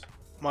 Statues.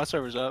 My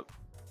server's up.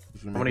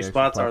 How many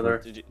spots are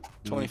there?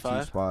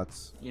 25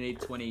 spots. You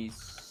need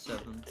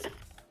 27.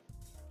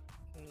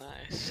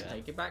 Nice.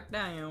 Take it back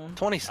down.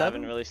 27? I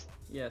haven't really.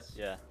 Yes.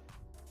 Yeah.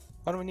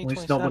 Why do we need At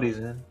least 27? nobody's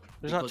in.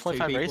 There's not Because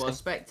 25 two people racing. are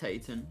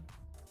spectating.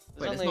 There's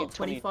Wait, it's only not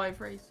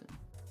 25 racing.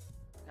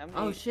 How many?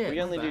 Oh shit. We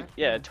my only do. bad.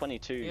 Yeah,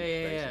 22. Yeah, yeah,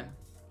 racing.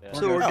 yeah.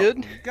 So we're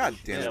good? God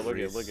damn Yeah, it, we're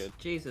good. Reese. We're good.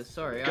 Jesus,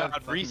 sorry. God,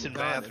 fucking Reese and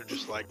forgot Math it. are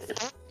just like.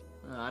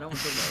 I don't want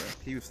to talk about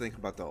it. He was thinking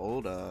about the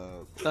old That's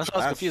why I was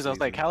last confused. I was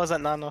like, season. how is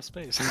that not enough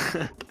space?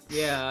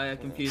 Yeah, I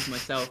confused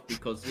myself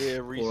because Yeah,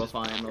 Reese 4 or is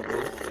 5 level.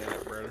 Yeah,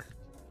 brother.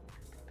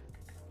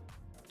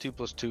 2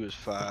 + 2 is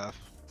 5.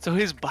 So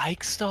his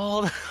bike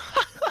stalled?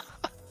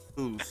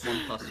 Who's?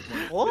 1 plus 1.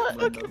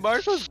 What?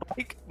 Marshall's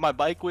bike? My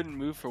bike wouldn't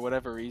move for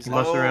whatever reason.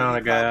 Must have ran out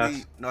of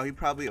gas. No, he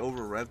probably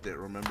over revved it,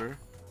 remember?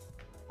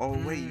 Oh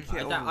wait, you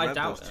can't I over rev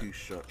doubt those it.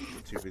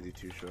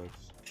 252 strokes.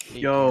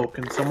 Yo,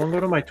 can someone go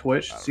to my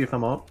Twitch, see if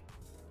I'm up?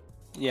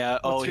 Yeah,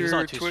 What's he's your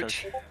on 2 Twitch?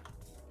 strokes.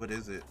 What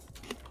is it?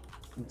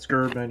 It's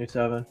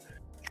Gerb97.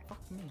 Fuck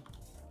me.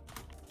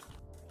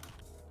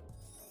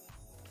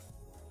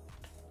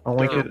 I'll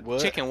link Yo, it.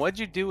 What? Chicken, what'd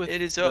you do with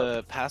It is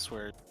the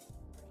password?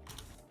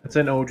 It's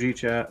in OG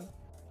chat.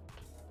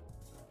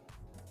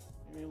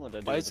 You want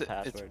to do Why with is the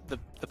it? It's password?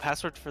 the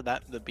password for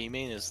that the B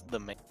main is the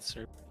main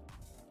server.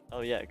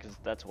 Oh yeah, because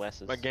that's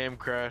Wes's. My game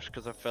crashed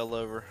because I fell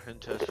over in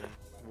testing.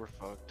 We're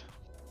fucked.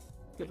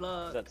 Good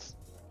luck. That's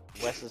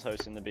Wes is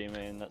hosting the B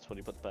main. That's what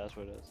he put the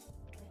password as.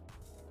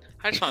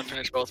 I just want to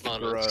finish both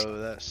motos. Bro,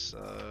 that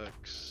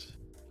sucks.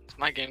 If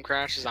my game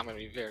crashes, I'm gonna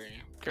be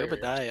very. Go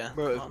Badaya.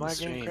 Bro, if on my the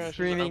game stream. crashes,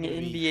 Streaming I'm gonna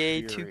be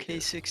NBA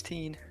furious.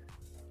 2K16.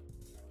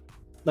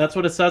 That's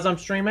what it says I'm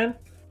streaming?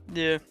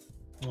 Yeah.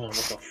 Oh, what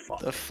the fuck?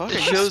 The fuck? It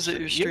shows that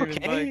you're You streaming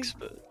okay? bikes,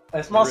 but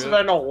This must have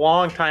been a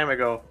long time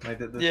ago. I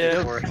did this Yeah.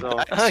 before, so.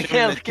 I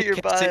can't look at your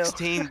bio.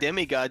 16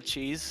 demigod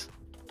cheese.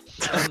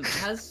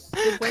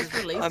 Did Wes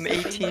release I'm the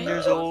 18 B-main?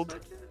 years old.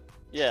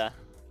 Yeah,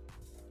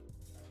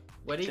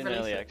 Where did it's he in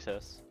release early it?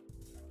 access.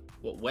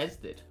 What Wes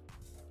did?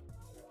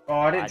 Oh,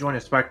 I didn't join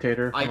a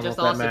spectator. I don't just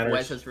know if asked that if matters.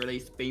 Wes has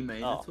released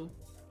B-main Oh. at all.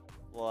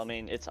 Well, I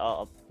mean, it's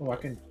up. Oh, I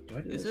can. Do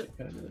I do Is this? it?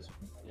 Can I do this?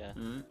 Yeah.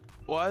 Mm.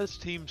 Why is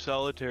Team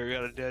Solitaire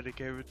got a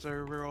dedicated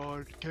server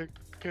on? Can't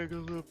go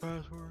to the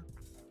password.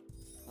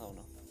 I don't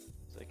know.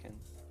 So they can.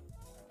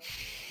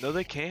 No,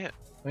 they can't.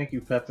 Thank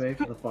you, Pepe,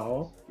 for the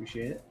follow.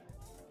 Appreciate it.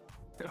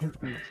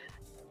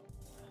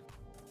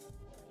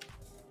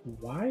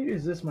 Why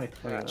is this my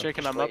title?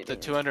 Chicken, I'm up to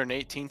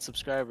 218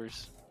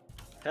 subscribers.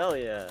 Hell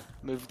yeah.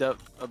 Moved up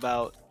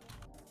about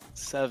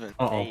 7.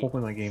 Uh oh, 8,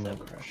 hopefully my game won't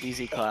 7. crash.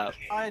 Easy clap.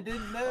 I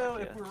didn't know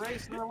if we're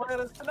racing the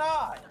letters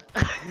tonight.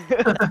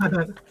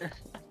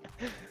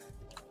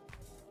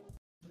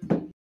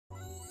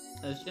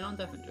 Is Jin on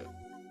definite joke?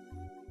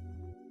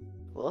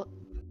 What?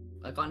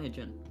 I can't hear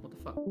Jin. What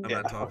the fuck? I'm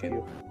not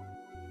talking.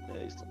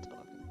 Yeah, he's not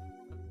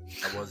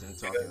talking. I wasn't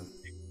talking.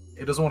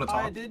 He doesn't want to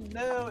I talk. didn't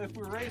know if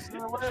we're racing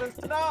the letters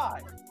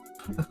tonight.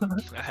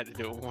 I had to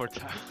do it one more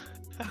time.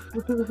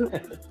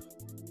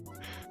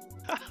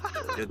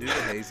 Yeah, do the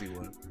hazy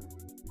one.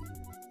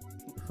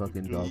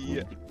 Fucking dog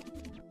Yeah. one.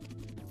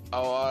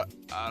 Oh,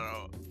 I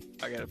don't.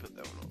 I gotta put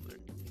that one on there.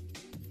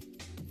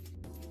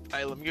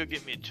 Hey, let me go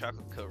get me a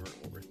chocolate covered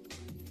over.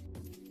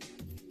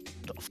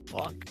 The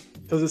fuck?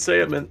 Does it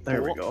say I'm in?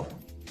 There we go.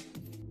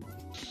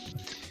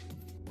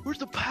 Where's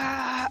the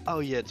pie? Oh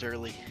yeah, it's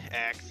early.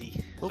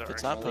 Axie. Hope Sorry.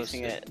 it's not I'm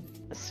releasing posted. it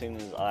as soon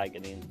as I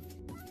get in.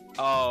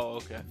 Oh,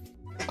 okay.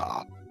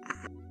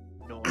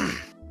 No.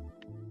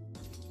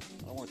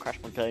 I don't want to crash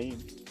my game.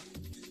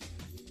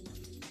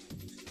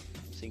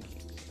 I'm sinking.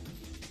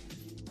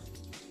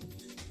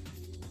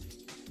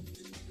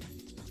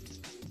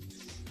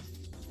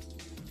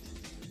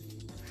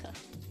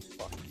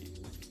 Fuck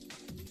you.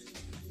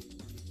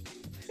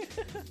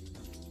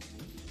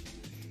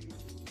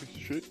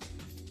 Shit.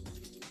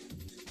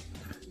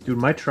 Dude,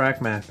 my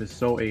track map is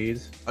so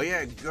AIDS. Oh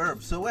yeah,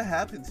 Gerb. So what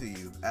happened to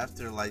you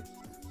after like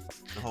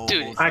the whole?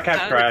 Dude, I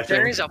kept crashing.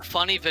 there is a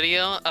funny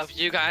video of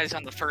you guys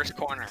on the first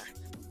corner.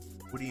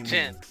 What do you mean?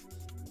 Jin,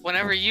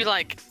 whenever you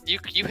you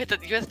hit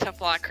the tough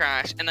block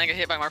crash and then get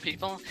hit by more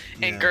people,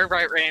 and Yeah. Gerb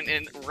ran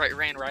in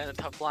the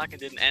tough block and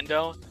did an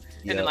endo, and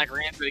Yep. then like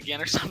ran through it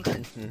again or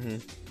something.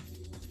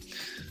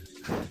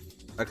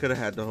 I could have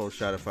had the whole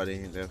shot if I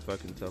didn't hit that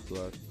fucking tough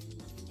block.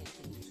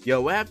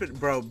 Yo, what happened,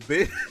 bro?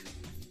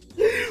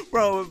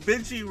 Bro,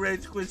 Benji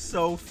rage quit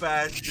so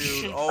fast,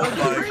 dude. Oh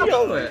my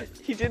god.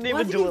 He didn't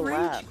Why even did do he a rage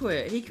lap.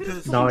 quit? He could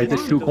have. No, he did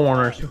 2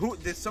 corners. Who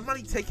did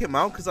somebody take him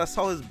out? Cause I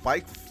saw his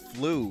bike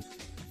flew.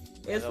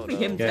 It's I don't probably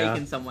him know.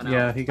 taking someone out.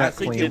 Yeah, he I got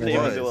think He clean. didn't it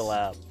even was. do a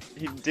lap.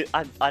 He did.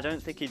 I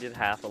don't think he did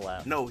half a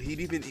lap. No, he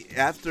didn't even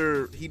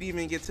after he didn't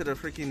even get to the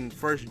freaking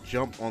first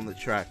jump on the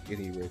track and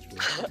he rage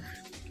quit.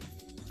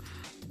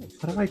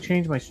 How did I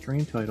change my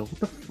stream title? What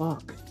the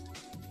fuck?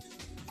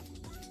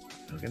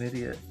 Fucking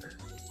idiot.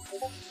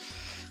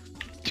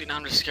 Dude, now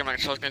I'm just scared my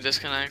controller's gonna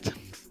disconnect.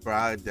 Bro,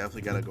 I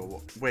definitely gotta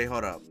go. Wait,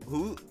 hold up.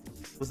 Who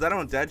was that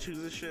on Dad Shoes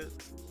and shit?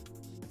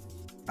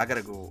 I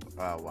gotta go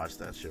watch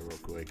that shit real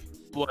quick.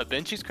 What,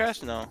 Benchi's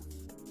crashed? No.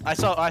 I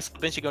saw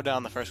Benchy go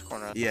down the first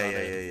corner.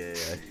 Yeah.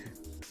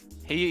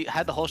 He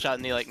had the whole shot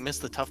and he like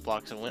missed the tough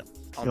blocks and went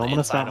on Yo, the I'm gonna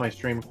inside stop of my it.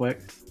 stream quick.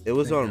 It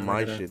was Hang on on, my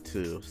I gotta- shit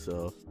too,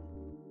 so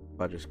if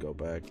I just go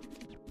back.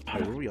 Hey,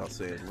 what were y'all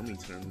saying? Let me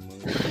turn.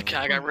 Okay,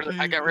 I got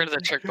rid of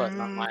the trick button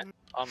on my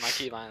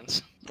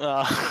keybinds.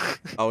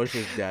 Oh, it's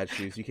just dad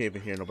shoes. You can't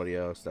even hear nobody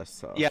else. That's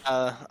tough. Yeah,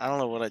 I don't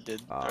know what I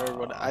did, or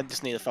what I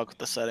just need to fuck with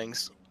the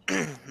settings.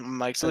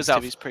 Mic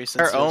sensitivity's pretty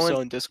sensitive, so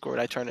in Discord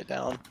I turn it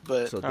down.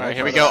 But So all right, that's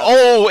here we why- go.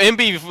 Oh,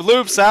 MB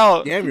loops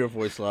out. Damn, your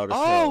voice loud as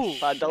hell. Oh,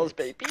 $5,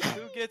 baby.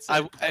 who gets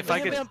it? If I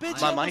could,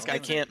 my mic, I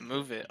can't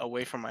move it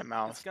away from my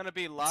mouth. It's gonna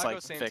be It's Lago,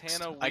 like fixed.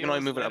 Santana, I can only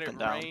Wheels, move it up Let and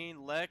down.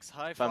 Rain, Lex,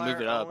 High If I move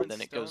Flyer, it up, Owen,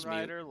 then it goes Stone mute.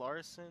 Rider,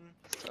 Larson.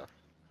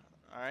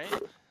 All right.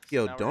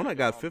 Yo, now we're Donut gonna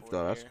got go on 5th though.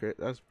 board That's here. great.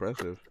 That's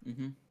impressive.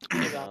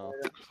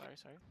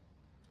 Sorry.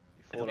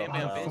 Hold Bam on,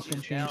 Bam wow. Bench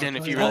is down. Then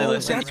if you really Oh,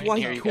 listen, that's you why can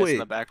he hear you guys in quit.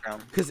 the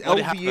background. Because What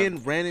happened?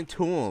 LVN ran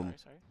into him.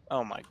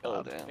 Oh my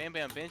god. damn. Bam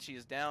Bam Benchy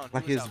is down.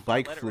 Like Who was his out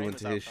bike front? Let It flew Rain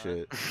into was his out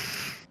front.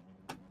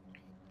 shit.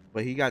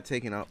 But he got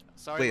taken out.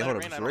 Sorry, Wait, Let hold It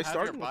up. Rain, Is I the don't race have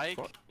your starting? What the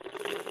bike.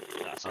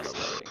 fuck? That's not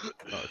starting.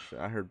 Oh shit!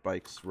 I heard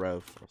bikes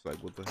rev. I was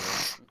like, what the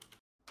hell?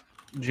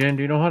 Jen,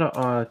 do you know how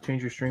to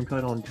change your stream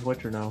title on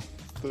Twitch or no?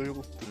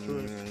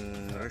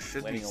 There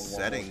should be Waiting on one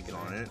settings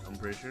more. on it. I'm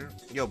pretty sure.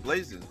 Yo,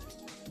 Blazin.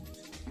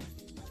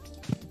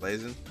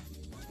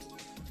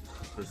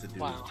 Supposed to do.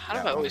 Wow, how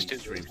that do I always when do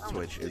streams this?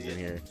 Twitch isn't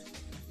here.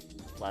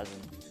 Lazen.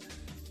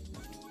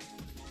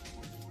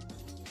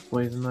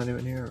 Blazing not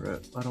even here.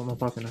 But I don't know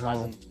fucking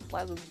how.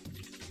 Lazen.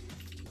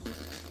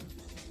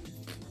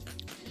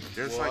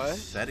 There's like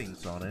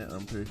settings on it.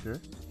 I'm pretty sure.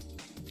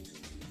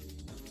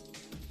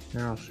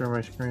 Here, I'll share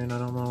my screen. I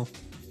don't know.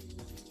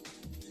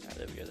 Alright,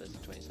 there we go. There's a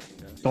 20-second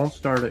go. Don't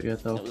start it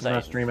yet though. It was I'm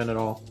not eight. streaming at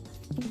all.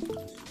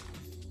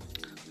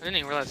 I didn't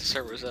even realize the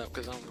server was up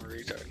because I'm a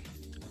retard.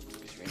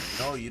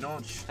 No, you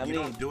don't. How You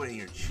many- don't do it in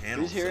your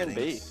channel Who's here in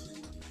B?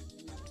 settings.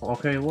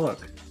 Okay, look.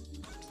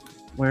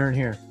 Where in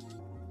here?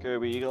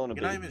 Kirby, you going to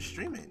B? You're not even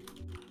streaming.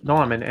 No,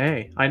 I'm in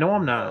A. I know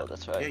I'm Oh, not.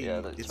 that's right. Yeah,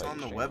 Yeah, that's it's right. on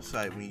you the stream.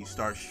 website when you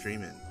start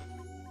streaming.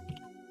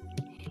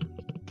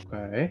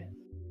 Okay.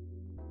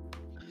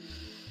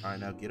 Alright,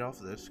 now get off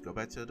of this. Go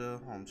back to the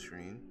home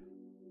screen.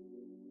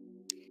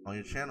 On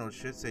your channel, it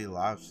should say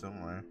live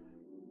somewhere.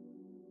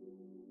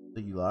 Are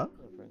you live?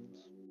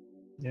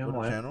 Yeah, Go I'm to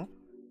live. channel.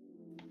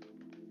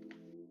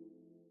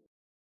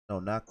 No,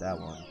 not that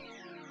one.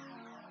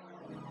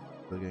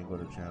 Click and go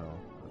to channel.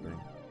 I think.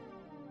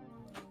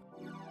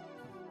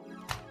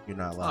 You're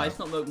not Oh, live. it's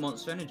not Milk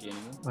Monster Energy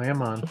anymore. I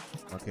am on.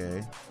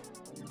 Okay.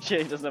 Yeah,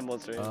 he doesn't have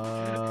monster.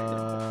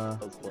 That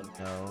was fun.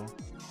 No.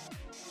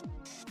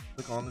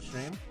 Click on the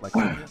stream. Like,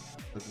 click it.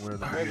 Click where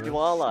the Kirby, video you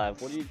are live.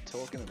 What are you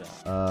talking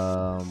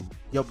about? is.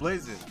 Yo,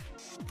 Blazin.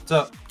 What's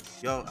up?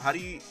 Yo, how do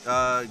you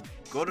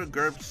go to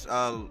GURP's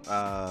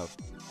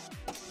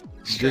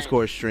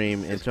Discord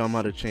stream and tell him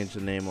how to change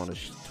the name on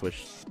his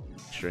Twitch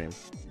stream.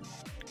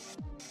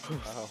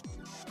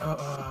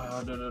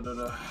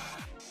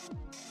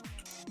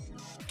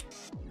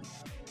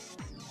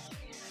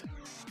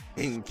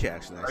 In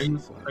cash now. Are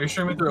you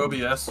streaming through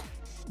OBS?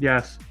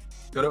 Yes.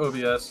 Go to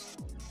OBS.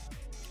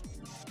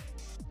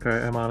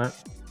 Okay, I'm on it.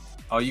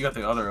 Oh, you got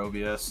the other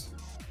OBS.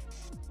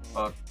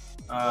 Fuck.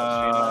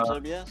 Streamlabs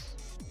OBS?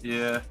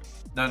 Yeah.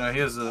 No, he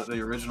has the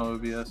original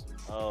OBS.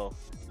 Oh.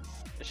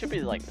 It should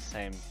be like the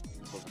same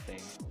sort of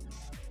thing.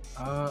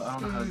 I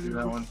don't know how to do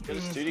that one. Go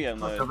to studio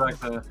mode.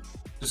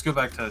 Just go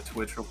back to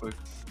Twitch real quick.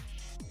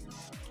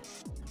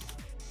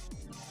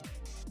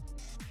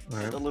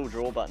 The little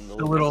draw button. The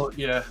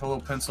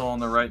little pencil on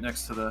the right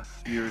next to the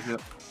viewers.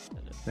 Yep.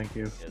 Thank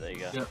you. Yeah, there you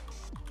go. Yep.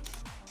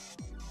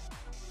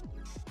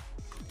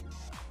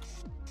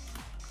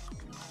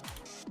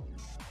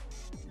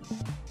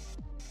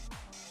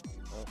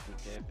 Oh, from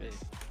JFB.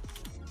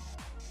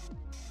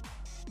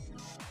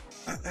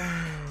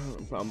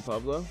 I'm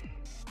Pablo.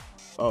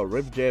 Oh,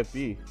 RIP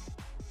JFB.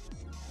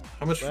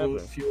 How much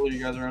fuel are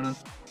you guys running?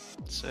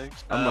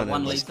 6. I'm running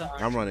 1 liter.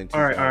 I'm running 2.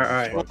 Alright.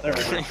 I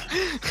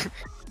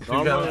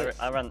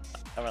ran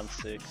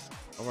 6.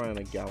 I'm running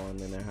a gallon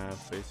and a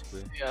half,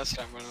 basically. Yeah, that's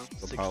what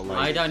I'm running.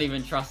 I don't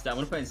even trust that. I'm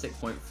gonna put in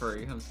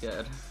 6.3. I'm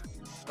scared.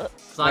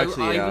 So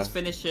Actually, I was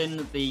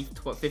finishing the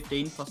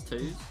 15 plus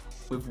 2s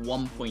with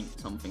 1 point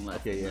something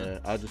left. Okay, yeah.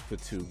 I'll just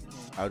put 2.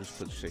 I'll just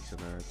put 6 in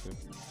there too.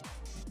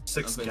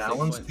 6 I've been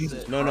gallons? 6.6.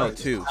 Jesus No, Christ.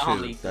 2.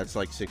 Only 2. That's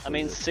like 6. I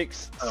mean, liters.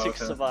 6 Oh, okay.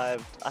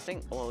 survived. I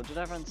think. Oh, did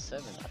I run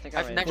 7? I think I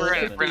I've ran never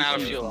 7. ran out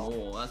of Fuel fuel.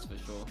 more, that's for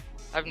sure.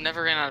 I've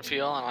never ran out of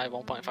fuel and I have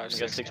 1.56. I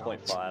go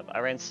 6.5. I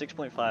ran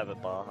 6.5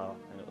 at Baja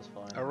and it was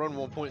fine. I run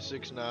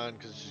 1.69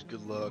 because it's just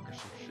good luck or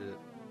some shit.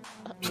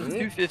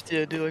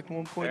 250, I do like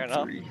Fair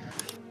enough. 1.3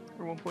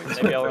 or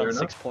 1.6. Maybe I'll run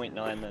enough.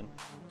 6.9 then.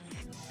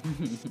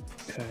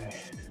 Okay.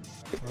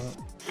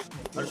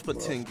 I just put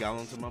 10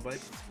 gallons on my bike.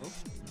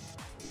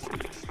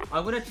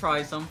 I'm gonna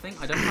try something.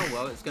 I don't know how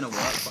well it's gonna work,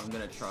 but I'm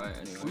gonna try it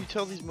Will you anyway.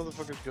 tell these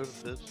motherfuckers go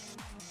to this?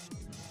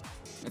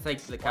 If they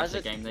Why catch is the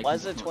it? game, they Why can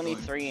is there just not join.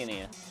 23 in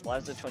here? Why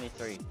is there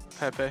 23?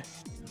 Pepe.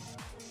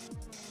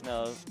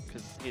 No,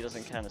 because he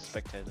doesn't count as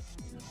spectator.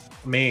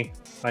 Me.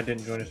 I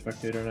didn't join a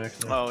spectator on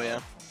accident. Oh yeah.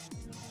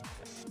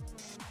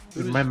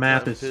 Dude, my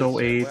math is so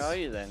AIDS. Where are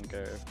you then,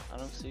 Gerb? I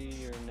don't see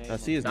your name. I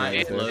see his name. That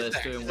is Lewis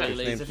doing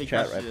wheelies if he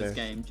crashes this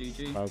game.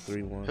 GG.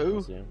 531.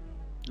 Who?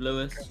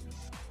 Lewis.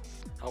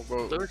 Oh,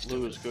 bro, Lewis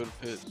Lewis, go to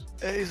pits.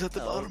 Hey, he's at the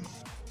bottom.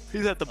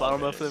 He's at the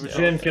bottom of the.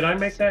 Jin, can I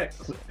make that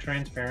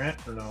transparent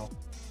or no?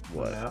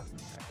 What? Map?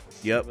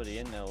 Yep. Everybody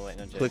in there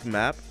waiting on Jay. Click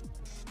map.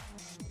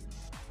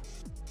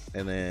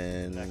 And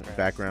then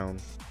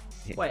background.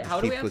 Wait, how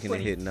do keep we have clicking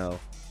and 20? hit no.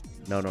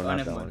 No, Oh, not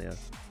never that mind. one. Yeah.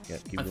 Yeah.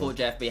 Keep I going.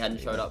 thought JFB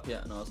hadn't showed up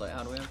yet, and I was like,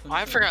 how do we have 20?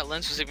 I forgot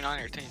Lens was even on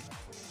your team.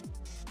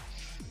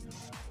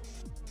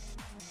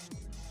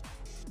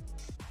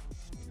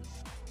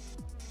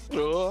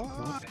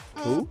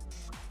 Who?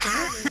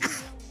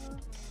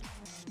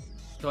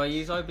 Do I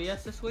use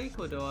OBS this week,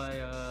 or do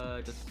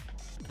I just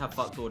have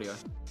fucked audio?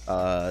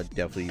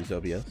 Definitely use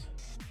OBS.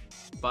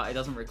 But it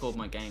doesn't record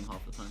my game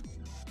half the time.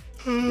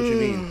 What you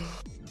mean?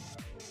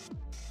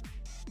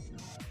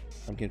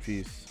 I'm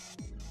confused.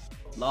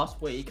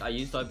 Last week I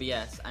used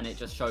OBS and it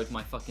just showed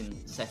my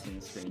fucking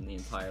settings screen the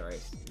entire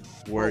race.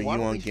 Were Why you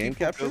don't on these game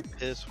people capture? go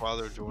piss while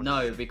they're joining?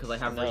 No, because I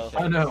have No.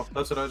 reshape. I know.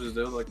 That's what I just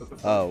did. Like, what the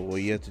fuck? Oh, well,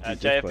 you have to do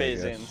JFB display,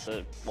 is I in, guess.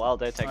 so while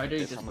they take I a do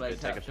piss, I'm display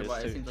gonna take a capture, piss but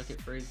it too. seems like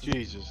it freezes.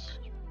 Jesus.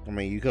 I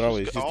mean, you could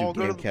always just all do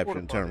go to game the capture porta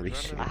and turn potties,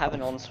 reshape. I have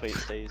an ensuite,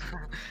 Steve.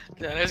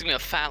 Yeah, there's gonna be a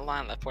fat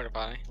line in that porta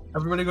potty.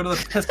 Everybody go to the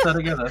piss set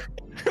together.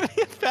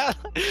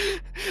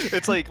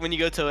 It's like when you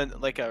go to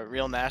like a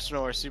real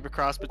national or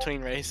supercross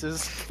between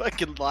races.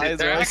 Fucking lines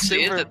There are like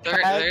actually is super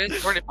there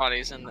is porta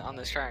potties on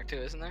this track too,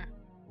 isn't there?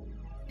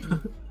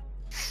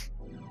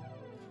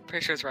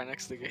 Pretty sure it's right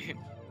next to the gate.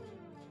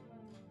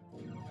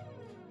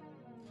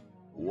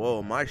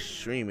 Whoa, my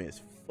stream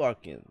is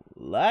fucking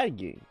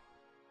lagging.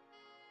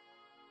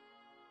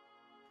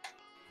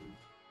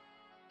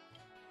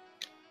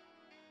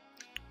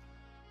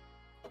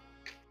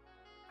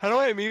 How do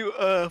I mute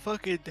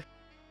fucking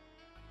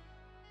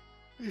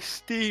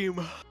Steam?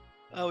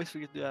 I always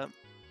forget to do that.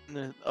 And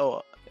then,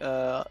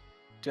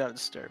 do not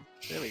disturb.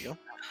 There we go.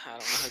 I don't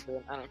know how to do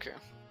it. I don't care.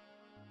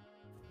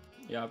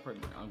 Yeah, I'm gonna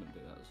do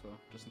that as well,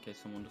 just in case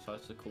someone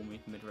decides to call me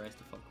mid-race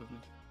to fuck with me.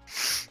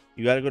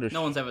 You gotta go to.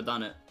 No one's ever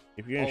done it.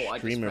 If you're in I just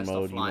streamer pressed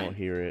mode, you offline. won't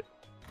hear it.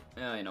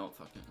 Yeah, you know what?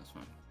 Fuck it, that's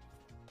fine.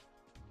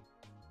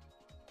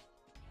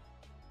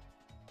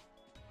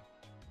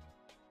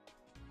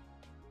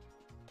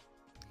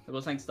 I've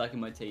got something stuck in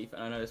my teeth,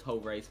 and I know this whole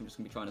race I'm just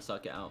gonna be trying to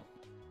suck it out.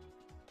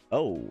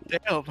 Oh.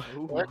 Damn.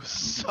 Ooh,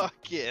 suck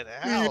it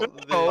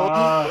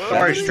out.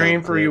 Sorry,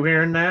 stream, for you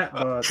hearing that,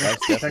 but That's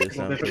that's definitely technical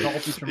something.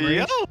 difficulties from me.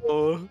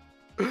 Yo.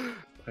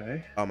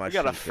 Okay. Oh, my We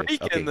got a stream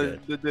freak fixed. Okay, in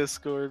good. the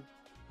Discord.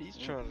 He's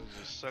trying to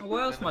just suck What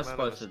the else am I venom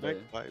out of supposed the to do?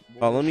 snake bite,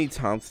 Oh, let boys. me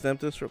timestamp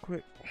this real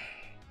quick.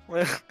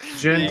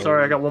 Jin,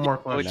 sorry, I got one more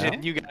Oh, question.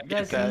 Jin, you gotta get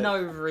There's that.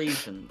 no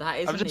reason. That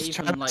I'm isn't just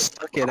even trying like. to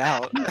suck it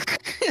out. I'm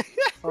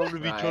gonna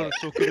be trying to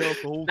suck it out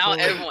the whole Now time.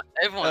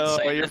 everyone's Oh,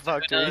 saying you're this,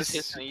 fucked, who knows Reese.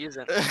 who's gonna use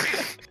it.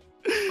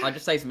 I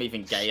just say some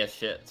even gayer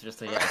shit just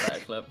to get a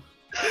better clip.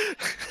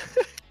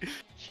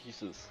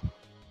 Jesus.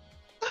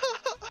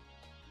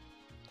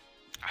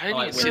 I didn't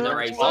Like even see when the the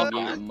race race on on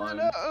mute. you and moan.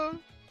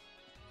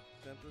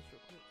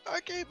 I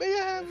can't be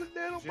having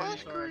that on my Jin, sorry, I got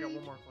screen.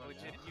 one more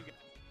question.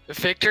 If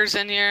Victor's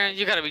in here,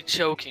 you gotta be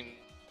joking.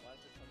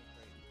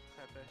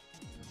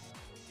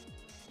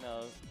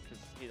 No, because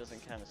he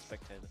doesn't count as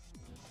spectator.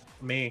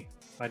 Me.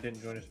 I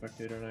didn't join a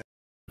spectator, and I.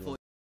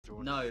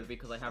 No,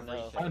 because I have No.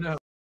 reshape. I know.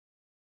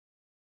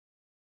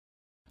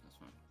 That's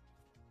fine.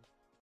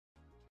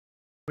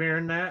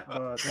 Hearing that,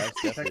 but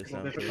that's definitely technical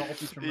something.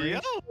 difficulties from me. Yo.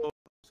 Just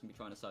gonna be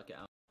trying to suck it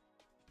out.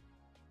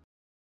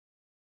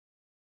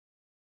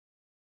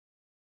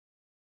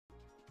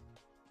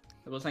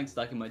 I've got something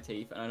stuck in my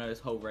teeth, and I know this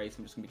whole race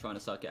I'm just gonna be trying to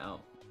suck it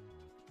out.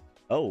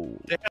 Oh.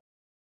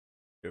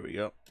 Here we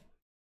go.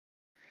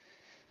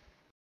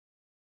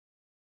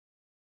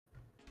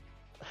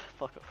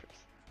 Fuck off,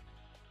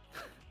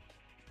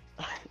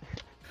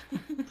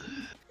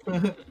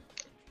 Reese.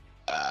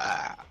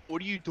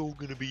 What are you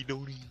talking to be,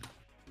 Donnie?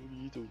 What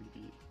are you talking to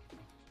be?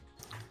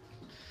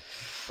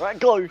 Right,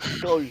 go!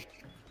 Go!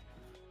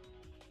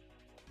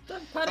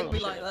 Don't panic me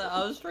like that,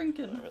 I was I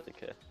drinking. don't really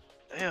care.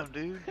 Damn,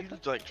 dude, you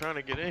just like trying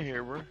to get in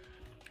here, bro.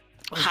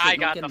 I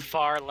got the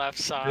far left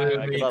side.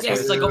 I give up.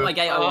 Yes, I got my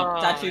gate. I want Oh,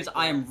 statues.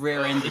 I am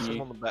rear-ending I'm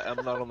you. on the back.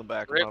 I'm not on the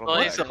back. I'm Rip not on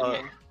the boys.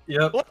 back.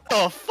 Yep. What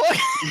the fuck?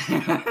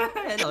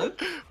 Hello.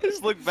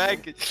 Just look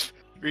back.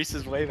 Reese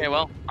is waving. Okay,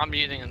 well, I'm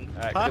muting and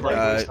Alright, good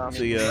luck, Reese.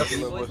 See ya. See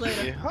you boys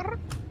later.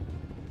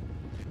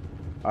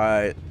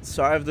 Alright,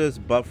 sorry if there's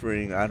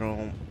buffering. I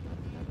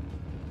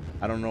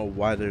don't know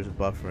why there's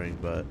buffering,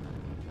 but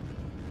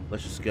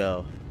let's just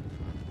go.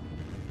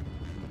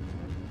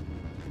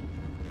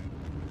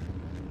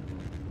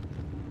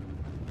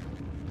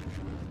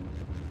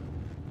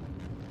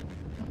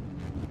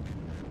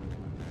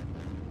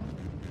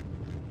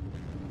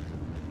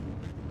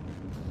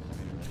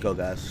 Let's go,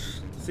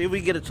 guys. See if we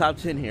can get a top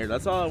 10 here.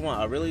 That's all I want.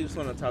 I really just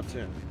want a top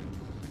 10.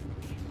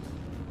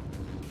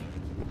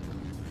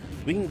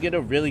 We we can get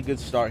a really good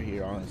start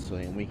here,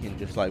 honestly, and we can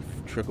just like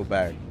trickle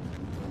back.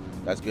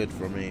 That's good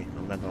for me.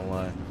 I'm not gonna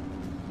lie.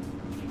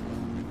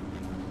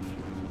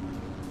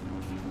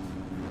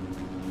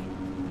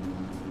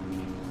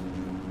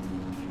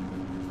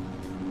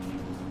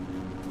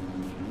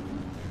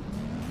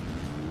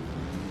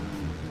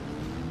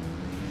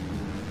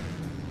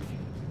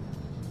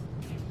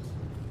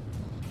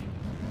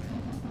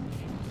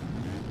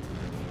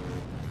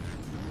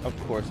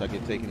 Of course I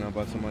get taken out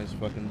by somebody's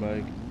fucking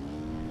bike.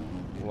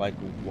 Like,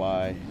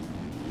 why? I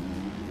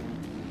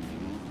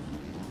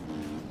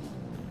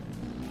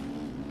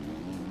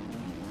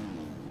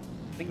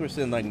think we're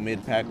sitting like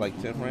mid-pack, like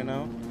 10th right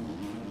now.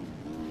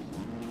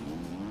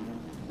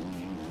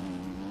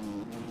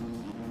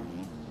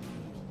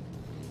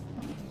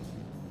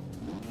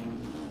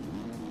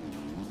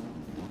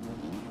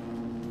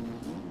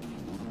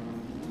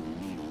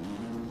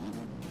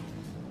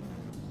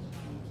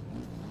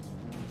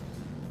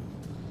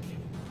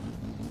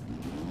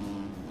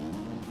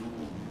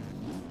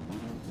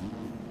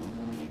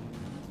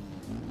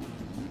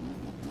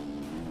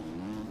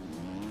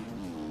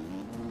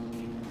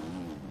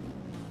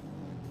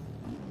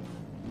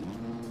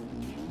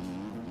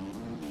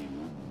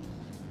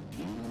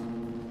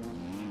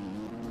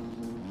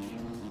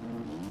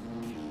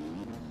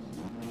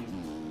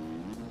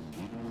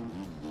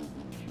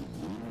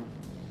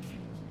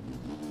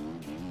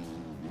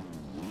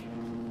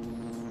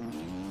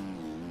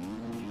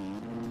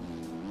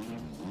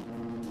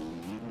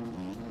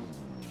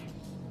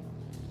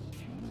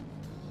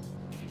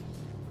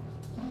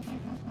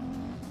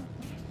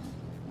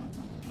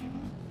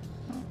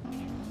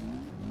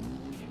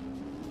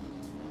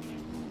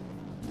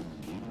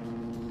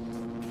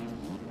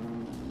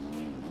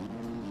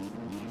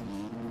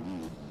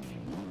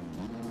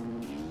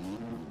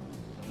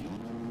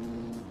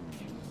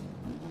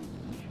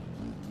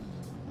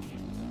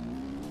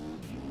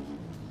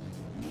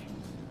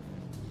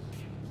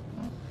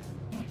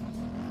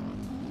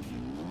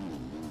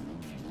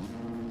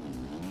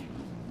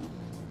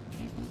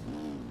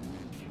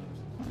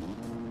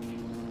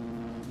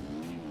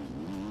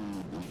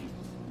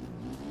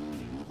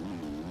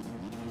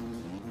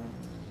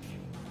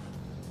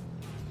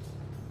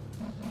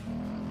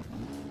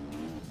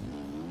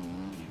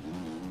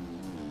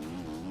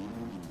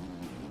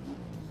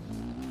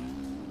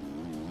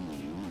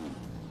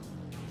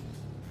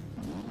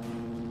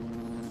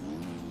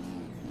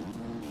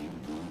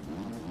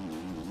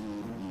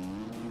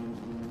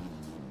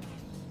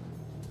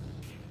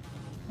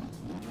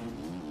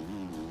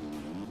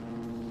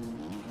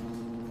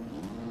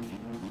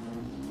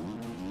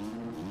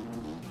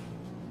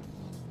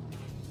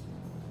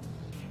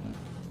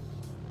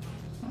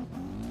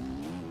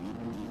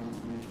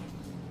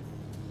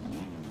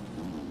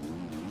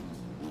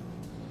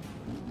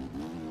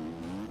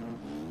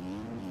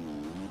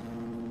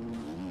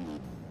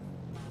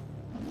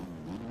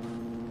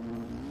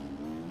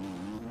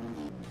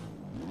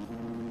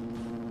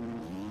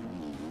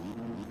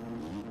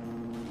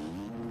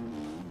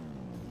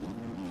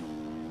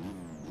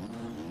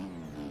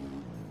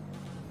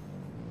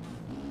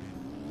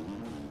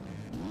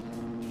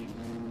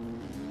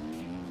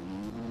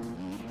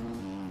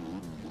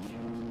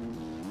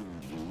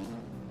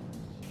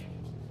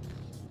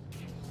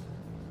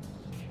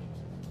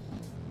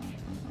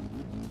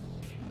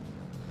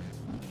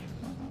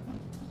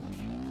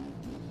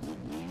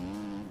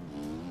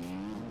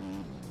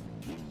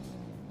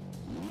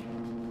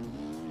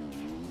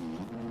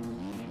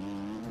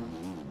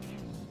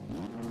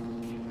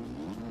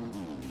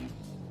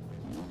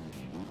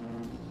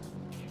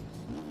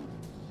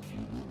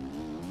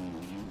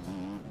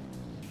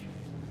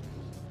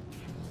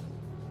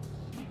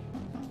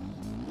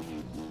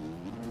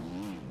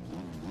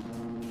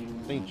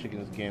 I think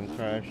Chicken's game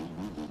crashed.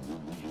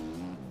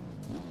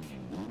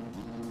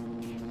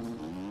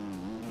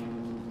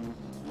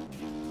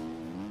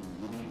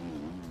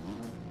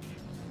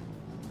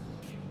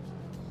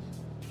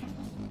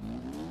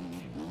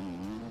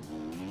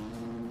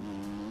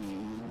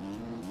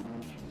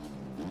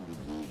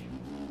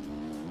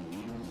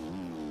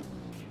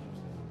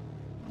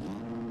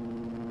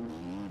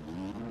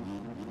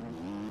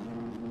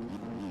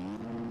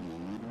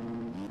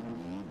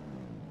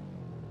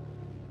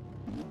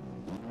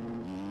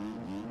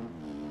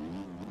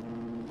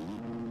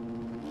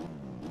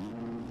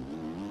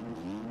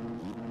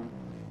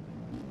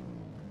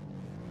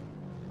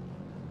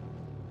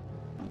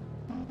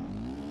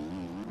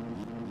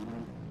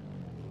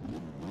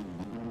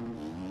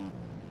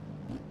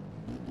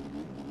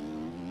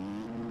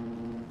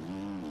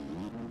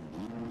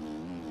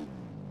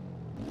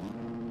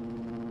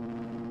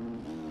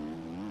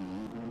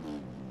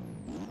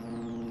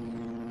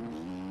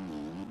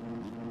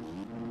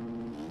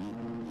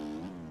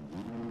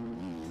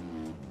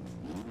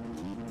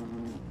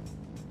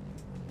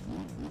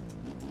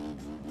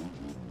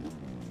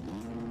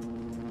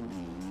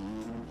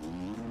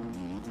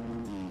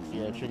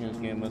 Yeah, Chicken's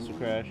game must have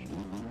crashed.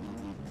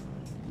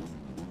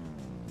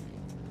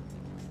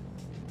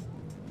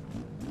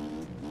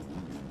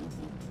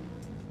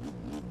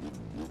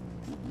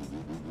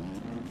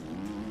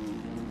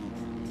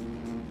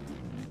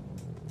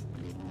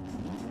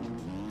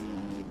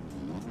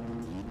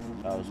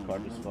 That was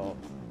Carter's fault.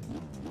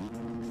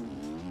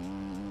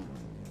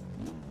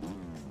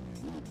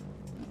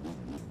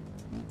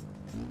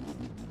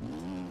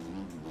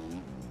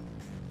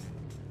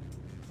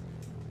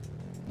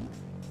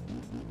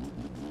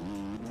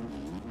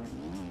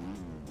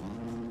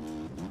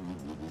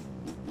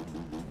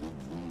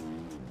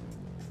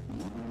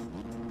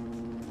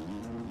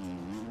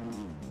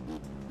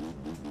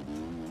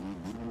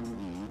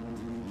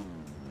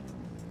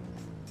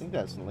 I think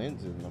that's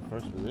Lindsay in the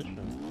first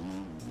position.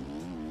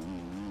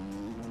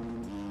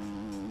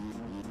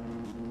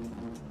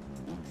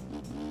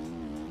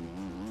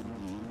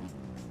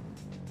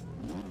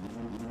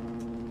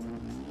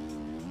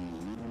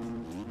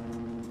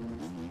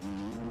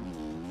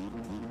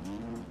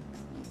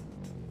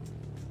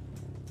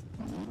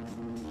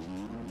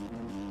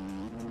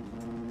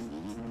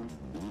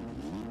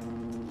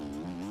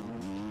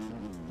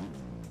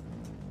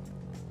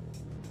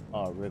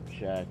 Oh, Rip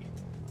Shack.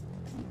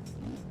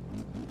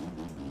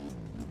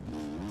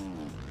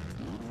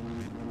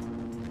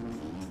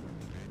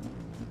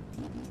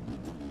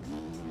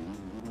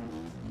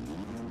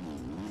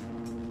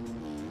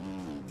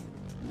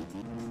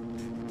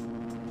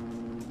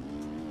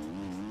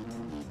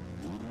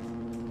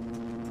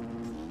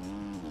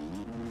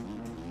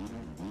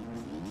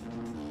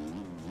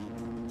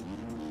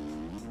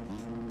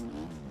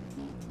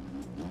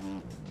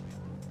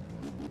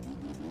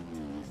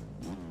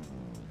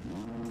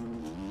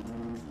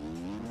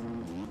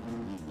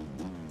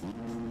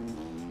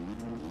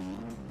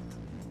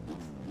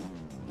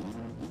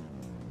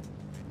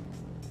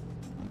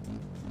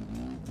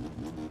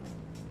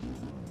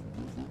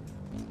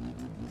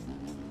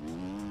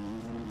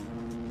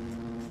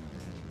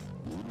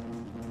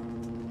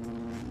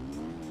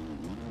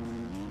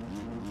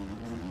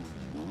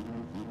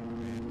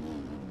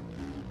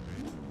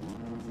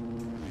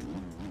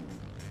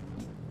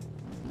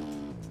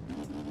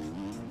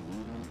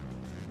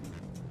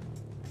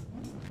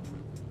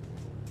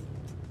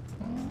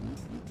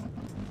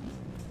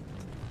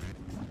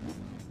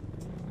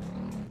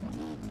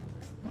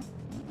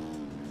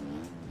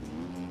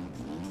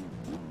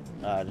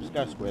 Just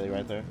got squarely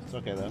right there. It's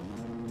okay though.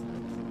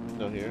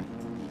 Still here.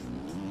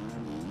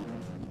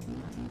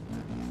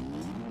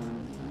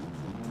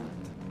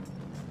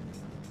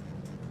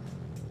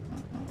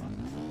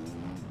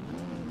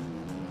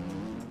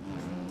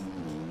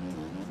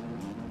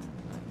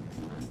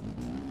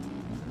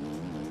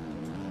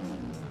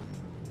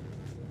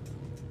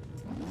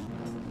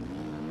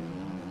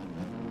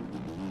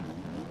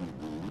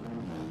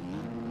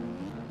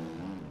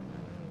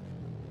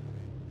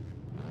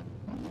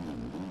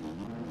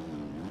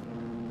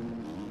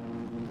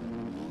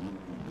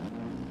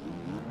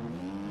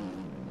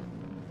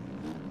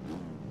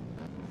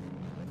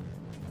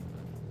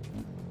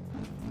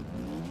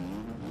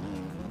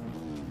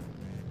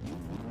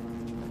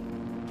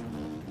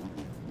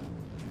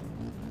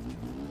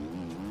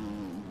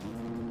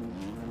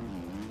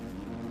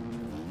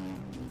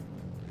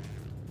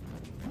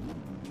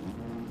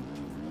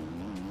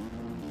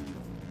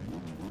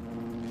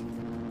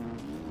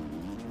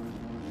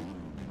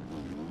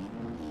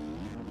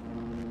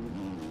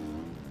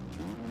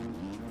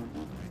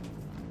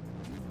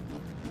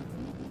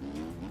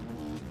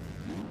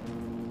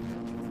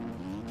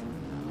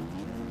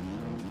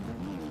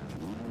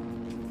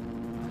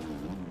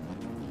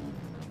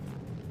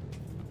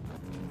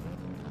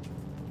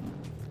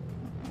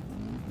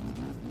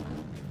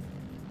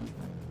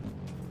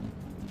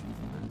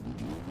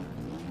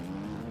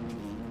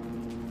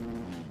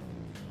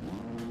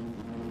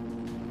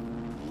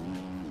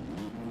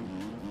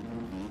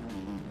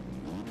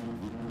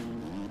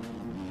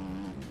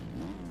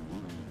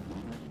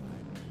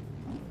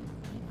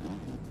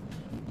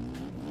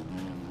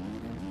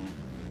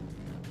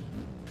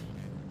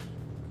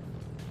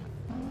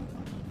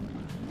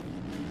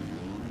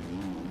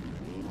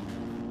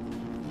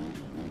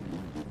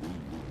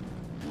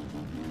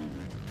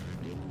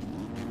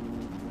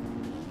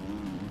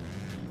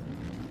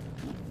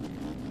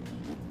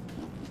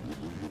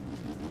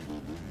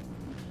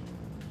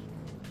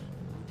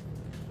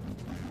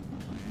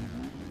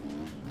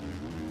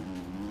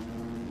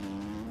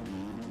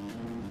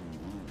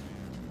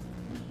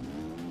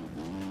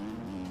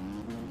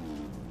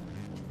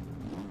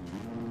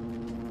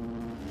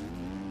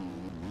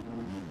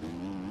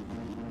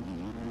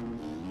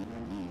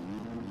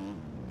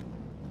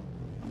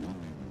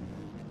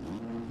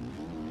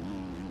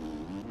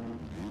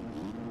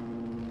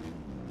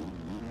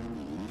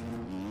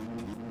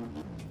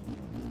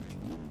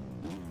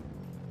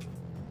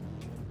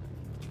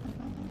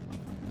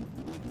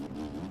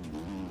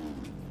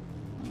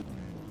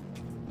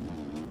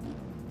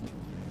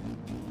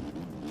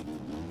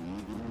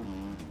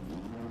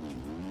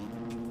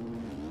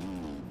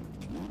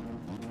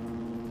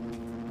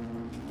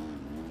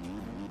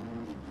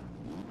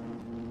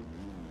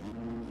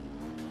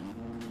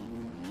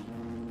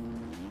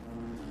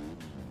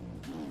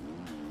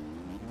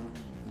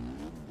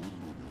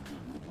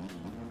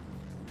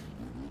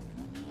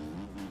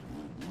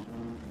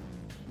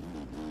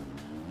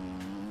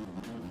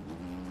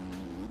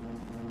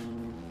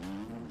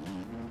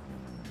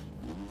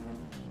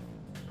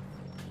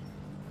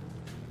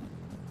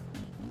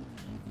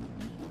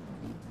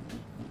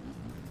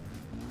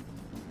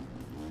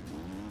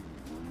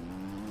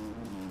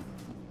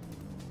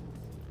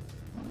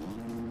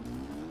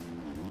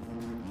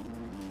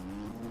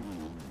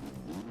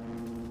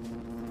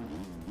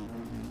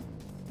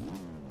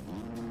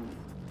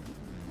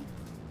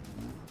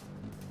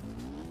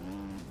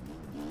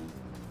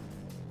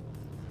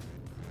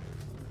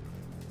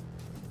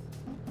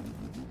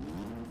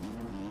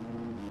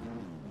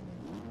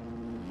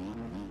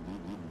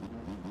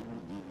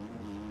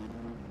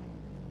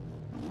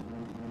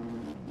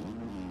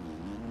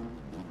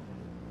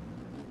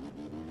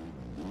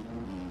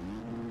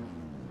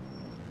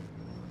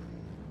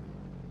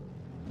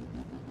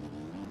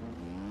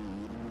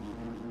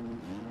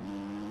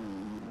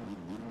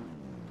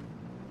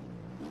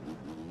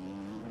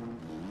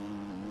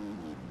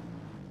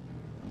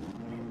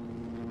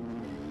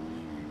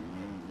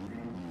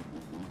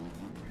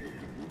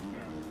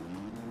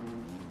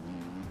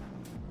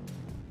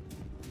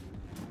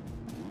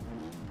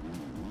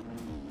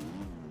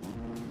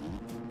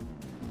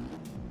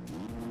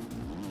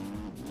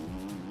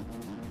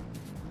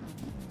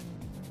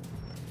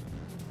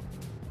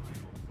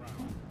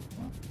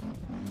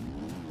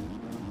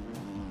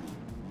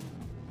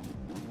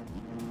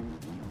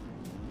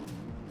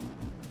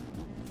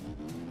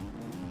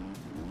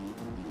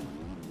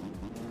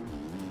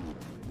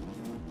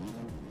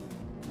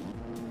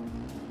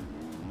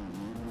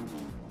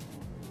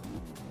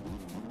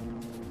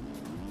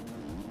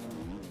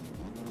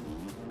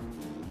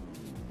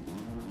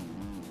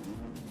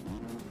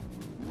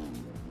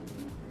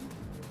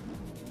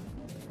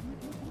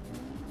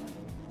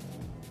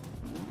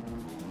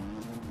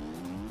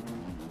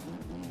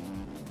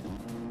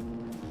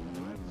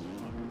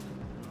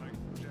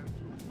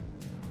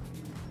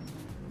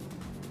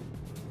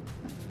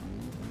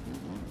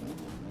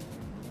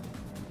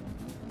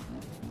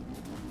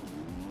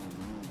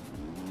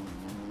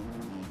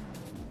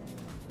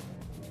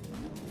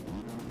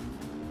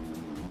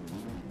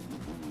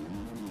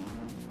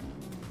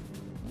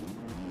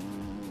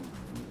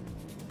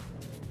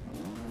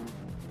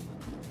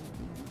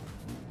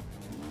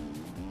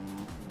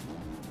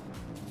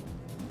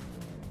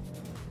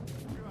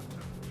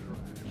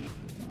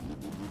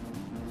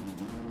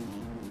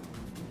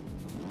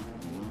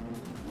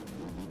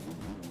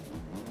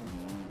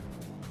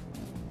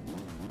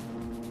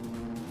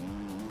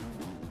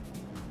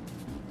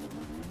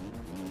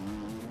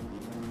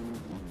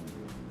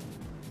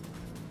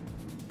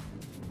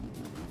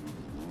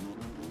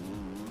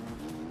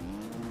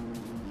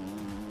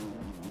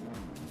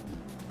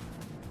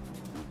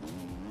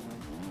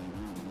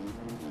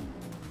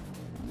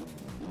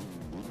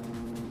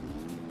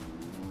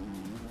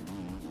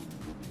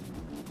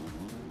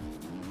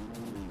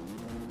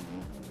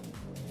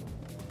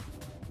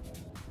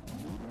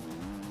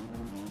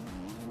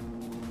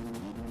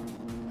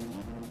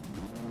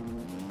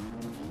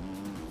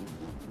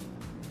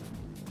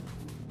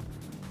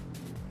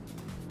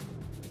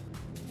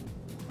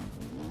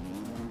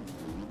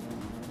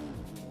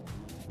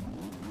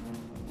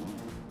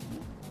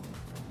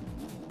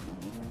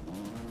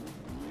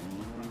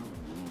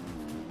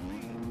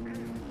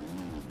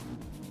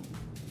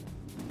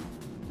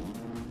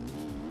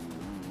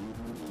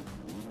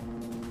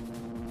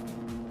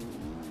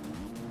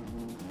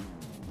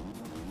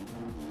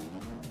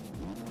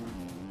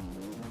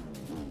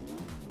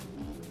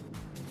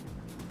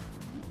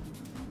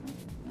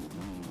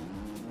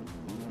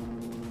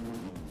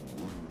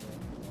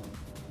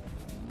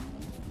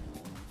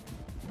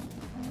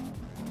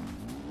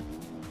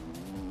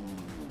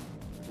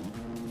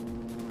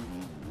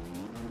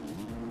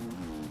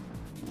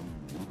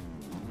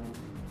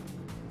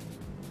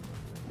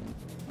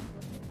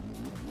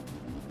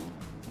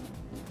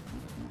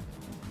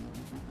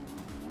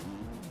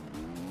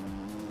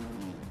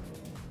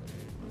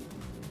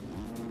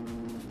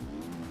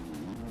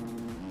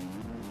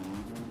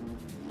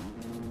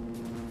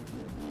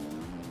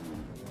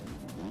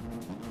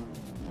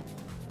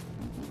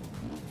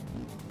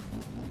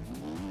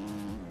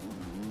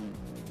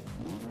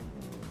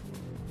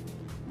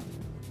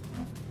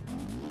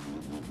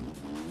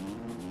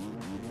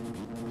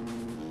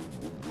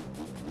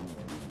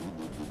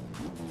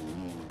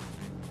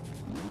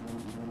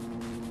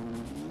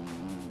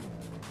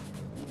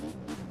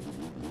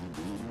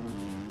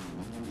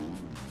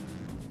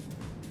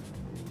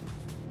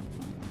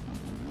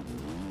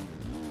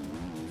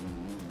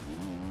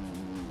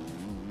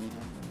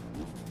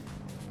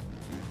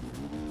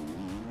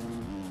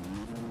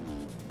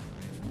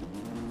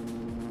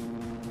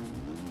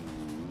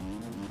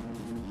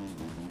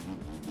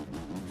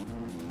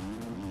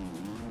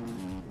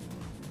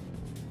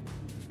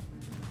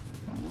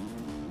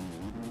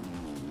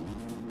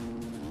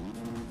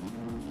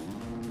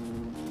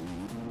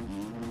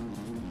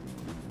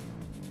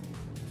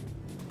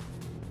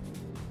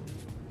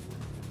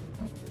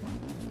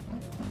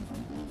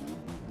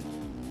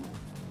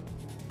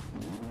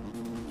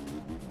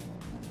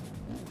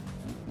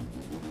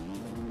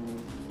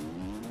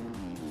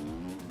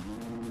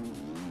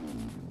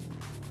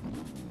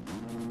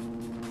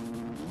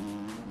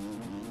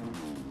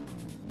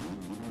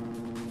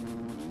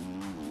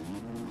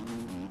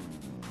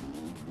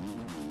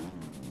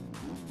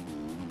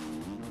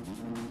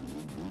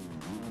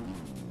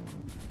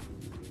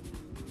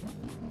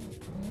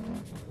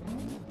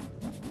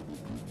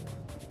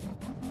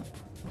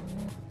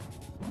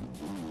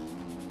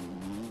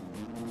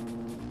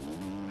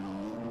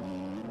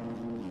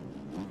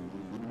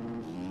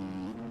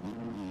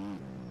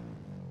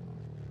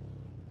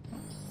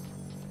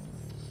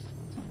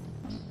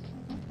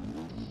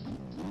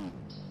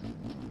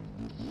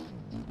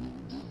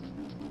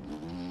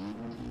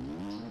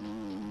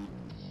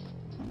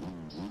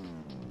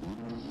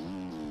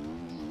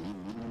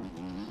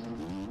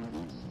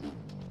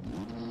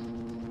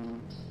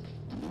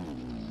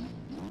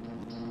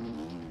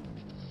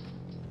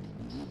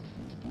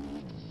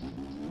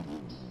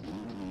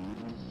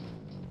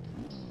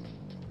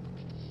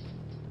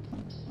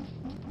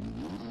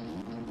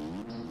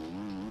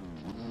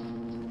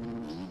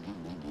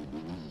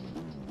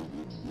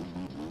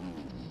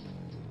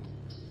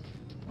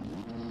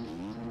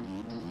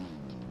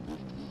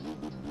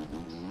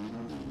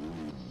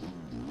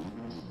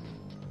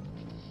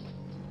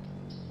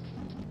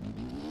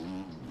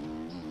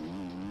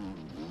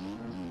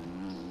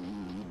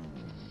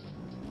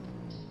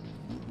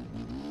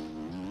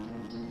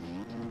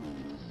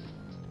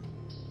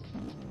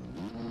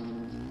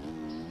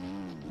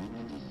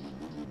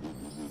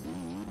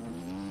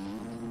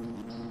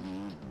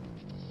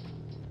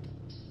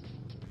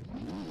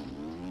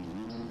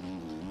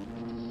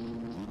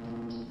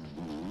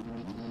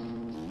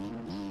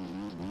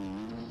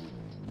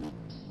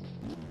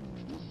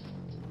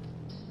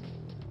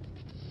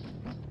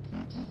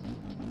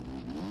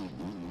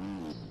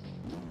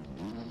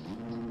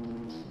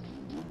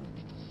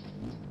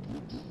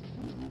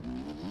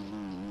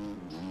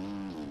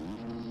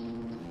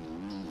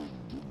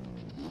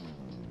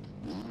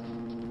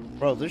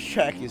 Bro, this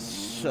track is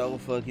so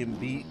fucking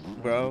beat,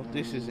 bro.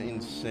 This is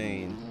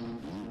insane.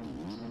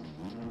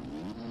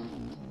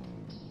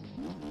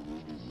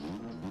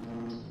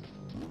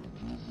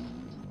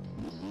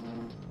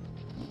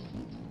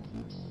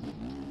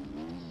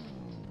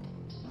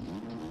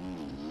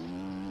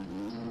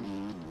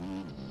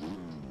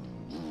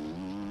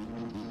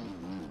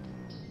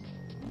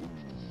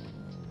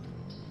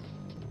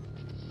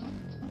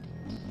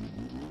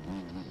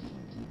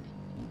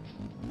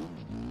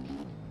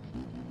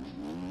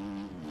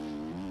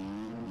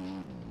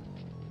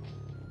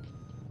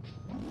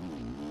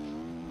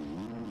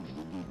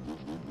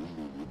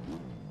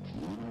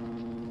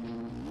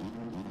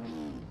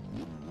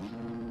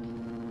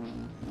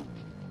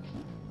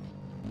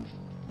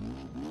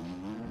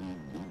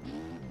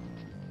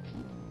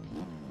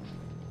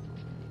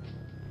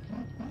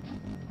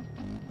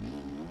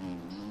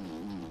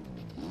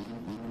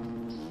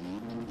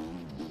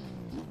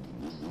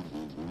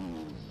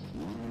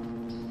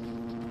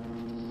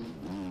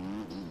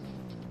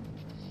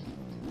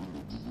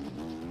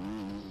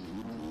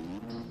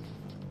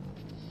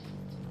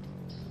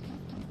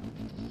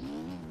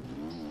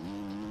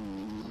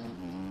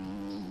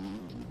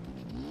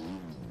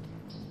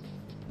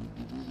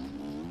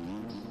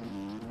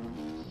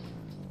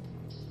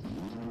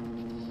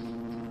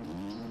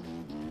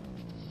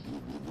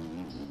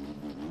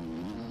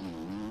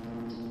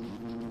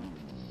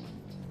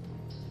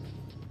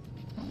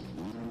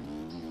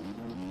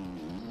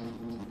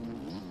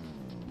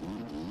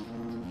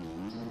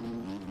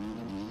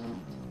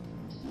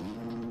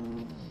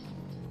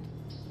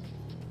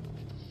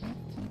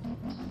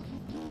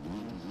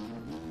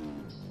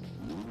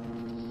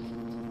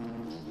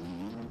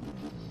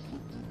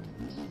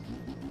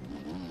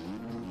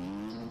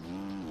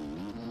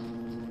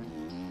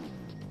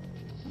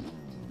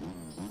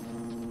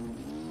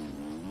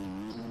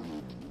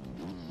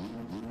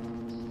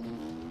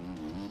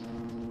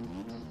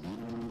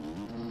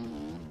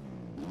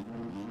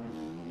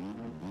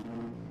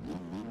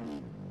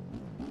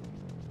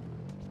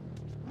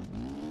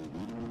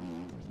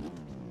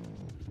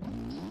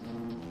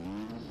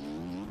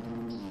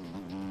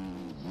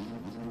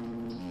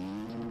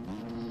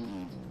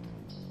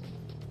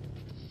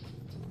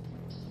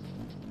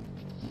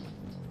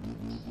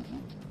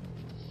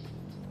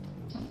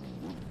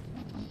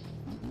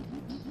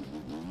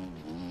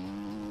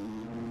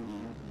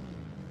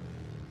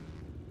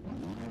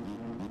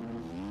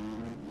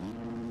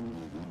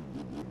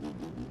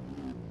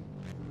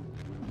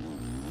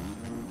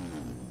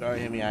 Sorry,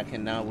 Hemi, I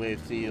cannot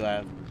wave to you.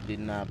 I did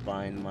not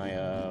bind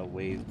my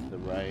wave to the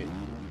right.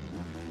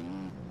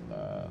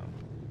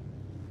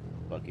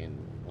 Fucking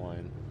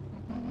one.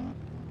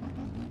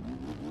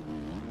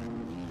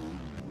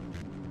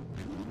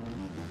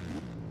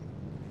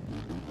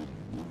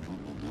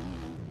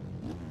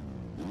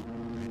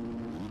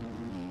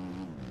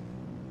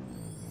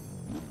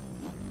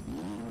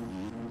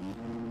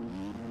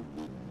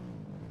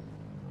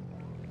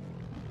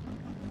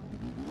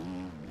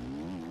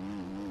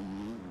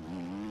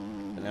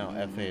 Now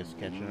FA is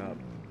catching up.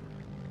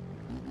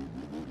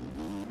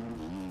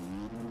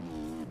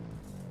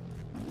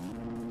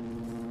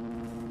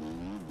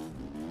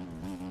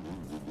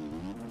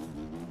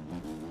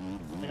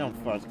 I think I'm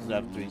fucked because I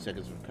have 3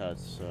 seconds of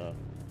cuts, so.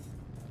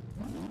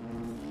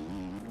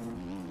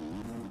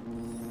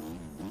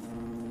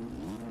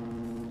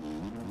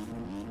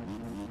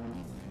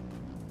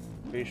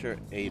 Pretty sure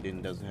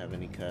Aiden doesn't have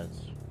any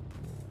cuts.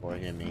 Or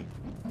Hemi.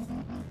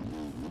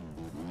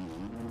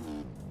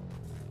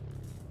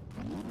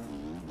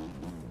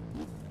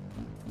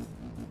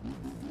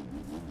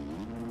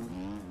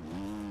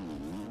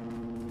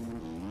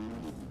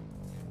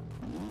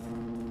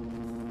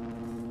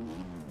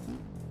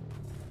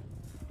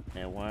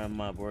 Man, why am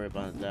I worried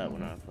about that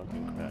when I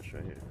fucking crash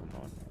right here?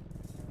 Come on.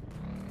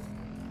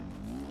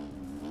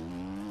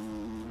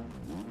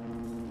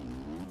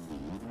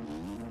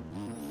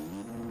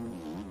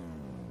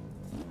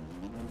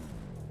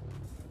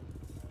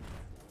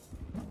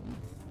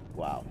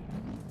 Wow.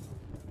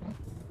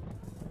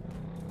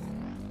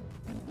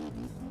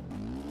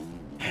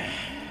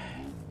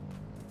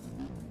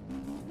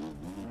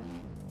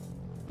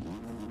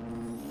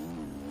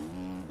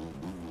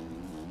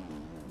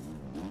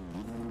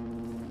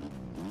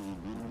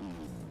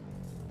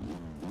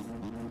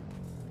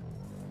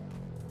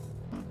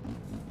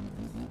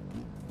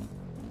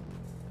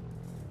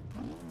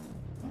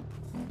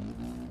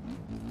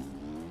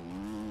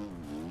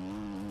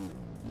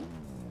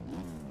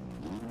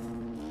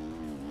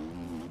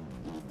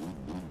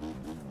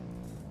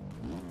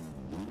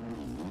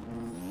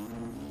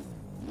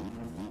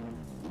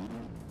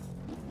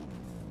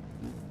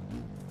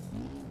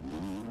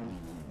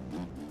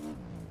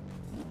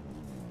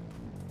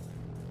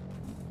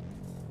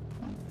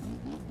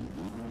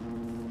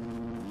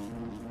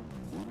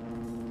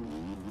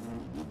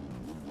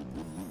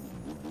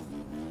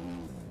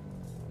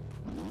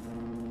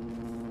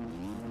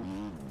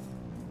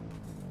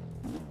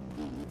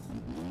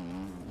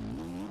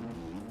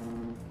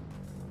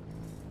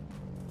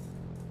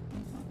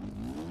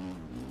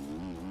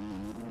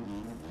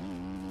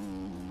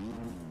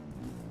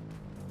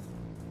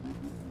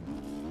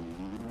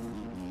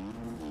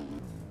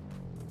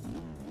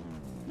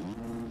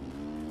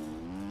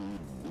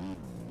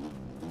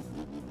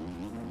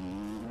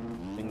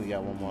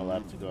 got one more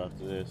lap to go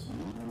after this.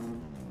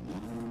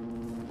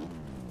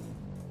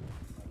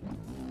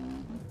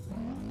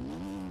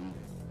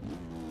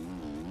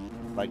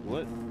 Like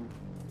what?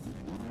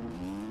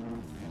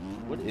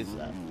 What is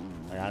that?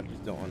 Like I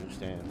just don't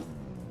understand.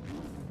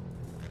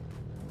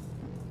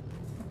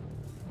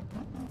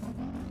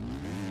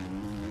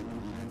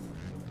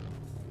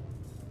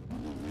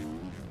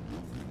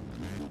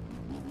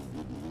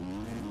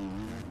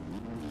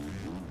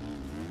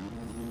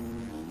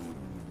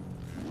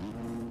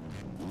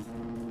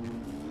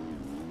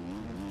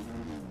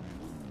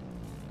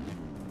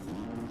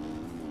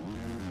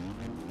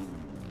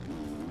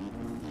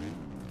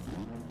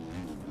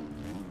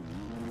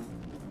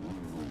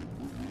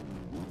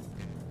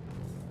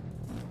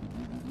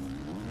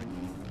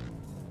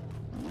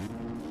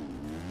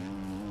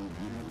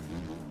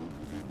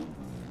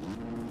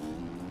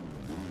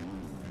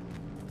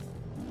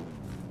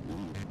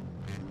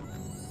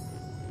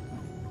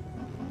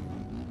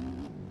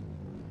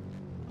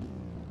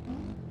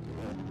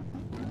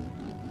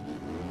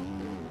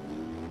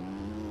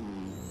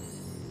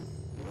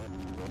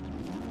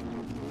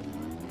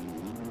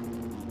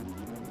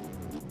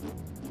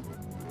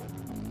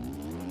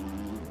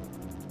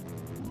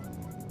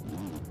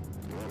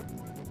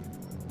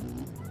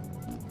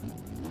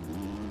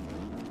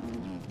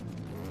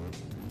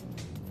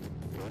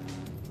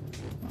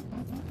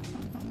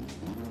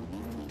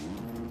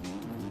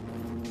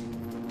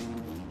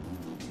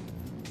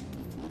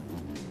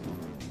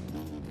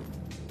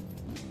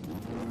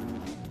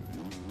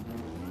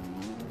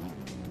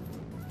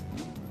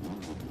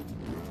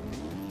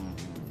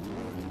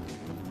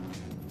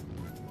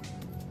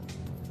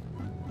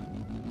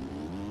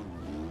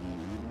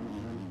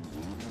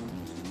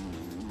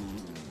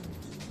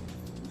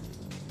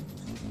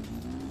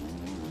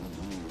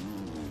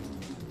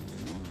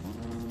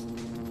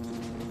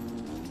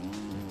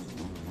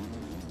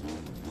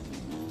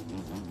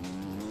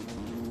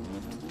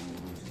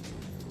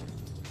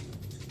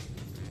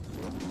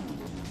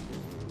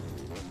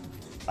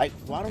 Like,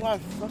 why do I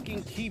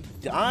fucking keep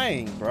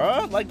dying,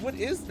 bruh? Like, what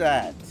is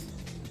that?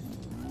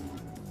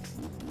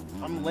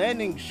 I'm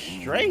landing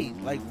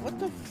straight. Like, what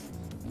the f...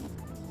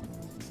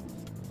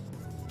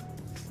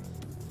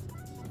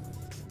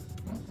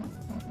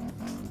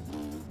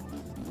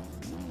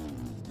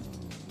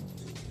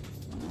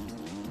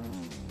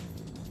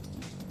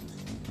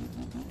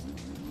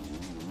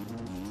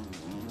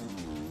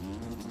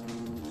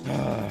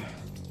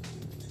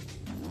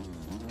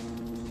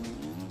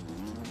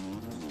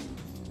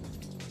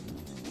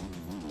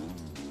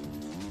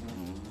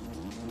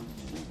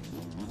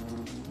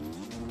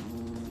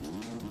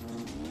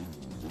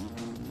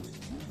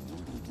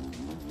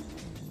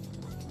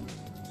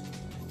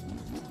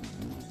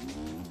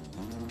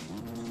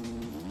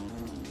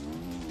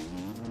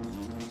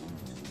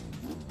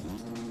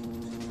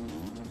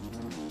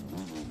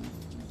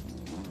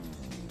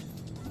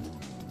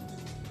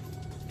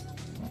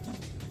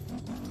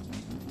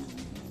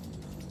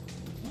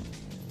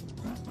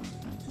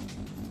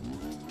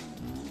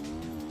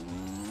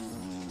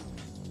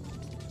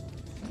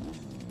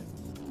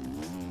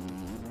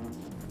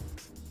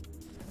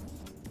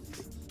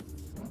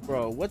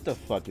 Bro, what the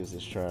fuck is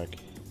this track?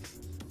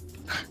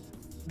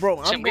 Bro,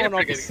 I'm going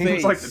off a face.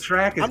 Seems like the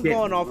track is I'm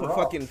going off a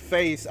fucking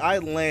face. I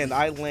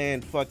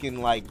land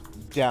fucking like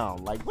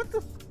down. Like what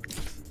the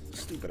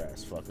stupid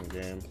ass fucking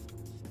game.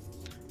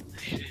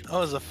 That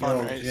was a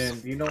fun race.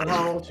 Jim, you know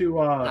how to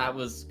that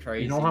was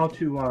crazy. You know how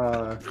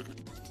to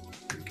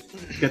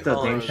get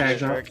the name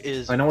tags up?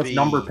 I know it's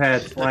number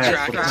pad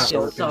slash, but it's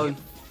not is so working.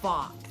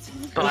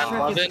 fucked. But I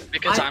love it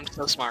because I'm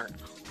so smart.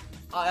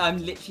 I'm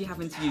literally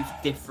having to use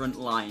different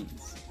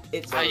lines.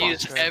 It's I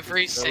use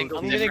every single.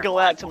 I'm gonna go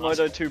out to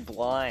Moto 2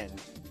 blind.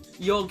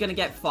 You're gonna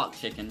get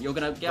fucked, chicken. You're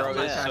gonna get on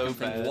that track so and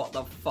think, bad. what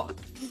the fuck?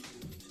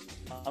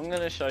 I'm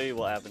gonna show you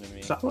what happened to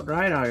me. Solid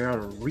right out here.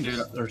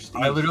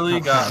 I literally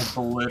got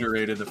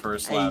obliterated the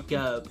first Hey, lap.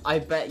 Gerb, I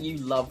bet you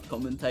loved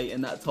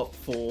commentating that top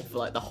 4 for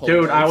like the whole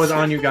Dude, I race. was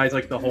on you guys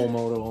like the whole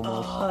moto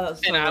almost. Oh,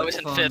 that's so And I much was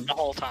in fun. 5th the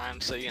whole time,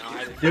 so you know.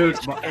 I didn't Dude,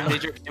 And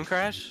did your game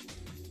crash?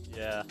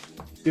 Yeah.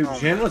 Dude,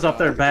 Jin was up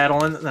there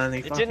battling, and then he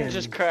It fucking didn't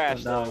just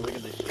crash though. down. Look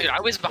at this shit. Dude, I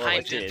was Well,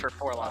 behind it Jin did. for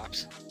 4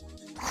 laps.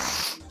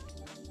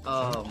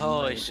 Oh,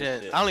 Holy mate.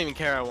 shit. I don't even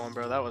care I won,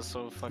 bro. That was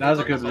so fucking That was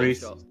a fun. good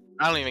race.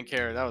 I don't even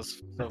care. That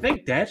was I so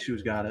think Dad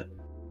Shoes got it.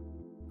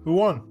 Who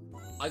won?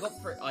 I got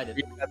I did.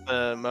 You got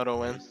the moto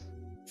win.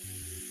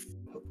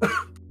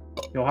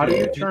 Yo, how do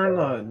you turn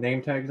the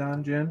name tags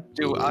on, Jin?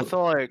 Dude, I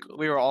feel like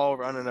we were all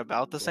running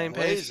about the same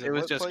What is pace. it? It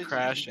was What just place did you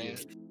crashing.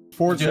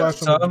 Dude,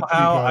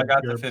 somehow I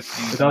got the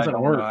 15. It doesn't I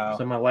don't work. know how.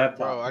 It's on my laptop.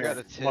 Bro, I got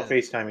a I'm on 10.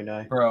 FaceTime you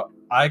die. Bro,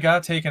 I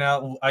got taken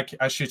out.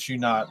 I shit you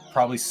not,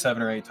 probably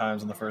 7 or 8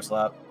 times on the first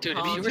lap. Dude, Oh,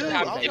 if you were dude,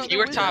 top, I if was you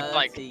were on top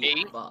like the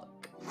 8, fuck.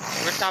 if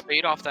you were top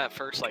 8 off that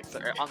first like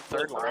on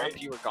 3rd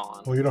lap, you were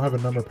gone. Well, you don't have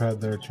a number pad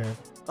there, champ.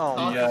 Oh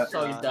Carter's yeah.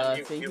 so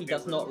dirty. He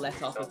does not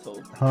let up at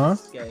all. Huh?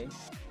 This game.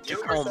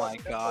 Oh my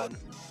god.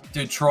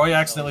 Dude, Troy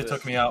accidentally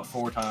took me out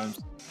 4 times.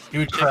 He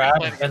would crash,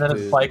 and then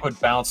his bike would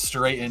bounce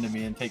straight into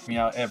me and take me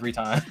out every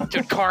time.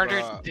 Dude,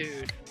 Carter, Bruh.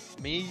 dude.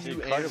 Me, Dude,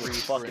 you, Carter and was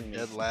Reese were fucking in me.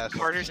 dead last.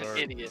 Carter's an start.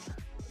 idiot.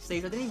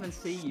 Steve, I didn't even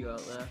see you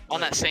out there. On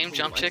that same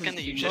jump chicken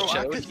that you just Bro,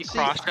 I showed, couldn't he see-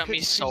 cross I jumped me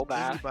couldn't so see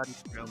bad. anybody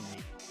around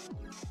me.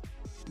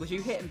 Was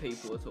you hitting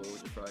people at all?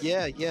 Just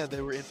right? Yeah,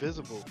 they were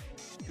invisible.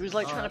 He was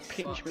like trying to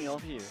pinch me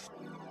off here.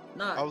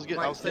 No, I was getting-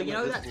 right, I was so you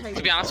getting know that invisible. tabletop?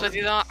 To be honest with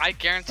you though, I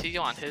guarantee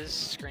you on his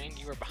screen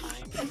you were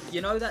behind.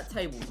 You know that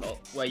tabletop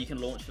where you can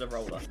launch the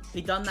roller?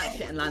 He done that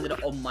shit and landed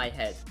it on my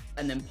head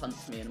and then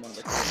punched me in one of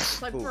the corners.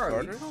 It's like, Who, bro,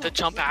 Carter? you can't- The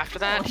jump after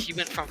that, he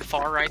went from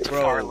far right to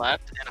Bro. far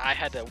left, and I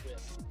had to whip.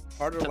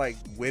 Carter like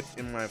whipped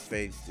in my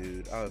face,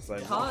 dude. I was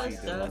like, Carter's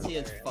what are you doing? dirty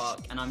as fuck,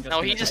 and I'm just. No,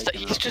 gonna take him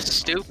he's out. just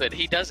stupid.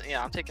 He doesn't.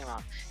 Yeah, I'm taking him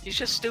out. He's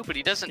just stupid.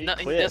 He doesn't. He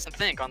quit. doesn't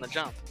think on the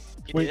jump.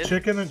 He Wait, did.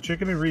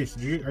 Chicken and Reese,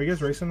 are you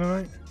guys racing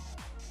tonight?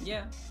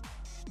 Yeah.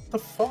 What the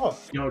fuck?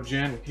 Yo,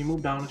 Jen, can you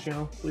move down the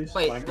channel, please?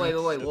 Wait, Thank wait,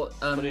 you. wait, what?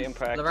 Put it in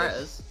practice.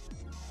 Loretta's?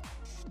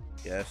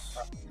 Yes.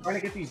 Trying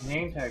to get these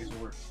name tags to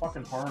work. It's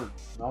fucking hard.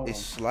 No,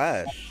 It's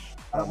slash.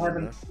 I don't have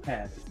a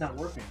pad. It's not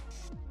working.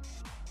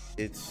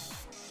 It's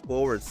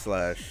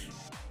 /.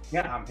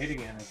 Yeah, I'm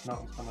hitting it and it's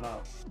not coming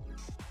up.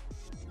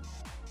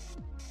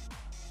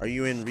 Are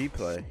you in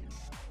replay?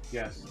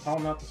 Yes. Tell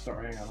him not to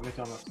start. Hang on, let me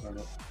tell him not to start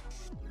it.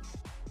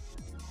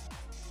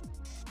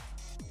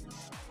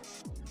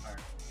 Alright.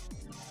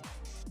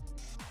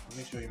 Let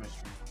me show you my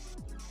stream.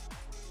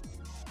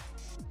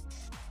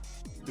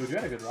 Dude, you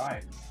had a good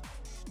ride.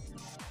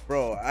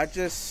 Bro, I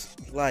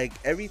just, like,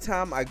 every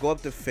time I go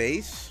up the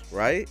face,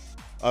 right,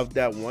 of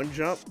that one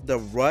jump, the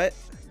rut,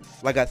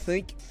 like, I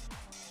think,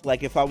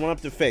 like, if I went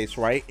up the face,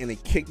 right, and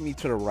it kicked me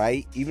to the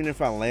right, even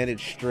if I landed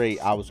straight,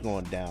 I was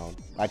going down.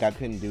 Like, I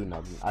couldn't do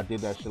nothing. I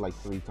did that shit, like,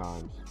 3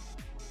 times.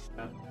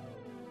 Yeah.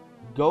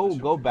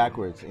 Go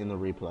backwards in the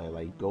replay.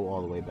 Like, go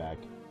all the way back.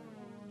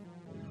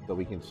 So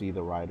we can see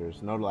the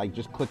riders. No, like,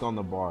 just click on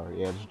the bar.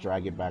 Yeah, just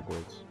drag it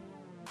backwards.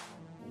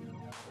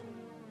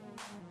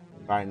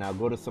 Alright, now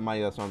go to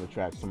somebody that's on the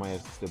track. Somebody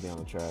has to still be on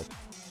the track.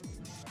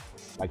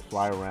 Like,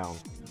 fly around.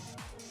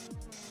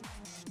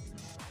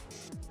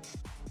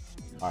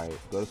 Alright,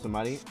 go to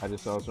somebody. I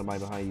just saw somebody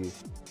behind you.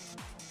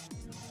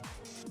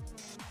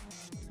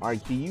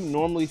 Alright, can you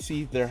normally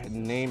see their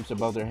names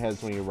above their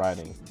heads when you're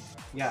riding?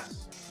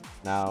 Yes.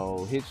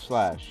 Now, hit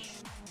slash.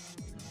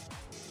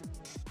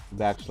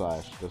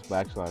 Backslash. Does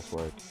backslash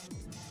work?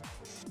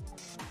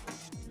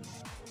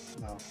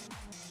 No.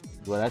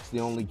 Well, that's the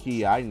only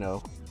key I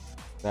know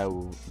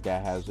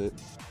that has it.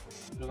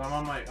 Because I'm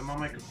on my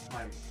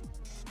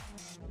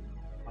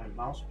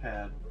mouse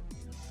pad.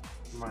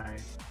 I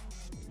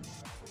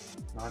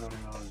don't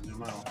even know how to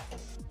zoom out.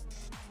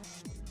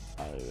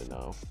 I don't even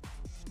know.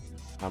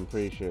 I'm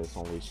pretty sure it's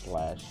only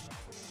slash.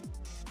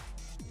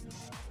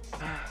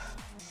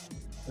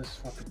 This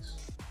fucking.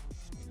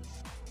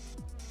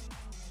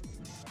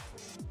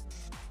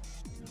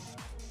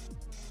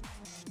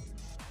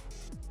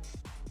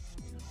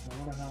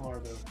 What the hell are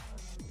those?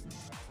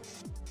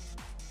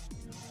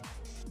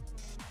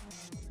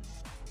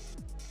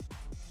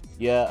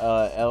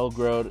 Yeah,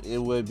 Elgrode, it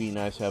would be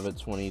nice to have a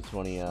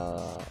 2020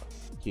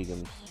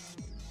 Keegans.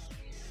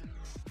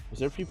 Is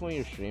there people in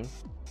your stream?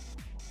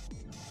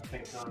 I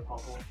think it's not a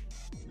couple.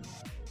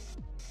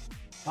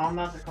 Tell him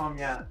not to come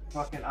yet.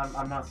 Fucking,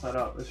 I'm not set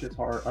up. This shit's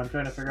hard. I'm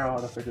trying to figure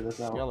out how to figure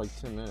this out. You got like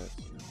 10 minutes.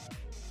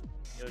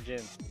 Yo,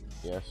 Jim.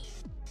 Yes.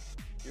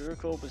 You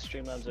record with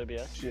Streamlabs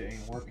OBS? Shit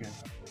ain't working.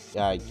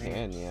 Yeah, I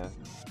can, yeah.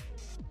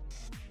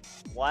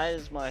 Why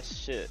is my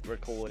shit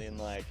recording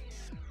like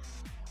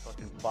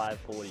fucking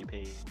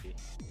 540p?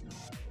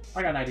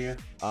 I got an idea.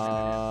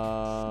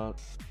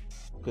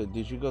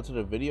 Did you go to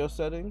the video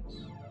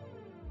settings?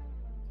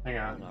 Hang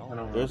on. I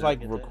don't There's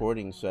like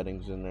recording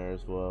settings in there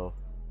as well.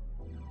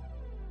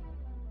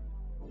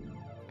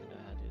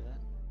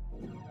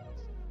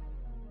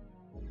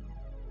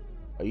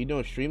 Are you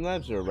doing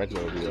Streamlabs or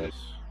regular OBS?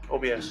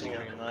 OBS.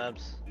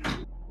 Streamlabs.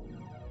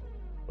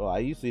 Well, I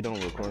usually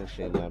don't record in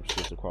Streamlabs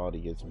because the quality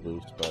gets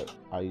boosted, but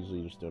I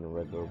usually just doing a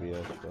regular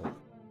OBS.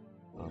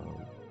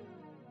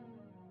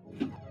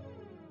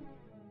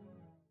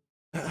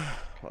 But,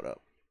 hold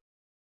up.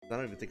 I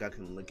don't even think I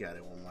can look at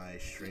it when my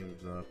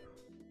stream's up.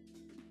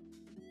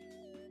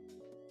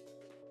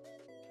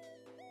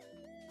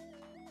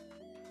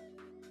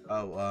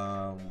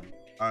 Oh,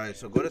 alright,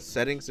 so go to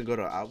settings and go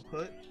to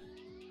output.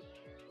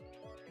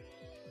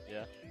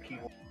 Yeah.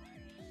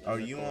 Are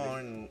you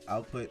on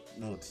output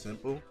mode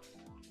simple?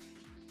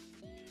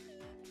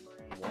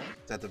 What?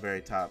 It's at the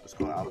very top. It's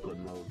called output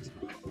mode.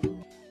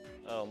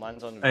 Oh,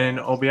 mine's on. In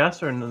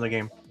OBS or in the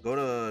game? Go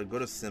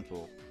to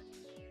simple.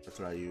 That's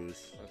what I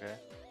use. Okay.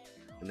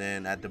 And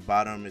then at the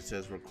bottom it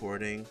says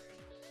recording.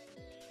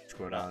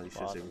 Scroll down. You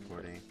should say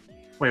recording.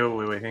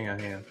 Wait. Hang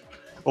on.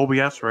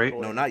 OBS, right?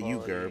 No, not you,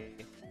 Gerb.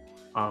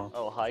 Oh.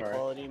 Oh, high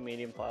quality,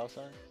 medium file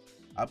size.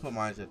 I put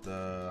mine at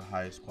the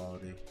highest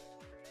quality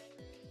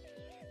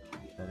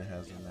that it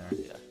has in there.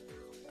 Yeah.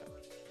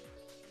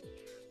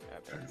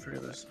 Trying to figure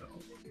this out.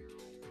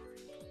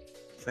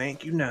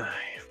 Thank you, Nye,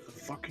 for the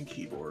fucking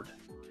keyboard.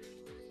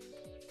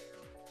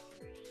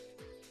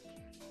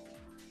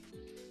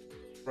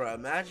 Bro,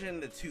 imagine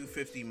the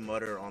 250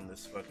 mutter on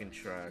this fucking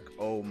track.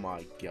 Oh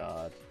my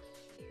god.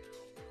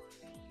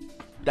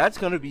 That's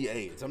gonna be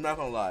AIDS. I'm not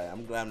gonna lie.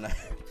 I'm glad I'm not.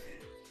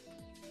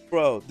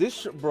 Bro,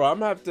 I'm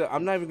not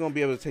even gonna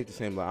be able to take the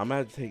same line. I'm gonna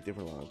have to take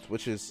different lines,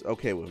 which is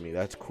okay with me.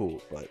 That's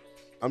cool, but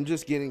I'm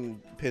just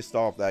getting pissed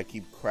off that I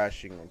keep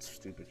crashing on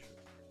stupid shit.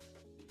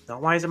 Now,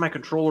 why isn't my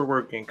controller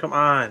working? Come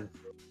on.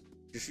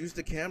 Just use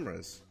the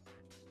cameras.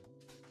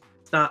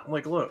 It's not,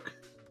 like, look.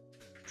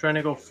 I'm trying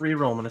to go free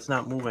roam and it's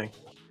not moving.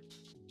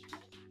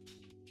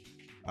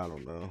 I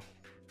don't know.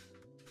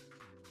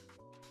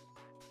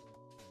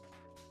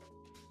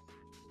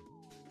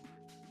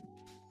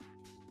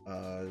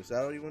 Is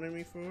that all you wanted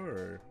me for,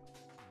 or?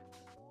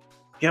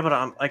 Yeah, but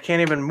I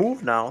can't even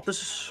move now.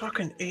 This is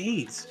fucking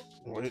AIDS.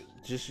 What?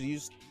 Just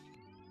use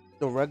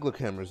the regular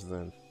cameras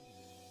then.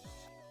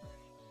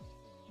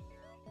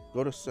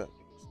 Go to settings.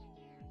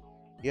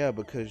 Yeah,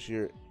 because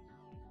you're.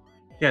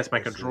 Yeah, it's my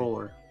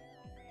controller.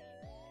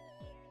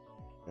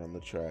 On the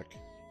track.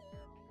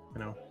 I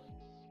know.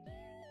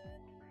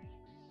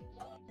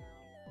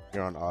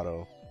 You're on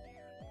auto.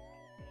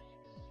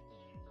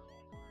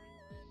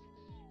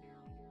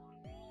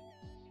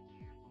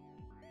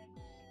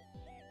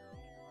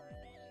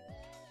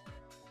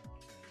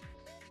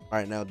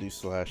 Alright, now do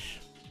slash.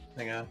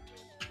 Hang on.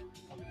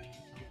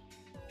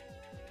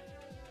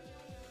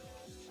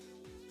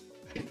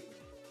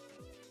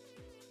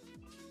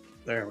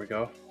 There we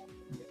go.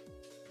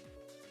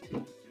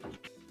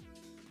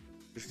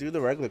 Just do the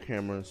regular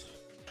cameras.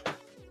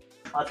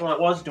 That's what I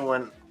was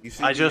doing. You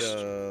see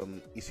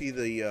you see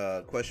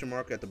the question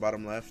mark at the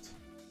bottom left?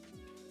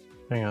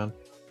 Hang on.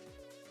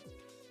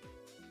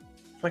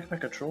 It's like my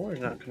controller's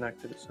not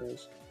connected, it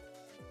says.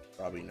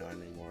 Probably not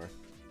anymore.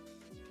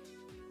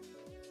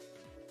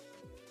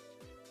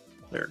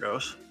 There it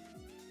goes.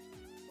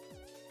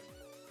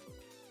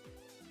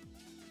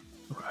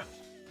 Okay.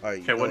 Alright,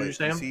 Okay, what did you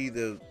say? You see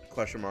the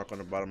question mark on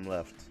the bottom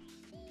left?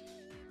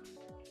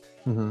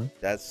 Mm-hmm.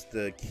 That's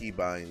the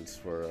keybinds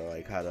for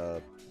like how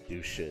to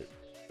do shit.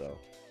 So.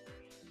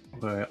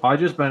 Okay, I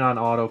just been on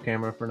auto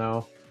camera for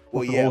now.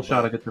 Well, With the yeah, whole shot,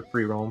 I but get the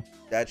free roam.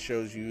 that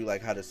shows you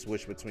like how to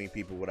switch between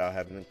people without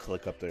having to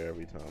click up there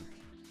every time.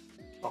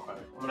 Okay,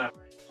 I'm gonna.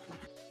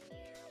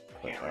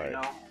 Can't right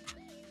now.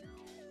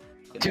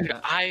 Dude,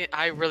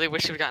 I really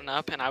wish we'd gotten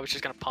up, and I was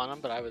just gonna punt him,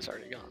 but I was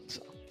already gone,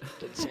 so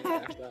didn't see anything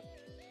after that.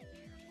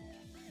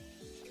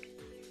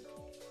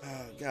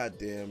 Oh, God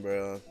damn,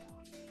 bro.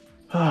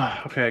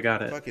 Okay, I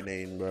got it. Fucking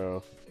Aiden,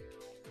 bro.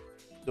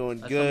 Doing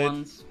Someone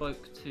good.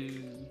 spoke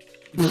to.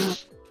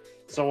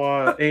 So,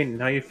 Aiden,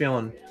 how you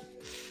feeling?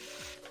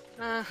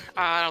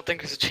 I don't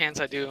think there's a chance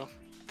I do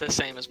the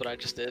same as what I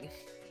just did.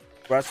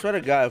 Bro, I swear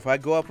to God, if I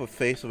go up a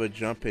face of a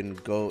jump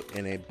and go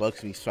and it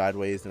bucks me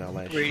sideways and I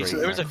land straight, So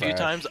there was a few crash.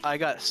 times I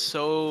got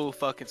so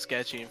fucking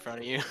sketchy in front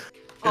of you.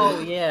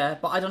 Oh yeah,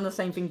 but I done the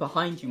same thing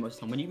behind you most of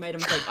the time. When you made a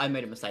mistake, I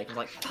made a mistake. I was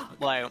like, fuck.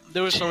 Like,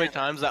 there was so many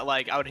times that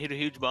like I would hit a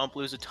huge bump,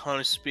 lose a ton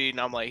of speed, and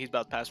I'm like, he's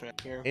about to pass me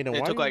up here. Aiden, And it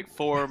why took do you- like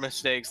 4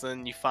 mistakes,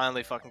 then you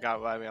finally fucking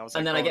got by me. I was like,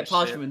 And then I holy get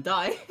past shit. you and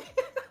die.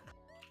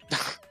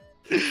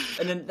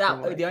 And then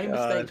that the only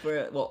mistake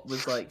where what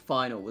was like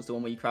final was the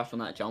one where you crashed on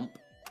that jump.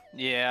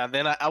 Yeah,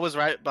 then I was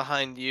right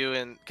behind you,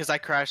 and because I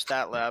crashed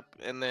that lap,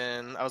 and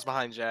then I was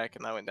behind Jack,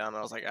 and I went down, and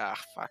I was like, ah,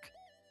 fuck.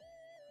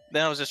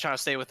 Then I was just trying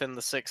to stay within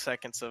the 6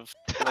 seconds of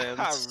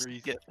Lynn's to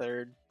get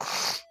third.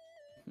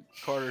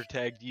 Carter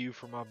tagged you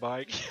for my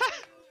bike.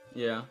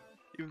 Yeah.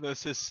 Even though it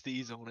says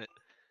Steez on it.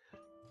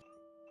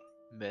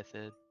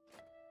 Method.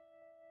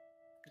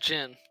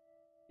 Jin,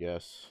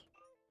 Yes.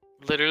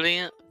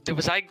 literally,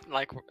 was I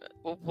like,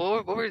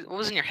 what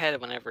was in your head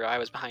whenever I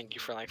was behind you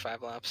for like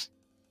 5 laps?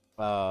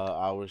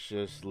 I was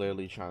just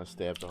literally trying to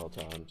stay up the whole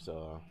time,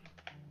 so.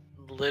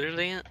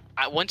 Literally,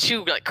 once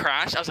you like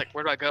crashed, I was like,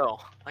 where do I go?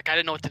 Like I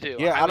didn't know what to do.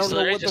 Yeah, I was don't know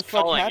literally what the just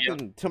fuck following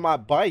happened to my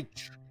bike.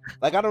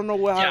 Like, I don't know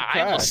what Yeah, I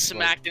I almost crashed.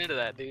 Like, smacked into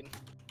that, dude.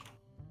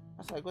 I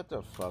was like, what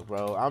the fuck,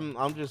 bro?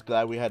 I'm just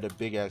glad we had a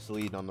big ass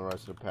lead on the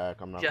rest of the pack.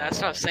 I'm not. Yeah, gonna that's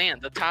what I was lie. saying.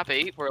 The top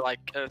 8 were like,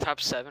 the top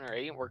 7 or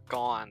 8 were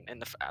gone in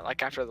the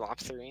like after the lap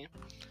 3.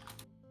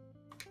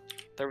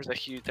 There was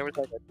like an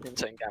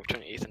insane gap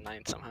between 8th and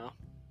 9th somehow.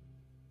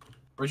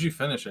 Where'd you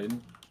finish, Aiden?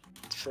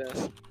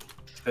 5th.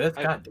 5th?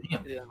 I- God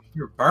damn. Yeah.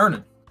 You're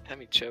burning. Had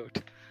me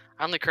choked.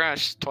 I only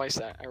crashed once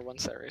that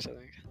race, I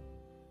think.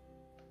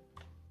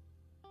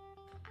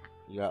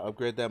 You gotta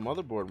upgrade that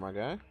motherboard, my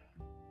guy.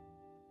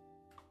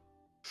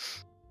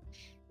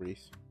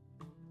 Reese.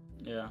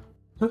 Yeah.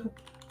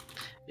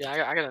 Yeah,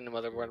 I got a new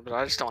motherboard, but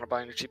I just don't want to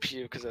buy a new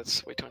GPU because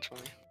that's way too much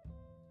money.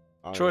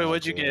 Oh, Troy, yeah,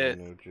 what'd you yeah, get?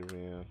 no,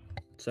 yeah.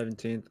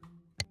 17th.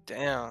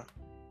 Damn.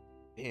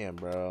 Damn,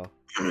 bro.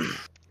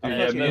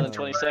 Yeah, me and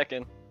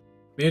 22nd.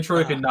 Me and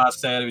Troy could not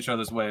stay out of each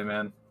other's way,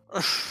 man.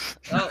 Oh,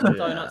 Yeah,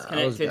 Donuts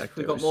I was connected. back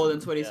We there got with more some-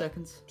 than 20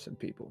 seconds. Some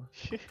people.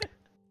 I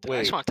Wait.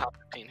 just want top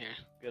 15 here.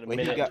 Got a Wait,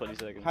 minute he and got, 20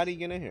 seconds. how do you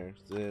get in here?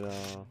 Is it,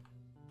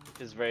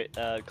 His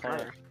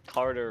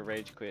Carter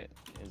rage quit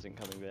isn't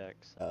coming back.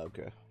 So.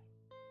 Okay.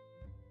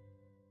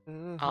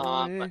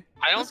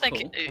 I don't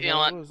think cool. you know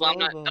what. Well, I'm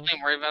not. Don't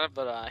even worry about it.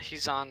 But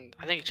he's on.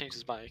 I think he changed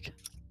his bike.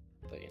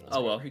 But, you know,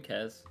 Oh well, who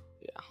cares?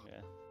 Yeah.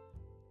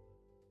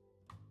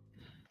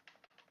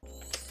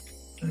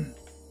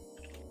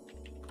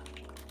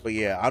 But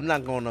yeah, I'm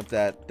not going up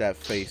that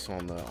face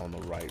on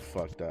the right.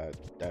 Fuck that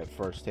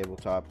first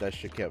tabletop. That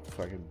shit kept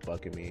fucking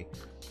bucking me.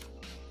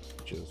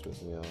 Just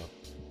pissed me off.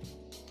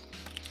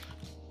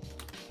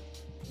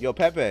 Yo,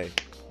 Pepe.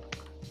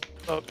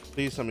 Oh.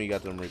 Please tell me you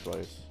got them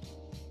replays.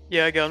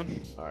 Yeah, I got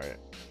them. All right.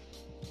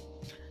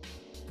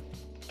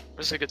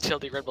 This is a good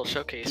TLD Red Bull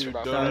showcase for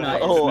about.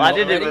 Oh, I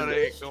didn't even.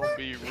 Ain't gonna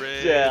be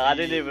ready. Yeah, I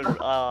didn't even.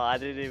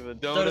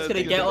 So just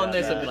gonna get on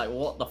this and be like,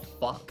 what the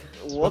fuck?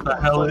 What the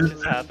hell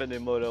is happening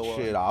in Moto 1?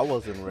 Shit, I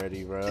wasn't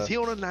ready, bro. Is he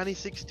on a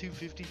 96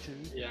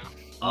 252? Yeah.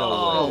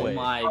 Oh way.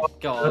 my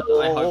god.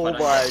 I hope I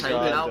don't take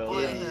it out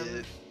by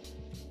him.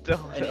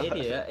 An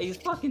idiot. He's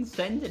fucking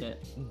sending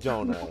it.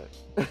 Donut.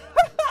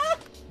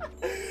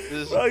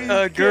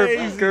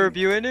 Gerb,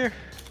 you in there?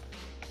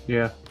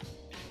 Yeah.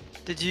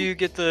 Did you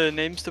get the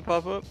names to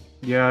pop up?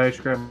 Yeah, I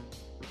just grabbed.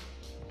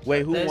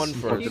 Wait, who There's- won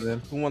first?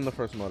 Who won the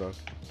first moto?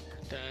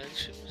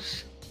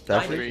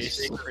 That's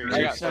Reese.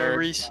 I got third.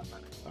 Reese.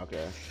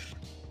 Okay.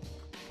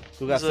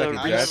 Who got Was, second?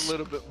 I Jack? got a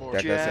little bit more.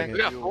 Jack got Jack. second. We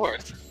got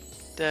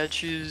fourth. Dad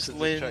shoes,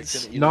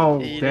 Lynn's. No,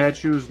 Aiden. Dad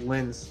choose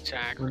Lynn's.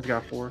 Jack. Lynn's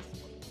got fourth.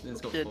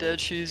 Yeah, Dad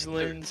shoes,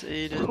 Lynn's,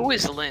 Aiden. Who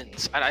is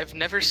Linz? I've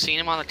never seen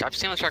him on the. I've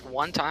seen him on the track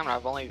one time,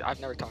 and I've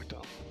never talked to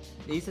him.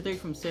 He's a dude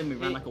from Sim who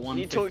ran like a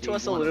 150. He talked to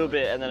us a little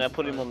bit, and then I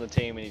put him on the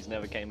team, and he's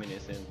never came in here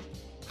since.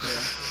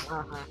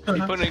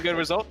 He put in a good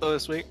result though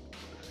this week.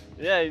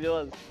 Yeah, he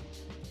does.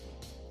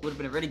 Would have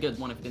been a really good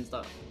one if he didn't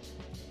start.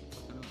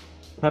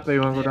 Pepe,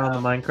 you want to go down to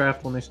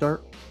Minecraft when they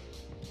start?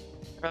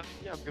 Yeah,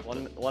 I'm good.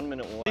 1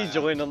 minute. He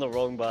joined on the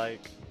wrong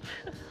bike.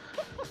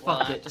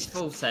 Fuck it, just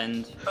full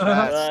send.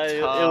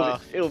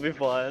 It'll be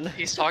fine.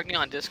 He's talking to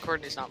me on Discord,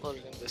 and he's not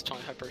loaded into this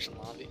 25-person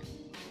lobby.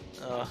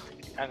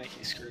 I think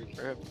he's screwed.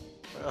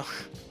 Oh,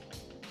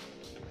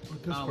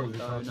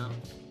 no.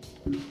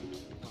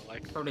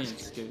 Like Probably in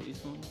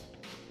Scooty's one.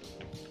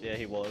 Yeah,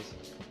 he was.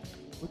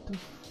 What the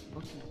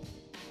fuck?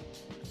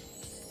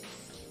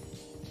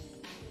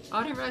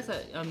 I didn't realize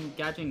that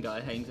Gadget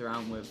guy hangs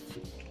around with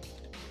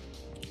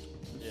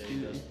Yeah, he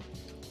Scooty. does.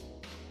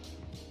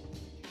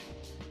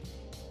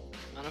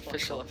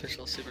 Unofficial,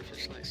 official,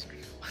 superficial.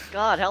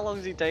 God, how long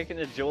is he taking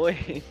to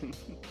join?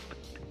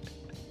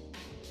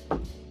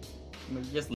 Just